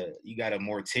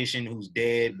mortician who's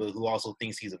dead, but who also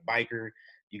thinks he's a biker.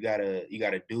 You got a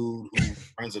dude who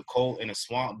runs a cult in a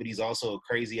swamp, but he's also a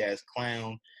crazy ass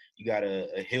clown. You got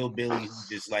a hillbilly who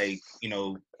just like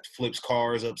flips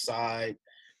cars upside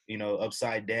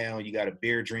down. You got a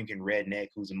beer drinking redneck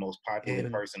who's the most popular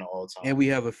and person of all time. and we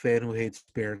have a fan who hates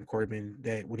Baron Corbin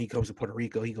that when he comes to Puerto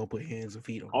Rico, he gonna put hands and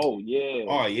feet on him. Oh yeah,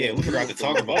 Oh yeah, yeah. we He forgot to wants to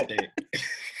talk run about that. that.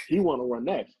 He want to run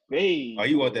that Oh, fade,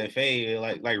 you want boy. that fade?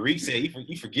 Like Reek said,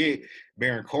 you forget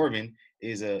Baron Corbin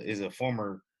is a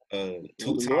former Golden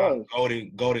two-time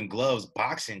gloves. Golden Gloves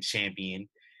boxing champion,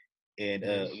 and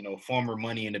Yeah. former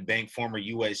Money in the Bank, former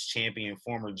U.S. champion,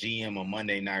 former GM on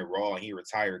Monday Night Raw. He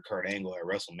retired Kurt Angle at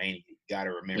WrestleMania. You got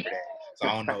to remember that. So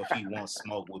I don't know if he wants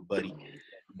smoke with Buddy,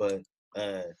 but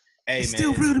uh, hey It's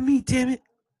still man, real to me, damn it.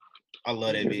 I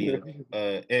love that video.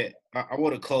 I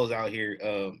want to close out here,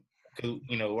 because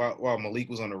while Malik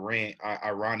was on the rant,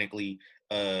 ironically,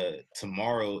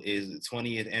 tomorrow is the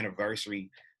 20th anniversary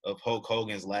of Hulk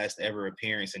Hogan's last ever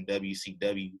appearance in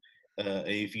WCW.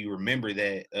 If you remember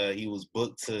that, he was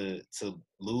booked to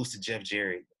lose to Jeff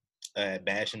Jarrett at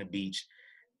Bash in the Beach.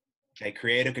 That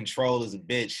creative control is a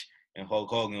bitch. And Hulk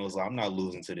Hogan was like, I'm not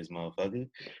losing to this motherfucker.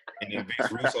 And then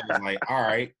Vince Russo was like, all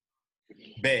right,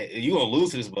 bet you gonna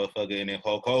lose to this motherfucker. And then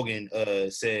Hulk Hogan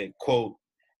said, quote,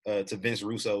 to Vince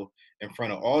Russo in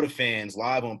front of all the fans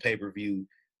live on pay-per-view,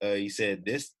 he said,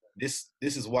 this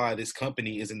is why this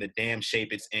company is in the damn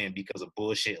shape it's in, because of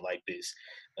bullshit like this.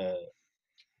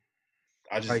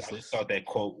 I just thought that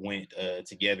quote went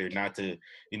together. Not to,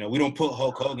 we don't put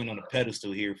Hulk Hogan on a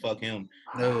pedestal here. Fuck him.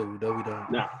 No, we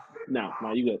don't.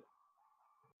 No, you good.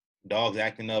 Dog's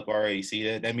acting up already. See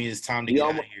that? That means it's time to get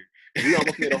out of here. We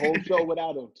almost made a whole show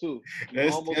without him too.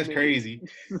 That's crazy.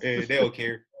 They don't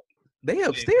care. They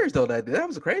upstairs though. That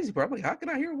was the crazy part. I'm like, how can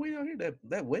I hear way out here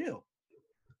that well?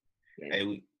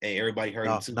 Hey, everybody heard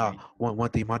it too. No, one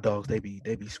thing, my dogs they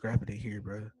be scrapping it here,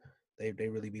 bro. They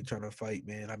really be trying to fight,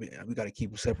 man. I mean, we got to keep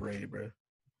them separated, bro.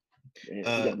 We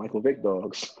got Michael Vick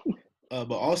dogs.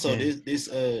 But also this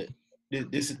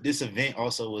event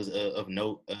also was of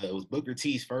note. It was Booker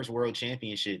T's first world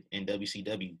championship in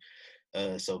WCW.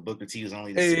 So Booker T was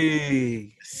only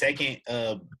the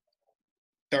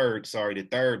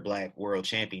third Black world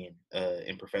champion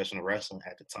in professional wrestling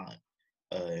at the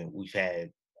time. We've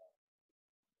had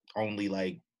only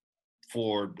like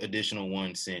 4 additional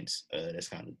ones since. That's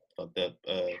kind of fucked up.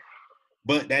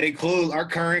 But that includes our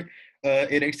current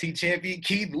NXT champion,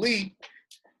 Keith Lee.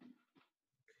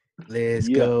 Let's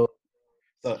go.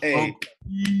 So, hey,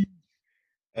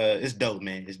 it's dope,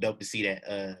 man. It's dope to see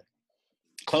that.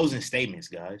 Closing statements,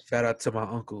 guys. Shout out to my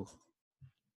uncle.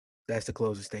 That's the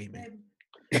closing statement.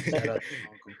 Shout out to my uncle.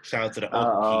 Shout out to the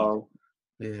uncle.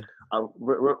 Yeah.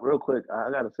 Real quick, I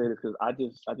gotta say this because I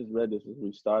just read this as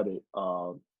we started.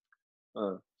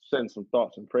 Sending some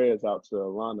thoughts and prayers out to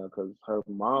Alana because her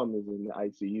mom is in the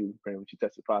ICU. Apparently, she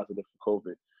tested positive for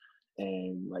COVID,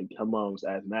 and like her mom's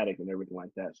asthmatic and everything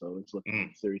like that. So it's looking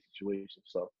like a serious situation.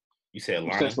 So you said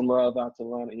Alana? Send some love out to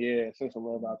Alana. Yeah, send some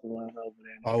love out to Alana over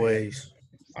there. Always.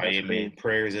 Oh yeah, man.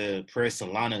 Prayers to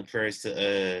Alana. Prayers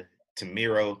to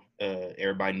Miro.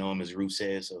 Everybody know him as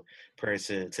Rusev. So prayers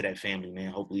to that family,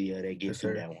 man. Hopefully they get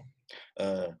through that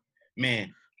one.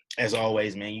 Man. As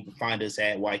always, man, you can find us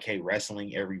at YK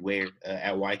Wrestling everywhere,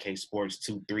 at YK Sports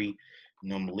 23.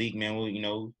 Malik, man, we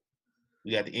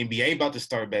got the NBA about to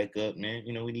start back up, man.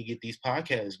 We need to get these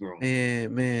podcasts growing.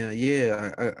 Man,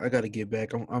 yeah, I got to get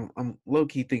back. I'm low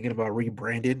key thinking about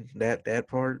rebranding that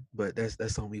part, but that's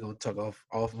something we gonna talk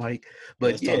off mic.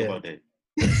 But let's talk about that.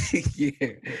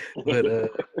 Yeah, but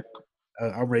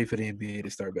I'm ready for the NBA to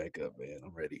start back up, man.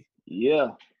 I'm ready.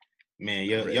 Yeah, man,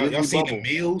 y'all seen the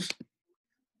meals?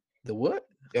 The what?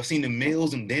 Y'all seen the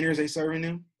meals and dinners they serving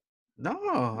them? No.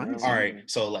 I ain't All right.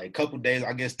 So like a couple days,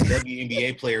 I guess the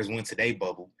WNBA players went to their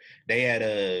bubble. They had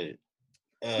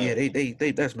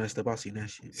they that's messed up. I seen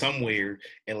that shit somewhere,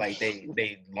 and like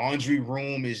they laundry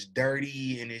room is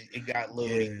dirty, and it got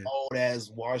little old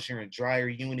ass washer and dryer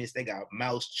units. They got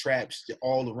mouse traps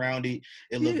all around it.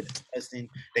 It looks disgusting.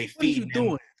 They feed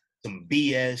them some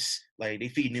BS. Like they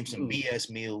feeding them some BS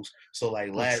meals. So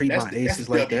like that's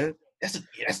like that. That's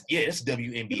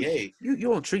WNBA. You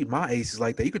don't treat my aces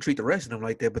like that. You can treat the rest of them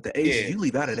like that, but the aces you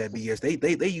leave out of that BS.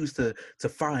 They used to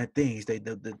find things.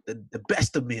 The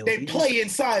best of meals. They play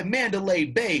inside Mandalay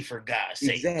Bay, for God's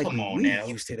sake. Exactly. Come on we now.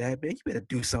 Used to that, man. You better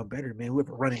do something better, man.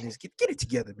 Whoever running this, get it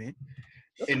together, man.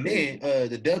 And then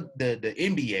the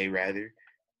NBA rather,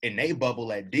 in they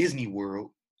bubble at Disney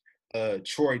World,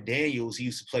 Troy Daniels, he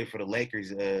used to play for the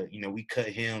Lakers. We cut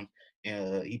him.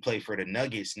 He played for the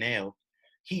Nuggets now.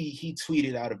 He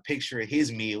tweeted out a picture of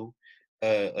his meal,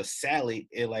 a salad,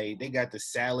 and like they got the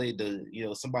salad.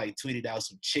 Somebody tweeted out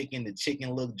some chicken. The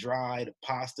chicken looked dry. The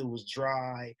pasta was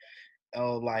dry.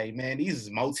 Like, man, these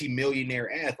is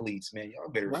multi-millionaire athletes, man. Y'all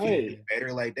better feed them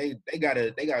better. Like they got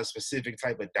a specific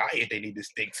type of diet they need to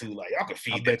stick to. Like y'all can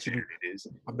feed them better than this.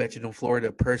 I bet you them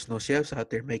Florida personal chefs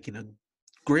out there making a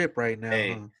grip right now.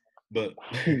 Hey, huh? but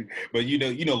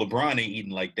LeBron ain't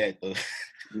eating like that though.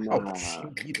 Nah.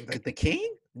 Like the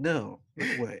king? No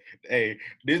way. Hey,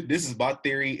 this is my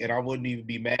theory, and I wouldn't even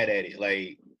be mad at it.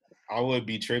 Like, I wouldn't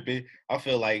be tripping. I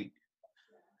feel like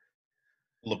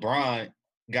LeBron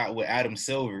got with Adam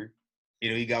Silver.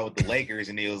 He got with the Lakers,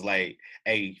 and it was like,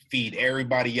 hey, feed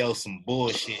everybody else some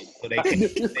bullshit so they can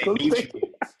nutrients.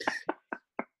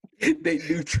 They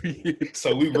nutrients.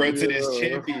 So we run to this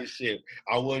championship.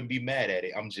 I wouldn't be mad at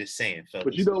it. I'm just saying, fellas.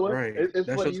 But you know what? Right. It's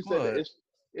funny you said that.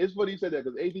 It's funny you said that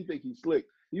because AD think he's slick.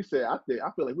 You said, I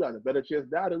feel like we got a better chance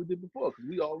now than we did before because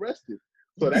we all rested.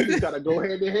 So that just gotta go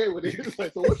hand in hand with it. It's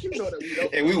like, so what you know that we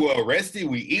don't? And we well rested.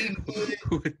 We eating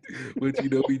good. What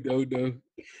we don't know.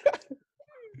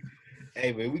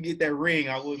 Hey, man, we get that ring.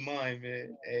 I wouldn't mind,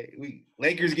 man. Hey,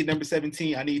 Lakers get number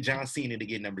 17. I need John Cena to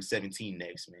get number 17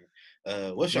 next,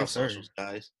 man. What's y'all Yes, sir. socials,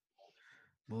 guys?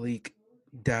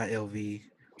 Malik.lv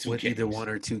Two with either Ks. 1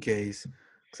 or 2 Ks.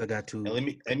 Cause I got two. Now, let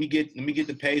me get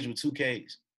the page with 2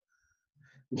 Ks.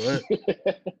 What?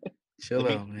 Chill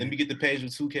out, man. Let me get the page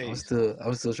with 2 I'm Ks.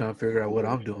 still trying to figure out what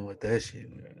I'm doing with that shit.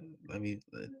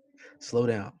 Slow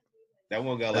down. That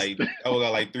one got like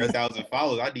 3,000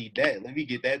 followers. I need that. Let me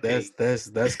get that page.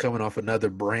 That's coming off another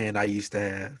brand I used to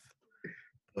have.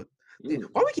 But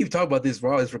why we keep talking about this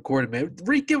while it's recorded, man?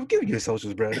 Reek, give me your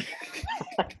socials, bro.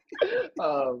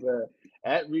 Oh man.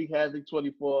 At Reek Havoc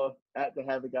 24, at the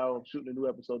Havoc Hour. I'm shooting a new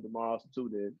episode tomorrow, so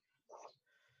tune in.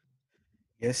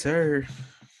 Yes, sir.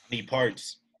 I need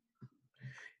parts.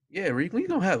 Yeah, Reek, when you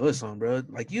gonna have us on, bro?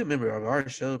 Like, you a member of our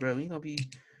show, bro. You gonna be, you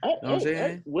know what I'm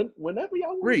saying? Whenever y'all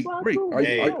want Reek, to slide Reek, through,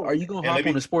 are you gonna hop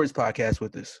on the sports podcast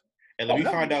with us? And let me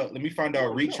find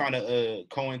out. Reek sure. trying to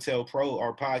COINTELPRO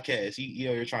our podcast.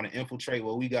 You're trying to infiltrate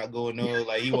what we got going on.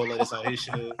 Like, he won't let us on his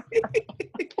show.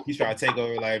 He's trying to take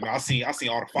over. Like, man, I see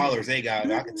all the followers they got.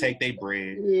 Man, I can take their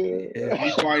bread. Yeah.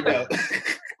 We find out.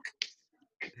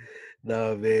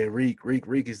 No, man, Reek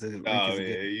is the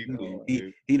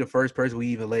he the first person we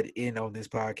even let in on this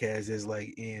podcast is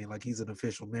like he's an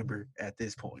official member at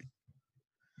this point.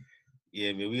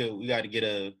 Yeah, man, we got to get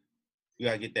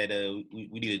that.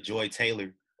 We need a Joy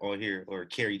Taylor on here or a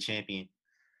Kerry Champion.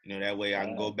 You know, that way I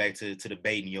can go back to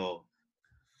debating y'all.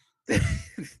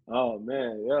 Oh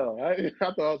man, yo, I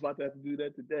thought I was about to have to do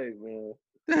that today, man.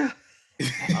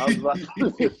 I was about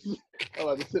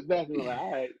to sit back and be like,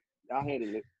 all right, I'll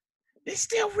handle it. It's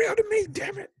still real to me,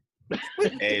 damn it.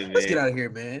 Hey, let's get out of here,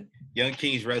 man. Young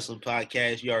Kings Wrestling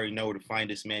Podcast. You already know where to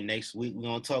find us, man. Next week we're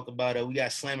gonna talk about we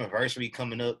got Slammiversary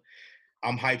coming up.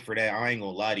 I'm hyped for that. I ain't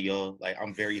gonna lie to y'all. Like,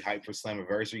 I'm very hyped for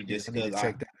Slammiversary just because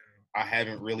I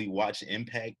haven't really watched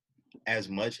Impact as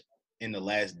much in the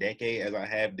last decade as I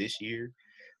have this year.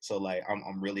 So like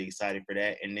I'm really excited for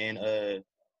that. And then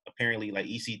apparently like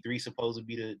EC3 supposed to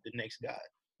be the next guy.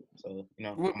 So, you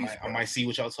know, I might see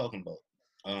what y'all talking about.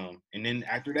 And then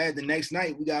after that, the next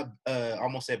night we got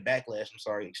almost at Backlash. I'm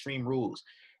sorry, Extreme Rules.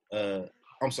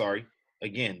 I'm sorry,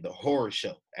 again, the horror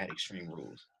show at Extreme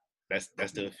Rules.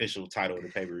 That's the official title of the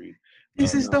pay-per-view.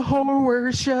 This is the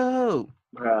horror show.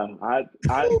 I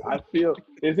feel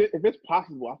if it's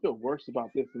possible, I feel worse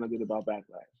about this than I did about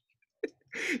Backlash.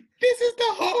 This is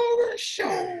the horror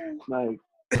show. Like,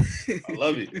 I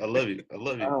love it.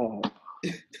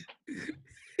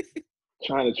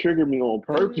 Trying to trigger me on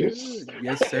purpose.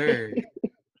 Yes, sir.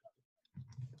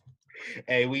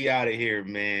 Hey, we out of here,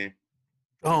 man.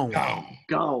 Gone.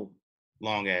 Gone.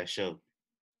 Long ass show.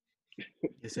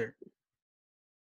 Yes, sir.